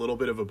think it's a little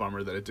bit of a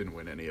bummer that it didn't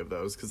win any of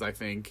those, because I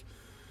think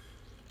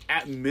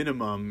at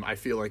minimum I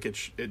feel like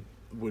it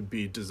would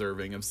be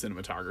deserving of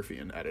cinematography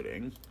and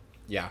editing.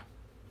 Yeah,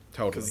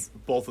 totally. Because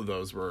both of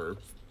those were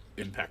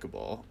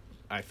impeccable,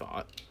 I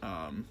thought.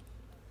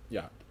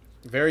 Yeah,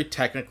 very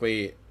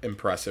technically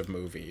impressive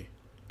movie.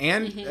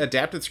 And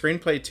adapted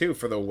screenplay, too,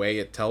 for the way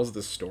it tells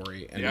the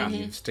story and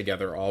weaves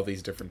together all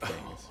these different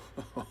things.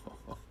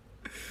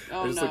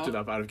 I just looked it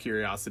up out of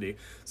curiosity.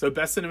 So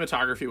best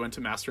cinematography went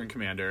to Master and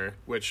Commander,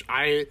 which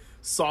I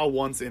saw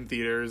once in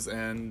theaters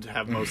and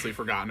have mostly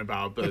forgotten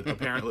about, but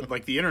apparently,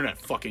 like, the internet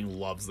fucking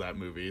loves that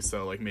movie,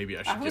 so, like, maybe I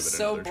should give it another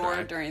try. I was so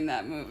bored during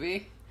that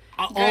movie.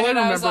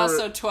 I was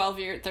also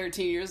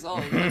 13 years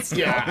old.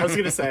 Yeah, I was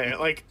gonna say,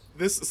 like,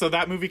 so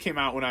that movie came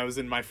out when I was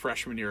in my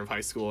freshman year of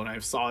high school, and I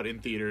saw it in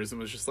theaters and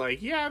was just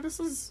like, yeah, this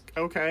is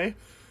okay.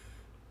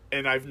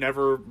 And I've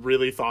never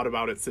really thought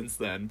about it since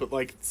then. But,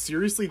 like,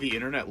 seriously, the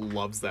internet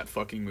loves that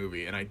fucking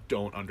movie, and I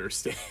don't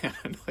understand.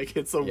 Like,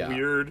 it's a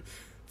weird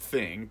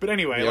thing. But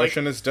anyway, the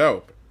ocean is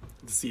dope.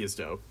 The sea is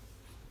dope.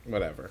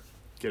 Whatever.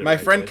 My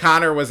friend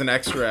Connor was an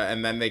extra,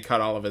 and then they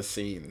cut all of his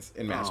scenes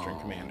in Master and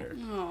Commander.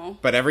 Oh.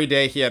 But every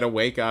day he had to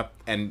wake up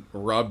and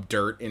rub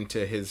dirt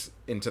into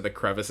the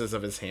crevices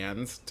of his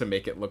hands to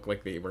make it look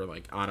like they were,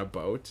 like, on a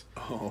boat.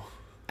 Oh.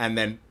 And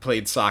then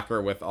played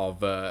soccer with all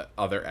the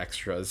other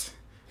extras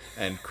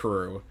and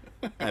crew.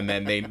 And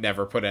then they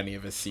never put any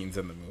of his scenes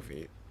in the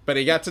movie. But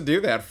he got to do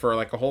that for,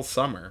 like, a whole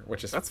summer,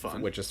 that's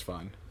fun. Which is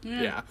fun.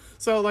 Yeah.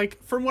 So,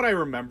 like, from what I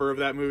remember of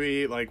that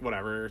movie, like,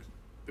 whatever,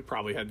 it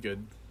probably had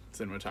good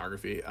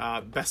cinematography.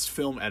 Best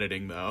film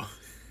editing, though.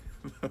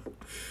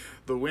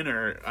 The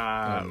winner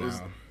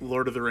was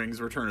Lord of the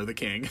Rings: Return of the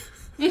King.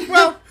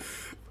 Well,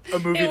 a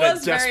movie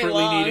that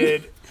desperately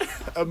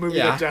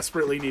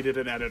needed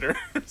an editor.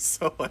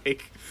 So,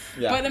 like,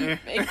 but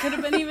it could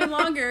have been even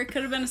longer. It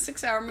could have been a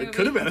 6-hour movie. It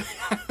could have been.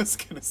 I was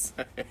gonna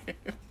say.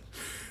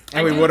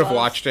 And we would have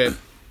watched it.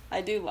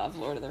 I do love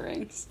Lord of the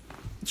Rings.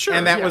 Sure,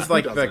 and that was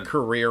like the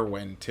career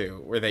win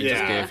too, where they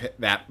just gave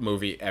that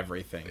movie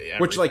everything.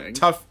 Which, like,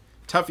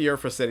 tough year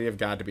for City of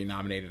God to be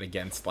nominated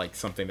against, like,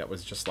 something that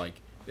was just like,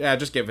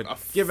 just give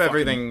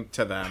everything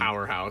to them.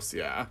 Powerhouse,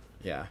 yeah.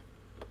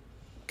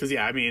 Because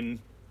I mean,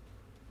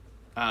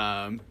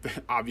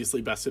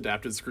 obviously, best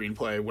adapted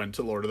screenplay went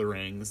to Lord of the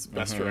Rings.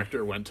 Best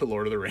director went to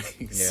Lord of the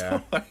Rings. Yeah.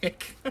 So,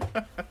 like,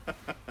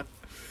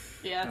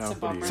 yeah, it's a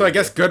bummer. So I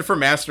guess good for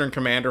Master and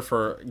Commander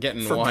for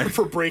getting one.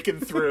 For breaking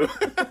through.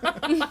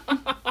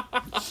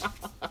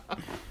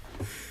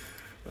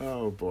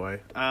 Oh, boy.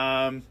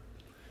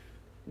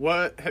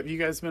 What have you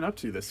guys been up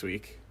to this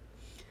week?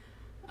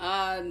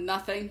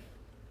 Nothing.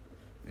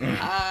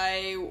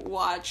 I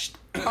watched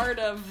part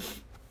of...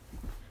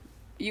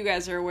 You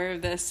guys are aware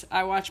of this.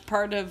 I watched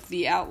part of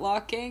The Outlaw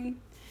King.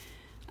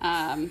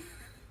 But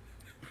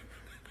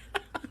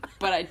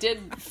I did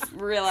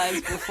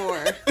realize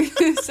before.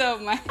 So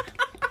my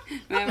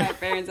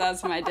parents'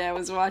 house, my dad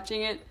was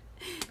watching it.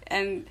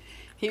 And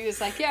he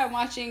was like, yeah, I'm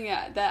watching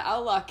that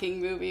Outlaw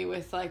King movie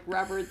with, like,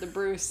 Robert the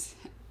Bruce.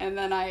 And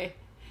then I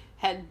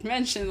had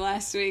mentioned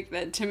last week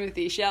that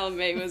Timothée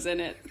Chalamet was in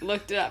it.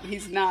 Looked it up.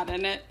 He's not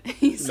in it.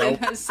 He's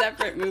in a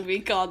separate movie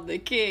called The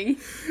King.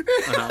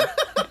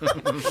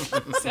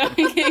 So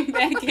he came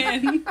back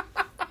in.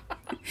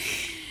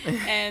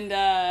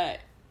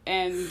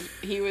 And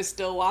he was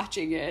still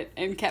watching it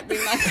and kept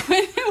being like,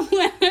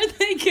 when are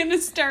they going to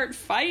start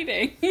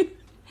fighting?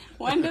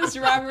 When does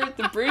Robert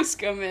the Bruce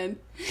come in?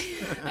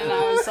 And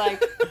I was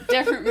like,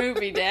 different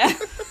movie, Dad.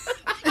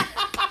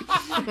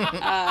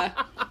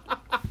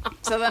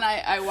 So then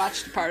I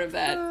watched part of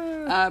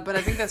that. But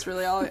I think that's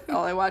really all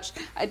I watched.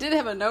 I did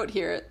have a note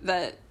here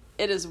that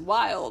it is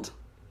wild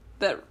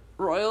that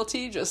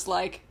royalty just,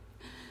 like,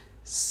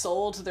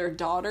 sold their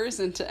daughters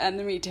into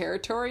enemy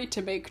territory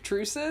to make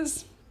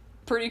truces.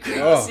 Pretty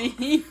crazy.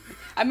 Oh.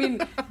 I mean,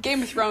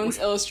 Game of Thrones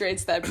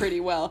illustrates that pretty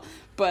well,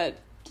 but,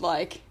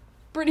 like,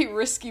 pretty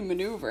risky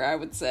maneuver, I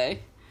would say.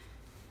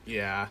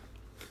 Yeah.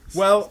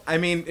 Well, I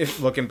mean,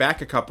 looking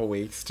back a couple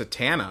weeks to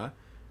Tana,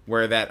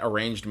 where that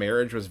arranged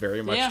marriage was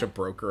very much to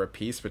broker a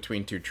peace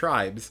between two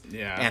tribes,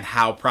 and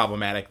how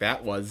problematic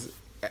that was,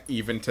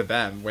 even to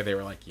them, where they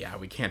were like, yeah,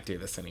 we can't do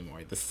this anymore.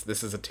 This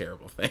is a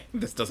terrible thing.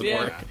 This doesn't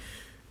work.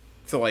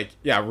 So, like,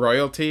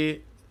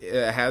 royalty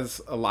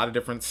has a lot of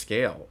different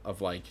scale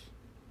of, like,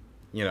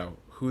 you know,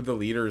 who the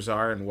leaders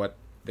are and what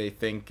they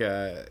think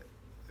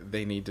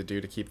they need to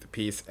do to keep the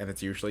peace, and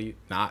it's usually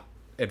not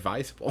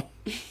advisable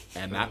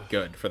and not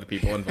good for the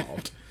people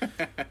involved.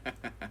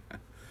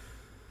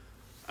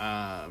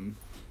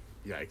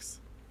 Yikes.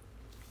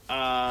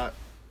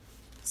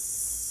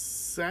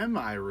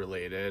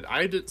 Semi-related.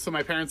 So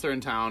my parents are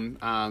in town,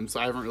 so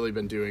I haven't really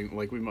been doing,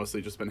 like, we've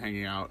mostly just been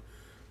hanging out.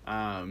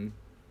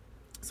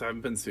 So I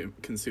haven't been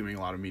consuming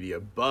a lot of media,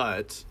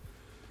 but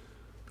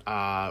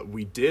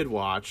we did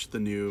watch the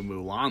new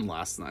Mulan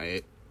last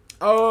night.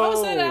 Oh,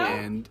 was that out?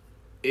 And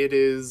It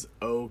is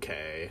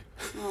okay.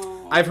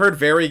 Aw. I've heard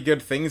very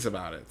good things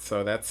about it,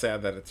 so that's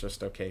sad that it's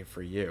just okay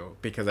for you,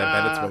 because I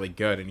bet it's really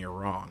good and you're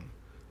wrong.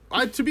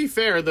 To be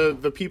fair,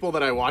 the people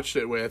that I watched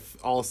it with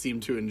all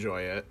seem to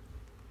enjoy it.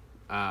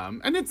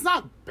 And it's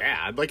not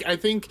bad. Like, I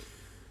think...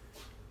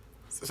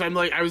 So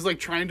I was, like,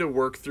 trying to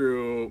work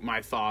through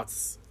my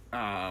thoughts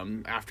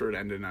after it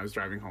ended, and I was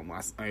driving home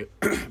last night.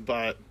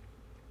 But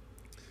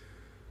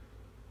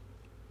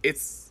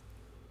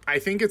I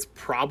think it's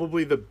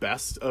probably the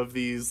best of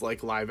these,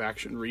 like,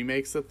 live-action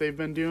remakes that they've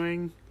been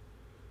doing.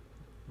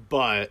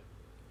 But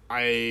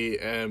I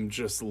am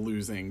just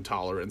losing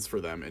tolerance for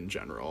them in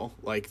general.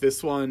 Like,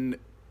 this one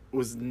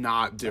was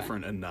not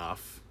different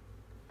enough.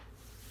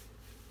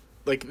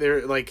 Like,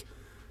 they're, like,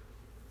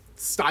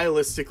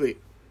 stylistically...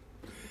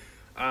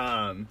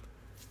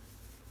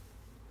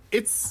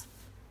 it's...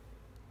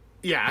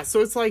 Yeah,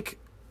 so it's, like...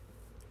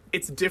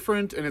 It's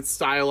different and it's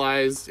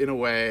stylized in a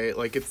way.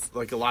 Like, it's,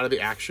 like, a lot of the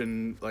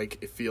action, like,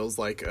 it feels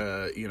like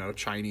a, you know,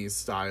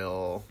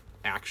 Chinese-style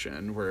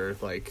action where,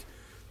 like...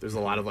 There's a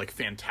lot of, like,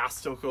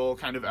 fantastical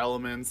kind of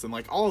elements, and,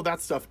 like, all of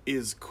that stuff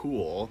is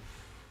cool.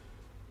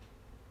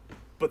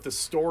 But the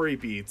story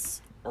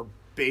beats are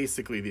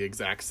basically the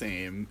exact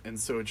same, and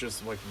so it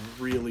just, like,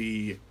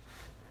 really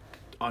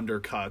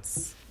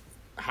undercuts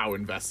how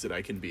invested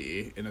I can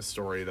be in a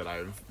story that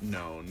I've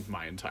known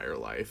my entire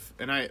life.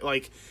 And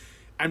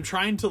I'm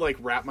trying to, like,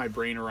 wrap my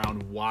brain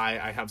around why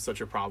I have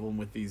such a problem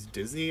with these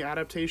Disney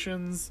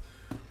adaptations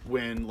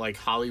when, like,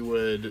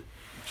 Hollywood...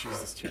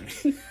 Jesus,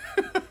 Jenny.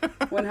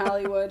 When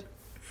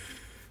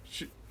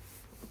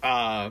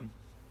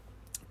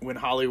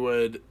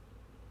Hollywood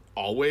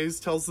always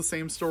tells the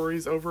same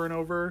stories over and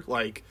over.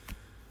 Like,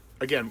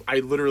 again, I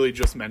literally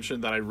just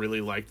mentioned that I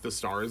really liked The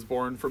Star is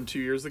Born from 2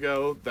 years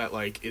ago. That,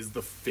 like, is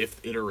the 5th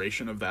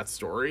iteration of that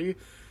story.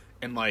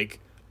 And, like,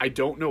 I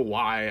don't know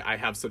why I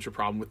have such a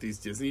problem with these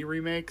Disney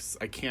remakes.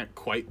 I can't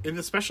quite... And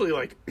especially,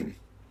 like... I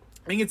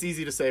think it's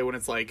easy to say when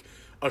it's, like,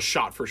 a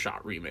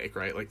shot-for-shot remake,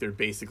 right? Like, they're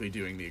basically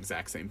doing the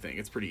exact same thing.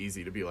 It's pretty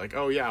easy to be like,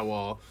 oh, yeah,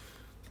 well,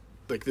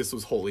 like, this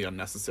was wholly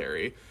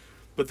unnecessary.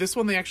 But this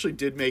one, they actually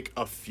did make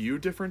a few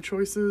different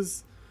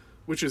choices,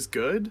 which is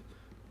good.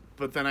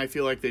 But then I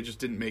feel like they just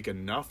didn't make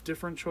enough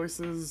different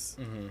choices,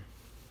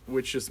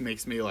 which just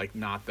makes me, like,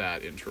 not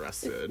that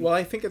interested. Well,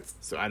 I think it's...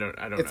 So I don't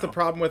know. It's the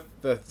problem with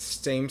the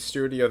same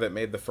studio that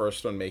made the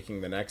first one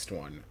making the next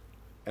one.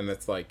 And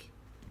it's like,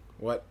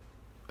 what?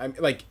 I'm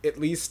like, at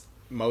least...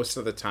 most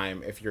of the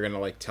time, if you're gonna,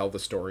 like, tell the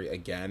story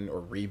again or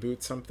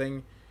reboot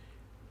something,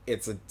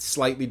 it's a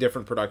slightly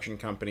different production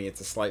company, it's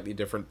a slightly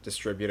different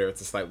distributor,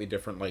 it's a slightly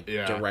different, like,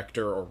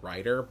 director or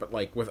writer. But,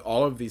 like, with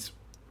all of these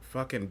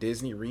fucking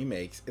Disney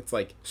remakes, it's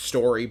like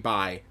story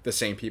by the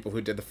same people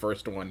who did the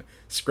first one,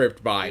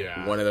 script by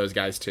one of those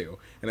guys too,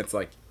 and it's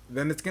like,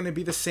 then it's gonna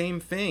be the same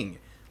thing.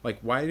 Like,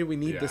 why do we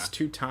need this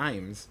 2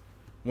 times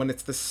when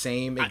it's the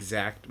same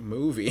exact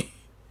movie?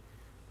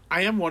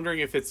 I am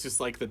wondering if it's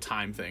just, like, the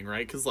time thing,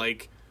 right? Because,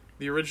 like,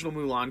 the original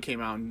Mulan came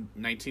out in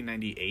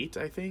 1998,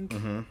 I think.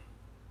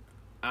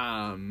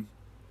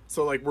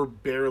 So, like, we're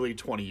barely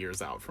 20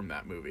 years out from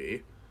that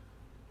movie.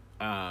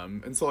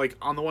 And so, like,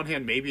 on the one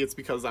hand, maybe it's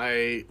because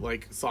I,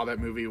 like, saw that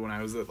movie when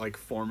I was at, like,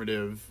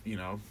 formative, you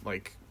know,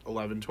 like,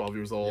 11, 12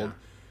 years old. Yeah.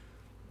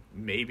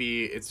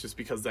 Maybe it's just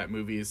because that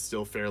movie is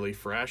still fairly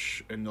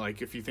fresh. And,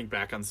 like, if you think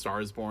back on Star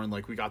is Born,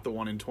 like, we got the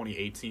one in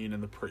 2018,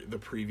 and the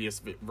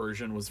previous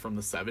version was from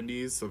the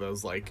 70s. So that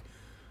was, like,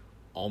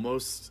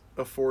 almost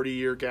a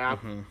 40-year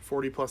gap,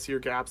 40-plus year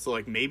gap. So,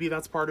 like, maybe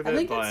that's part of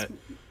it. But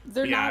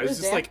they're not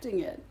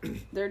adapting it.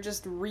 They're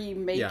just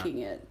remaking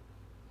it.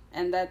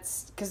 And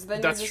that's... Because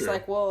then you're just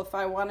like, well, if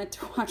I wanted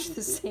to watch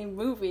the same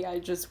movie, I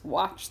just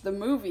watch the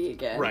movie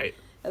again. Right.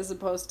 As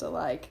opposed to,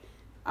 like...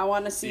 I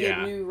want to see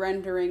a new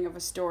rendering of a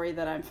story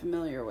that I'm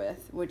familiar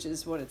with, which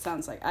is what it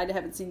sounds like. I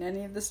haven't seen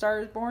any of The Star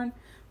is Born,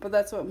 but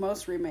that's what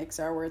most remakes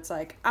are, where it's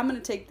like, I'm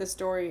going to take this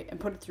story and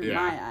put it through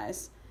my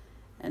eyes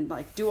and,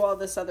 like, do all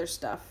this other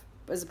stuff,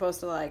 as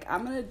opposed to, like,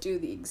 I'm going to do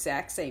the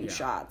exact same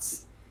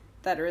shots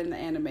that are in the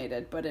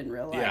animated, but in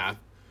real life. Yeah.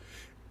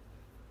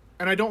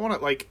 And I don't want to,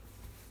 like...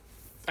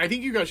 I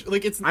think you guys,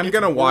 like, I'm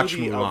gonna watch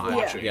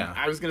Mulan. Yeah.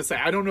 I was gonna say,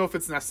 I don't know if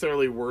it's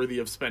necessarily worthy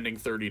of spending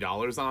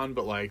 $30 on,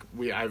 but, like,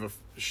 I have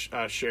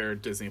a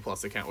shared Disney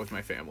Plus account with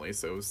my family,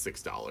 so it was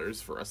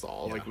 $6 for us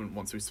all. Like,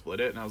 once we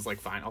split it, and I was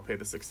like, fine, I'll pay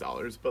the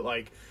 $6. But,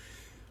 like,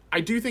 I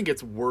do think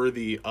it's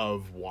worthy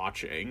of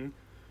watching.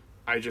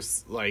 I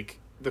just, like,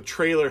 the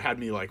trailer had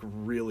me, like,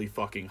 really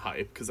fucking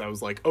hyped, because I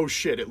was like, oh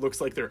shit, it looks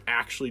like they're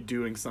actually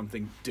doing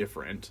something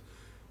different.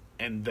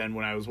 And then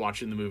when I was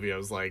watching the movie, I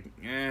was like,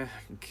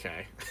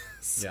 okay.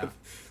 So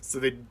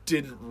they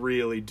didn't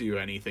really do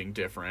anything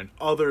different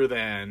other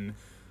than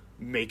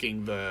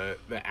making the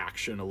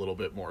action a little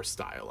bit more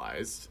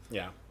stylized.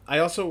 Yeah. I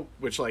also...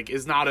 Which, like,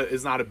 is not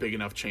a big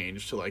enough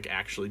change to, like,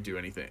 actually do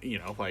anything, you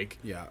know, like...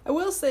 Yeah. I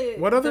will say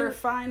they're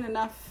fine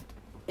enough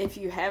if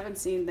you haven't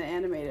seen the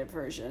animated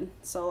version.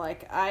 So,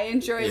 like, I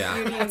enjoyed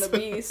Beauty and the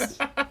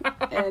Beast.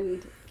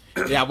 And...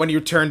 Yeah, when you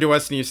turned to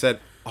us and you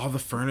said... all the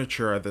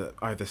furniture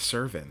are the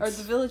servants. Or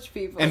the village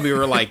people. And we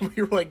were like,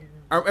 We were like,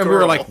 and we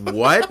were like,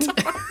 what?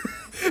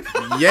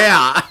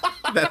 Yeah,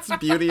 that's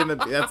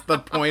that's the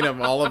point of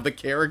all of the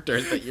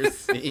characters that you're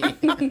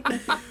seeing.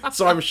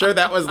 So I'm sure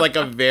that was like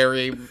a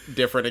very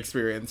different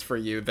experience for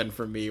you than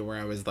for me, where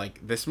I was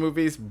like, this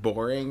movie's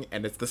boring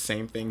and it's the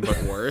same thing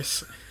but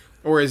worse.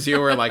 Whereas you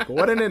were like,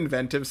 what an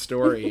inventive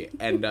story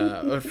and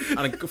a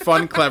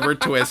fun, clever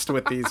twist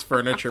with these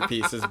furniture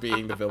pieces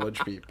being the village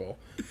people.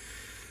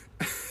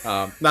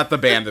 Not the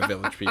band of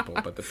village people,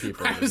 but the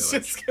people of the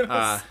village.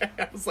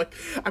 I was like,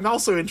 I'm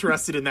also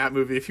interested in that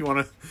movie if you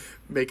want to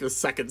make a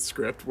second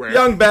script where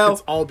Young Belle.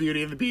 it's all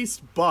Beauty and the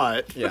Beast,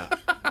 but... Yeah.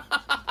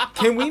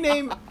 Can we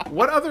name...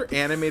 What other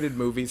animated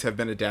movies have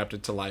been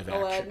adapted to live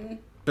action? Aladdin.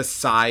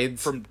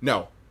 Besides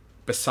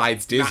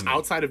Disney. Not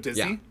outside of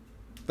Disney? Yeah.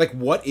 Like,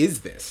 what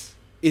is this?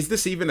 Is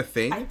this even a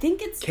thing? I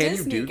think it's Can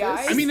Disney, you do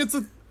guys. this? I mean, it's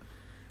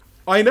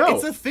I know.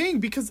 a thing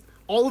because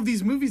all of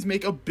these movies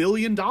make $1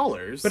 billion.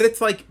 But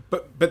it's like...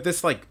 But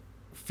this, like,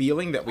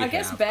 feeling that we have...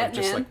 guess of just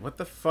Batman. like, what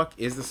the fuck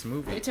is this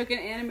movie? They took an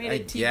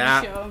animated TV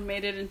yeah. show and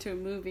made it into a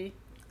movie.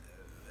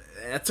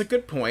 That's a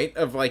good point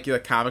of, like, the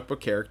comic book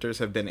characters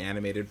have been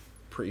animated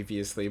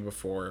previously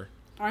before.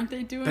 Aren't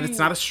they doing But it's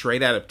not a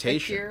straight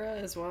adaptation. Akira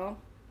as well?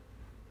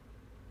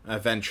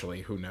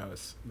 Eventually, who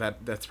knows?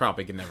 That's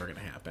probably never going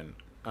to happen.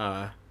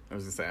 I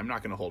was going to say, I'm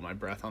not going to hold my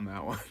breath on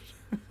that one.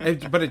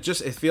 But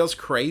it feels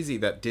crazy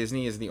that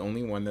Disney is the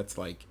only one that's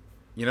like,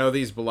 you know,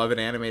 these beloved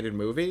animated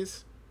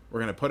movies? We're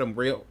going to put them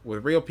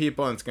with real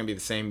people and it's going to be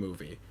the same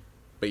movie.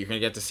 But you're going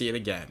to get to see it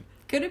again.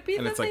 Could it be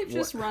And that it's like, they've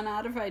just run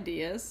out of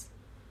ideas?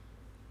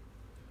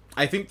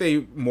 I think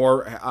they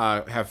more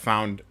have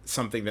found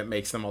something that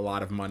makes them a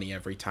lot of money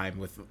every time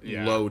with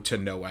low to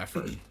no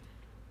effort.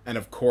 And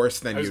of course,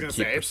 then you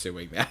keep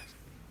pursuing that.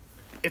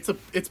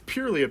 It's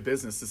purely a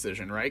business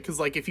decision, right? Because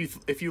like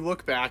if you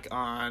look back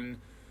on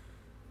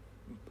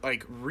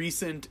like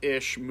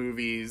recent-ish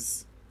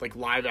movies, like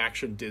live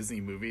action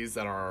Disney movies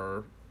that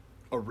are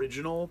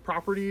original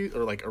property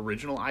or like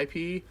original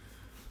IP,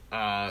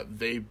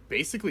 they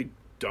basically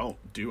don't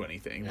do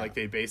anything. Yeah. Like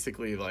they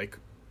basically like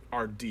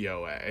are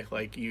DOA.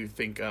 Like you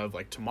think of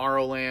like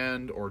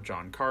Tomorrowland or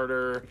John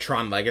Carter,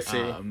 Tron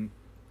Legacy.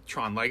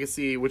 Tron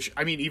Legacy, which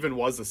I mean even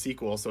was a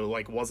sequel, so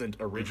like wasn't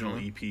original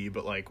EP,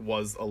 but like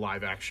was a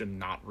live action,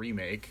 not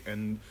remake,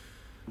 and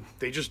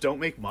they just don't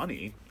make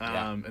money.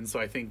 And so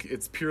I think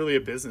it's purely a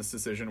business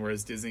decision,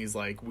 whereas Disney's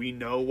like, we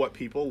know what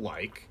people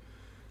like,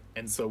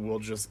 and so we'll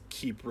just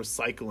keep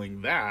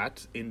recycling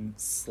that in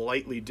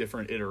slightly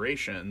different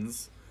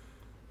iterations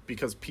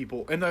because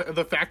people, and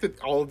the fact that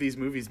all of these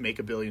movies make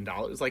 $1 billion,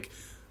 like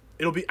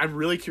I'm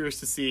really curious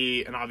to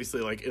see, and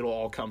obviously like it'll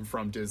all come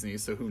from Disney,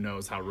 so who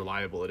knows how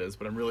reliable it is,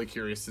 but I'm really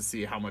curious to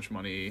see how much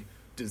money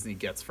Disney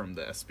gets from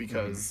this,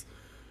 because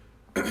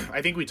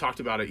I think we talked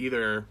about it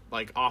either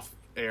like off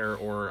air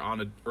or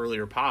on an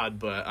earlier pod,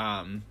 but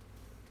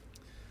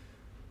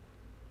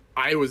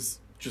I was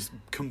just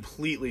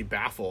completely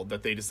baffled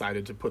that they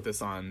decided to put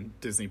this on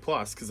Disney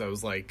Plus, because I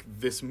was like,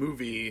 this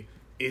movie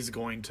is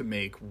going to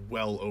make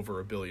well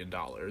over $1 billion.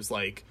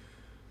 Like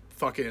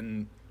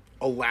fucking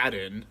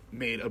Aladdin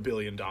made $1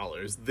 billion.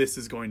 This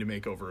is going to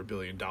make over $1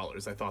 billion.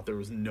 I thought there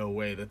was no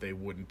way that they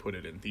wouldn't put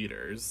it in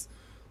theaters.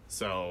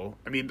 So,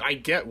 I mean, I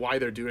get why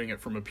they're doing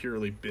it from a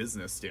purely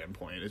business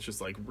standpoint. It's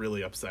just like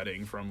really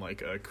upsetting from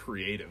like a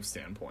creative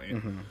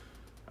standpoint.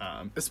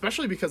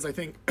 Especially because I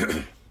think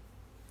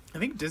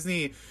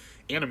Disney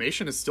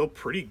animation is still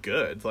pretty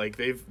good. Like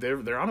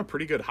they're on a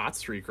pretty good hot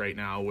streak right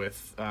now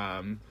with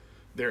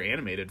their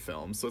animated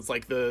films. So it's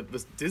like the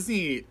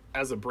Disney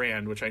as a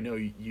brand, which I know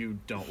you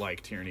don't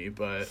like, Tierney,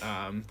 but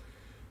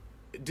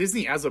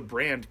Disney as a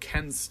brand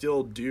can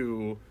still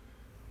do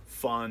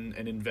fun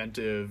and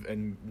inventive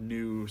and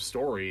new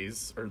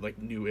stories, or like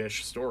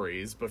new-ish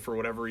stories, but for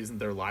whatever reason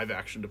their live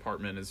action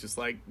department is just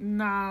like,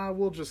 nah,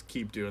 we'll just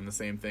keep doing the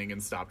same thing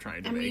and stop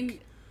trying to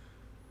make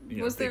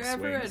was there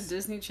ever swings. a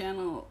Disney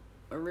Channel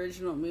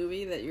original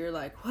movie that you're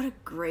like, what a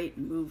great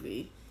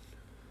movie?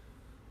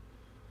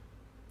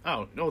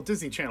 Oh no,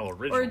 Disney Channel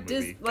original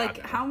movie. Like,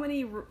 goddamn. how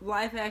many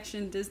live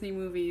action Disney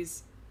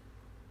movies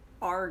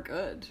are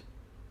good?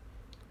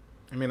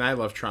 I mean, I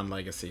love Tron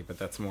Legacy, but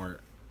that's more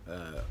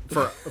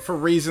for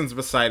reasons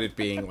beside it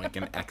being like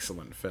an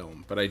excellent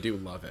film. But I do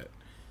love it.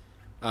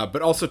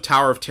 But also,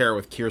 Tower of Terror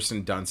with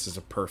Kirsten Dunst is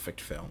a perfect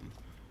film.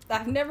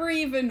 I've never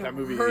even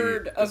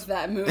heard of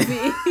that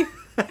movie.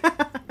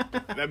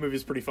 That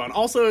movie's pretty fun.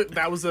 Also,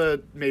 that was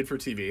a made for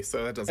TV,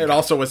 so that doesn't. It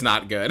also was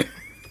not good.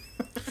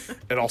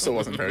 It also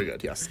wasn't very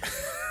good. Yes.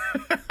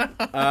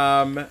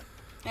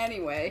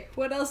 Anyway,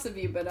 what else have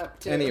you been up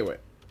to? Anyway,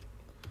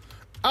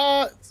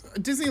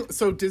 Disney.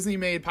 So Disney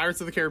made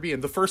Pirates of the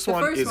Caribbean. The first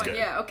one is good.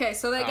 Yeah. Okay,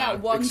 so they got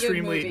one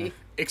good movie.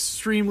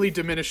 Extremely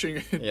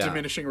diminishing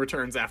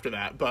returns after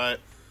that, but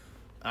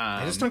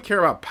I just don't care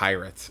about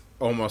pirates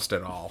almost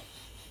at all.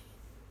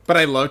 But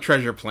I love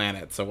Treasure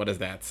Planet, so what does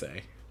that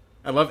say?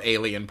 I love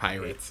alien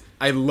pirates.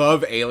 I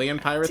love alien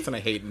pirates, and I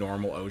hate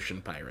normal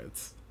ocean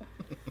pirates.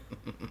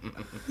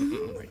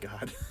 Oh my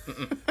god.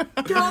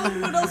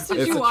 Colin, what else did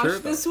It's you the watch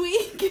truth, this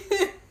week?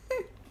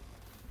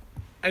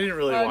 I didn't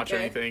really watch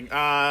Okay. anything.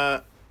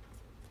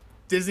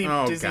 Disney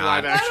Oh, Disney God.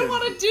 live I action. don't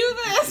want to do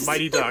this.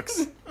 Mighty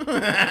Ducks.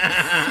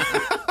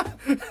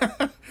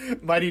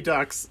 Mighty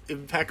Ducks,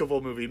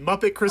 impeccable movie.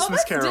 Muppet Christmas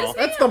that's Carol.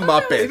 Disney? That's the I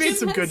thought They it was made Jim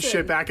some good Henson.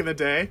 shit back in the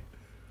day.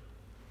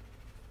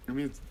 I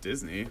mean, it's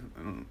Disney.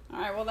 I don't All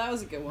right, well that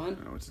was a good one.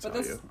 know what to But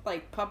tell that's you.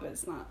 like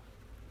puppets, not.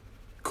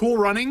 Cool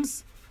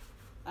Runnings.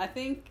 I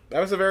think. That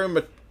was a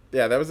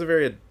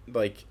very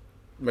like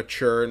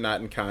mature,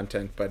 not in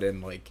content, but in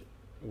like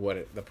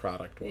what the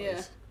product was.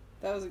 Yeah,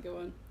 that was a good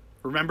one.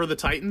 Remember the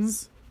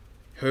Titans?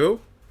 Who?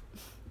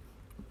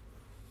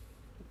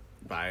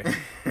 Bye.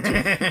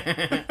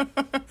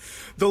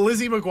 The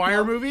Lizzie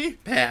McGuire movie?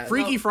 Pat.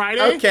 Freaky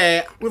Friday?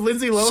 Okay. With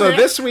Lindsay Lohan? So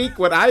this week,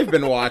 what I've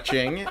been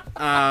watching,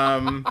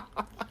 I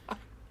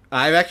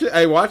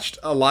watched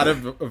a lot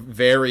of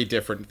very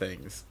different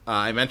things.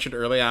 I mentioned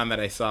early on that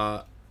I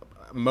saw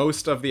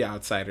most of The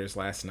Outsiders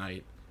last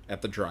night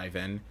at the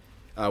drive-in,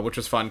 which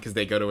was fun because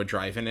they go to a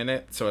drive-in in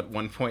it. So at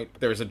one point,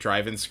 there was a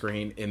drive-in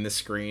screen in the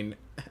screen,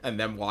 and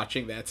them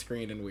watching that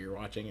screen, and we were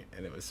watching it,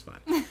 and it was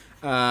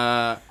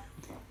fun.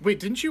 Wait,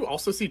 didn't you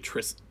also see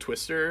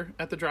Twister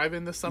at the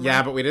drive-in this summer?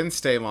 Yeah, but we didn't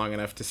stay long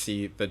enough to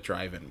see the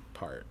drive-in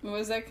part.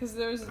 Was that because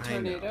there was a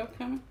tornado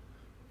coming?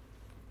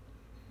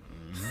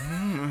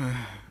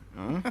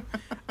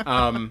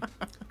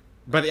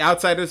 But The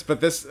Outsiders,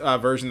 but this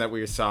version that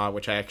we saw,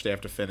 which I actually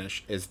have to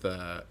finish, is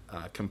the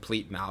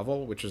complete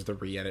novel, which is the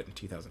re-edit in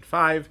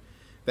 2005,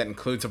 that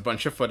includes a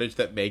bunch of footage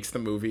that makes the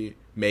movie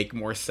make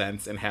more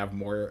sense and have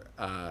more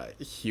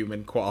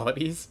human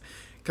qualities.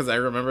 Because I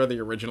remember the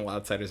original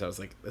Outsiders, I was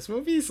like, this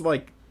movie's,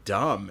 like,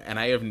 dumb, and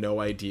I have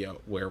no idea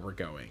where we're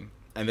going.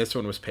 And this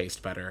one was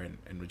paced better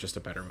and was just a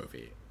better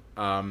movie.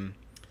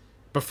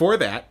 Before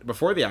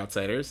The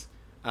Outsiders,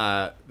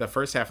 the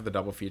first half of the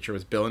double feature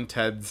was Bill and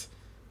Ted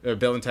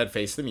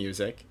Face the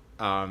Music,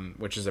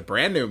 which is a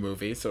brand new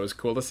movie, so it was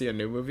cool to see a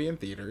new movie in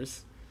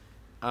theaters.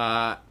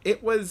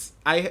 It was...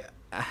 I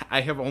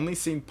have only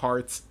seen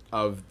parts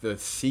of the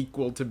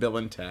sequel to Bill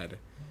and Ted,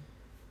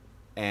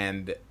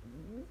 and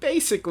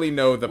basically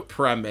know the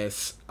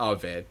premise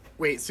of it.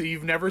 Wait, so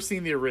you've never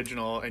seen the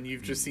original, and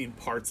you've just seen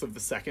parts of the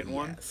second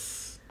one?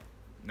 Yes.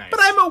 Nice. But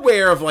I'm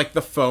aware of, like,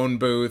 the phone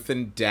booth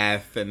and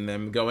death and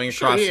them going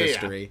across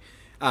history.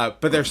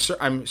 But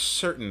I'm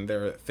certain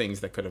there are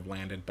things that could have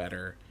landed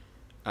better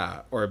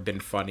or been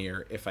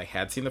funnier if I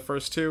had seen the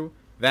first two.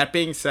 That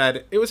being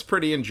said, it was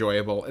pretty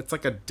enjoyable. It's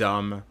like a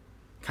dumb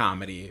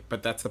comedy,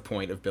 but that's the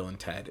point of Bill and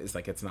Ted, is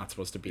like it's not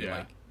supposed to be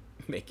like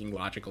making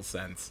logical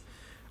sense.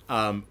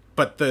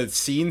 But the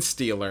scene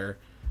stealer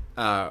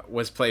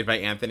was played by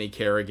Anthony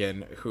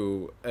Carrigan,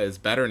 who is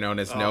better known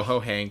as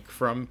NoHo Hank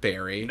from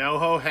Barry.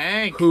 NoHo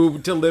Hank! Who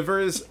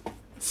delivers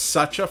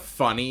such a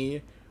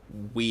funny,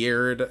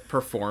 weird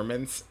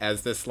performance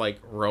as this, like,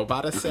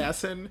 robot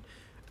assassin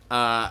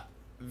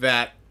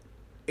that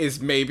is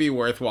maybe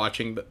worth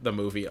watching the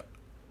movie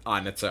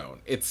on its own.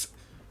 It's...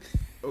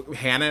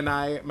 Hannah and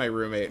I, my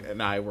roommate, and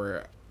I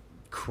were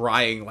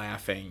crying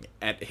laughing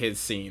at his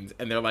scenes,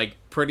 and they're, like,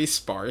 pretty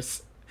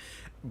sparse,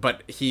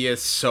 but he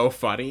is so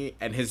funny,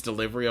 and his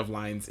delivery of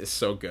lines is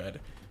so good.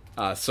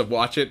 So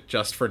watch it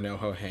just for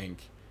NoHo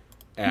Hank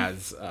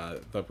as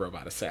the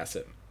robot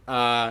assassin.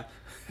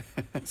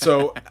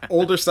 So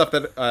older stuff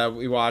that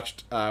we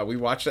watched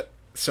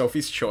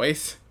Sophie's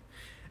Choice.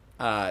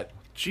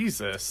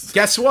 Jesus.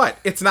 Guess what?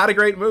 It's not a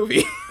great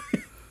movie.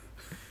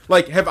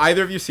 Like, have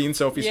either of you seen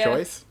Sophie's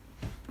Choice?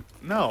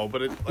 No,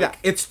 but it... Yeah,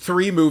 it's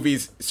 3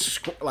 movies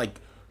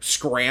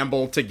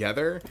scrambled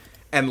together,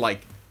 and,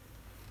 like,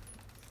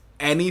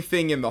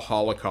 anything in the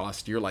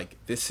Holocaust, you're like,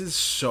 this is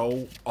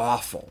so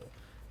awful.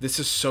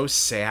 This is so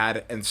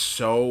sad and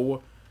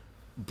so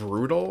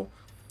brutal.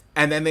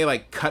 And then they,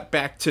 like, cut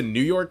back to New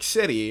York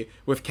City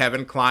with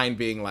Kevin Kline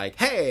being like,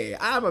 hey,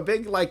 I'm a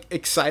big, like,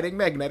 exciting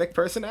magnetic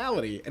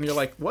personality. And you're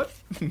like, what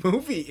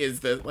movie is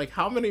this? Like,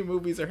 how many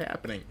movies are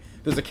happening?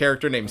 There's a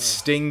character named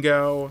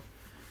Stingo.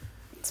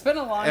 It's been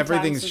a long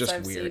Everything's time since just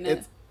I've weird. seen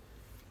it.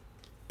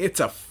 It's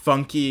a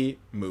funky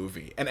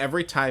movie. And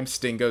every time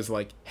Stingo's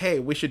like, hey,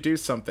 we should do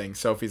something,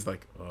 Sophie's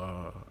like,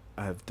 oh,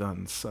 I've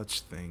done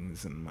such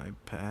things in my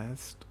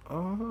past.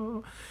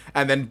 Oh.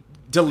 And then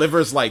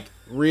delivers, like,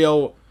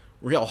 real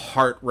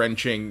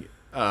heart-wrenching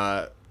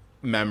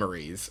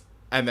memories.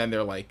 And then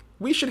they're like,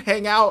 we should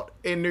hang out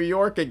in New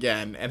York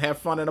again and have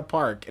fun in a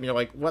park. And you're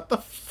like, what the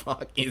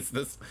fuck is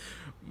this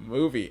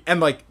movie? And,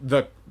 like,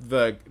 the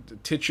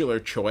titular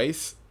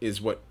choice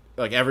is what,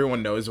 like,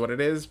 everyone knows what it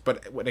is,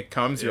 but when it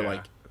comes, you're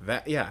like,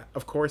 that, yeah,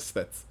 of course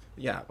that's,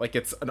 yeah, like,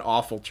 it's an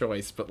awful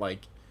choice, but,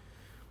 like,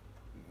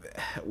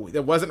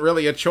 it wasn't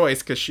really a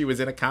choice because she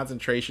was in a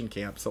concentration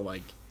camp, so,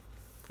 like,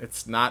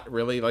 it's not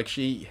really like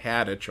she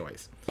had a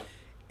choice.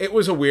 It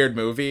was a weird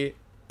movie.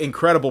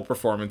 Incredible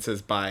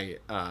performances by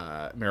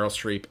Meryl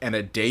Streep and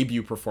a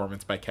debut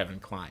performance by Kevin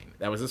Kline.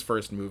 That was his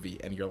first movie,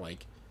 and you're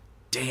like,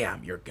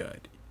 damn, you're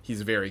good.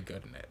 He's very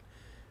good in it.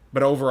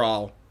 But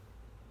overall,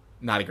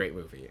 not a great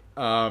movie.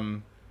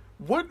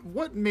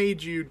 What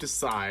made you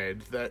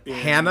decide that in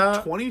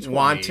Hannah 2020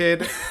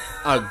 wanted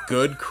a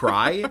good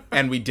cry,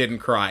 and we didn't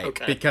cry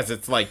Okay. because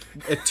it's like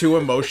too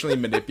emotionally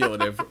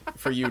manipulative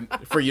for you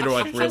to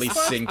like really Just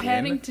watch sink in.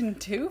 Paddington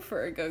 2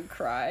 for a good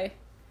cry.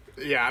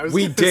 Yeah, I was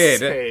We gonna did.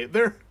 say,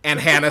 there. And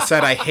Hannah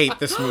said, "I hate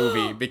this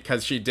movie,"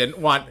 because she didn't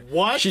want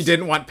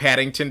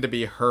Paddington to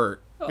be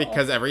hurt.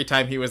 Because every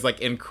time he was like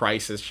in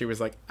crisis, she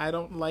was like, "I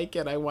don't like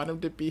it. I want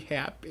him to be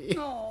happy."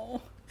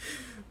 Oh.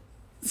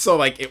 So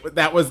like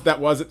that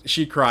was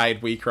she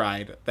cried, we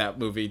cried. That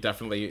movie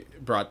definitely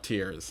brought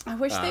tears. I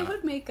wish they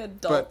would make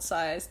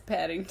adult-sized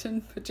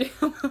Paddington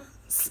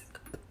pajamas.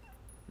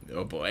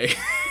 Oh boy.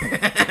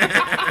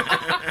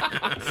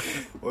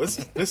 Well,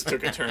 this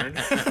took a turn.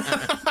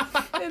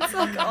 It's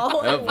like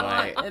all I Oh, boy.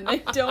 want, and they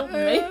don't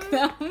make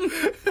them.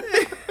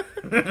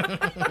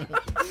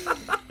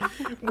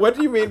 What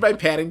do you mean by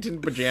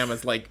Paddington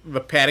pajamas? Like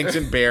the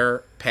Paddington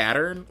Bear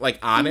pattern, like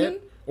on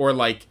it, or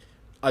like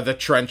the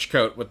trench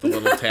coat with the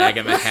little tag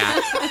and the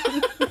hat,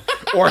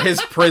 or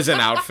his prison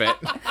outfit?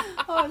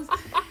 Oh,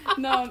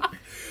 no,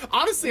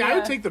 Honestly, I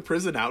would Yeah. take the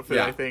prison outfit.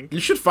 I think. You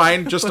should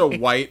find just a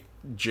white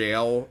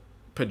jail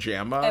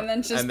pajama and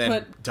then just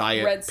put dye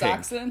it red pink.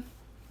 socks in.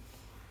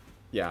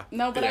 Yeah.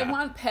 No, but I Yeah.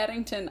 want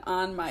Paddington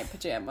on my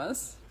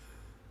pajamas.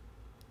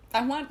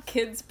 I want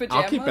kids' I'll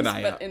pajamas, keep an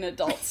eye but out. in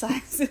adult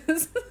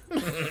sizes.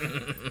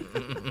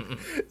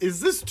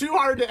 Is this too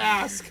hard to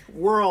ask?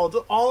 World,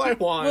 all I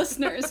want.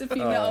 Listeners, if you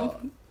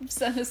know,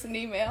 send us an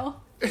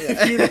email.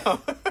 If you know.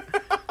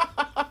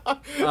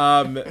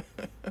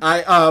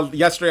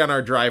 Yesterday on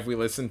our drive we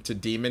listened to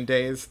Demon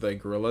Days, the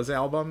Gorillaz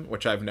album,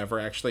 which I've never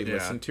actually Yeah.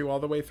 listened to all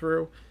the way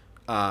through.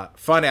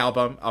 Fun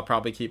album. I'll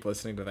probably keep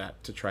listening to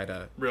that to try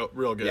to Real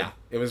good. Yeah,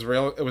 it was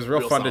real fun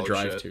to solid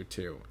drive shit. to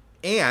too.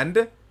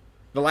 And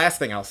the last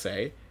thing I'll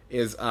say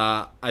is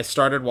I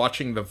started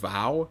watching The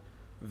Vow,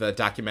 the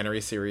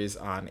documentary series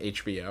on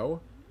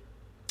HBO.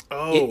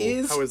 Oh, It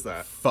is how is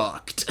that?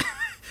 fucked.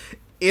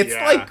 It's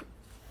Yeah. like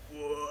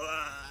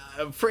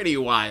pretty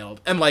wild.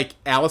 And like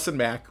Allison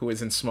Mack, who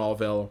is in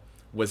Smallville,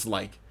 was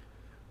like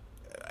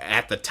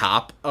at the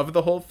top of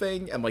the whole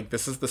thing, and like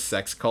this is the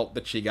sex cult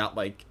that she got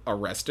like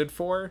arrested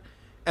for.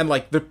 And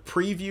like the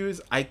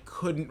previews, I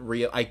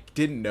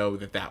didn't know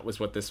that was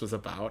what this was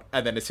about.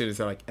 And then as soon as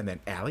they're like, and then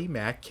Allie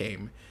Mack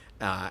came,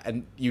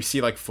 and you see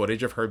like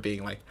footage of her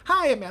being like,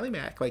 "Hi, I'm Allie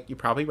Mack. Like you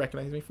probably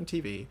recognize me from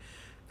TV."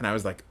 And I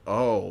was like,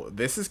 "Oh,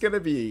 this is gonna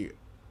be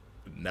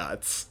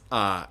nuts."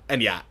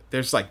 And yeah,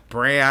 there's like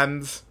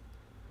brands,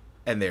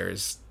 and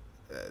there's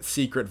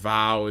secret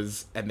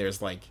vows, and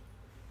there's like,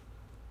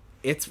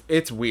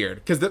 it's weird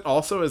because that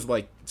also is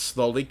like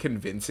slowly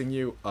convincing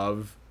you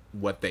of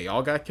what they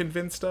all got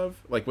convinced of,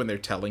 like when they're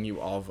telling you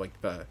all of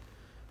like the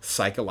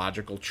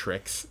psychological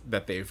tricks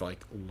that they've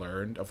like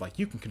learned of, like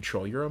you can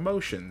control your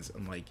emotions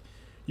and like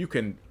you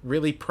can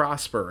really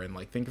prosper and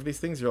like think of these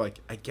things. You're like,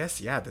 I guess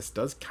yeah, this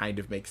does kind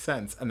of make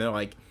sense. And they're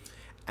like,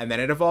 and then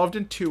it evolved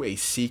into a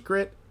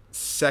secret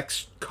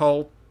sex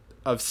cult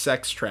of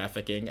sex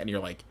trafficking, and you're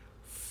like,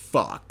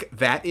 fuck,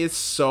 that is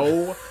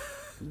so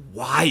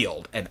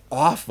wild and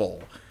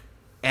awful.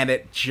 And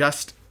it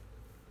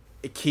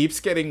keeps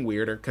getting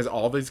weirder because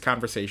all these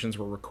conversations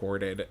were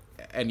recorded,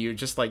 and you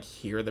just like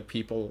hear the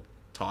people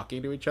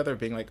talking to each other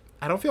being like,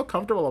 I don't feel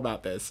comfortable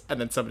about this, and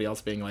then somebody else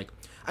being like,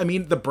 I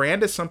mean, the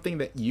brand is something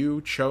that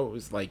you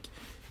chose, like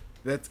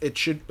it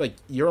should, like,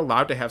 you're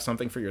allowed to have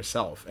something for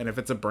yourself, and if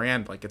it's a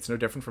brand, like it's no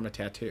different from a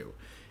tattoo.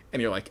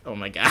 And you're like, oh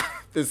my god,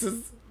 this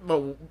is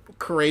the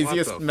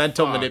craziest What the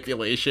mental fuck?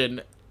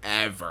 manipulation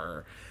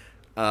ever.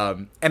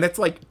 And it's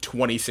like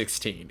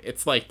 2016.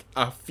 It's like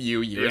a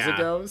few years Yeah.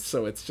 ago,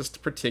 so it's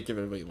just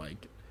particularly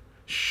like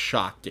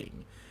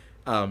shocking.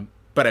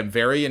 But I'm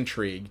very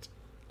intrigued,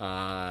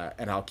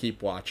 and I'll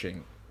keep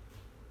watching.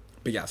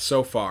 But yeah,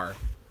 so far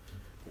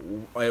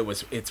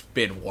it's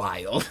been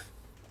wild.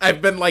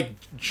 I've been like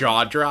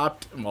jaw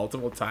dropped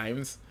multiple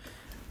times,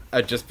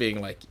 just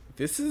being like,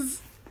 this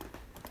is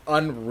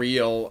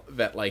unreal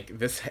that like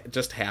this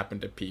just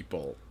happened to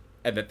people,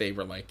 and that they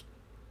were like,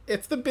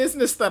 it's the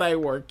business that I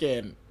work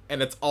in,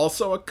 and it's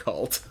also a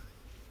cult.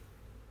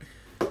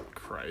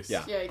 Christ.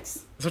 Yeah.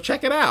 Yikes. So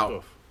check it out.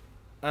 Oof.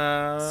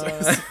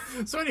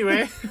 So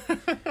anyway,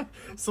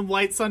 some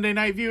light Sunday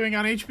night viewing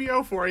on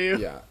HBO for you.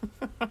 Yeah.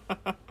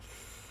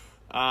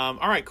 All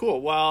right,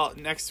 cool. Well,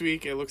 next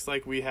week it looks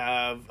like we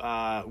have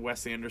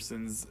Wes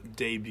Anderson's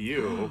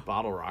debut,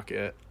 Bottle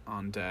Rocket,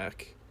 on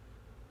deck.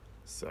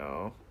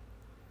 So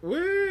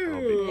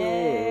Woo!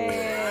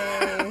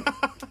 Yay.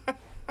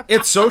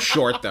 It's so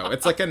short though.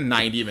 It's like a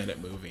 90-minute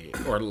movie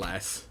or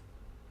less.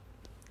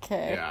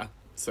 Okay. yeah.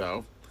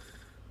 So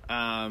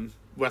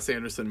Wes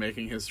Anderson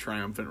making his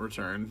triumphant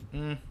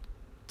return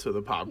to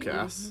the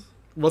podcast.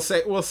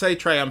 We'll say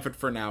triumphant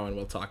for now, and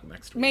we'll talk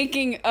next week.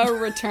 Making a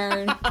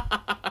return.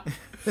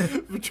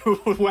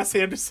 Wes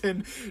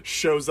Anderson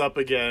shows up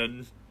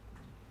again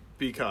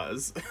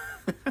because.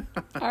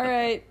 All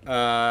right.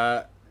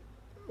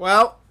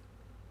 Well,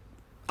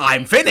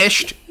 I'm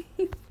finished.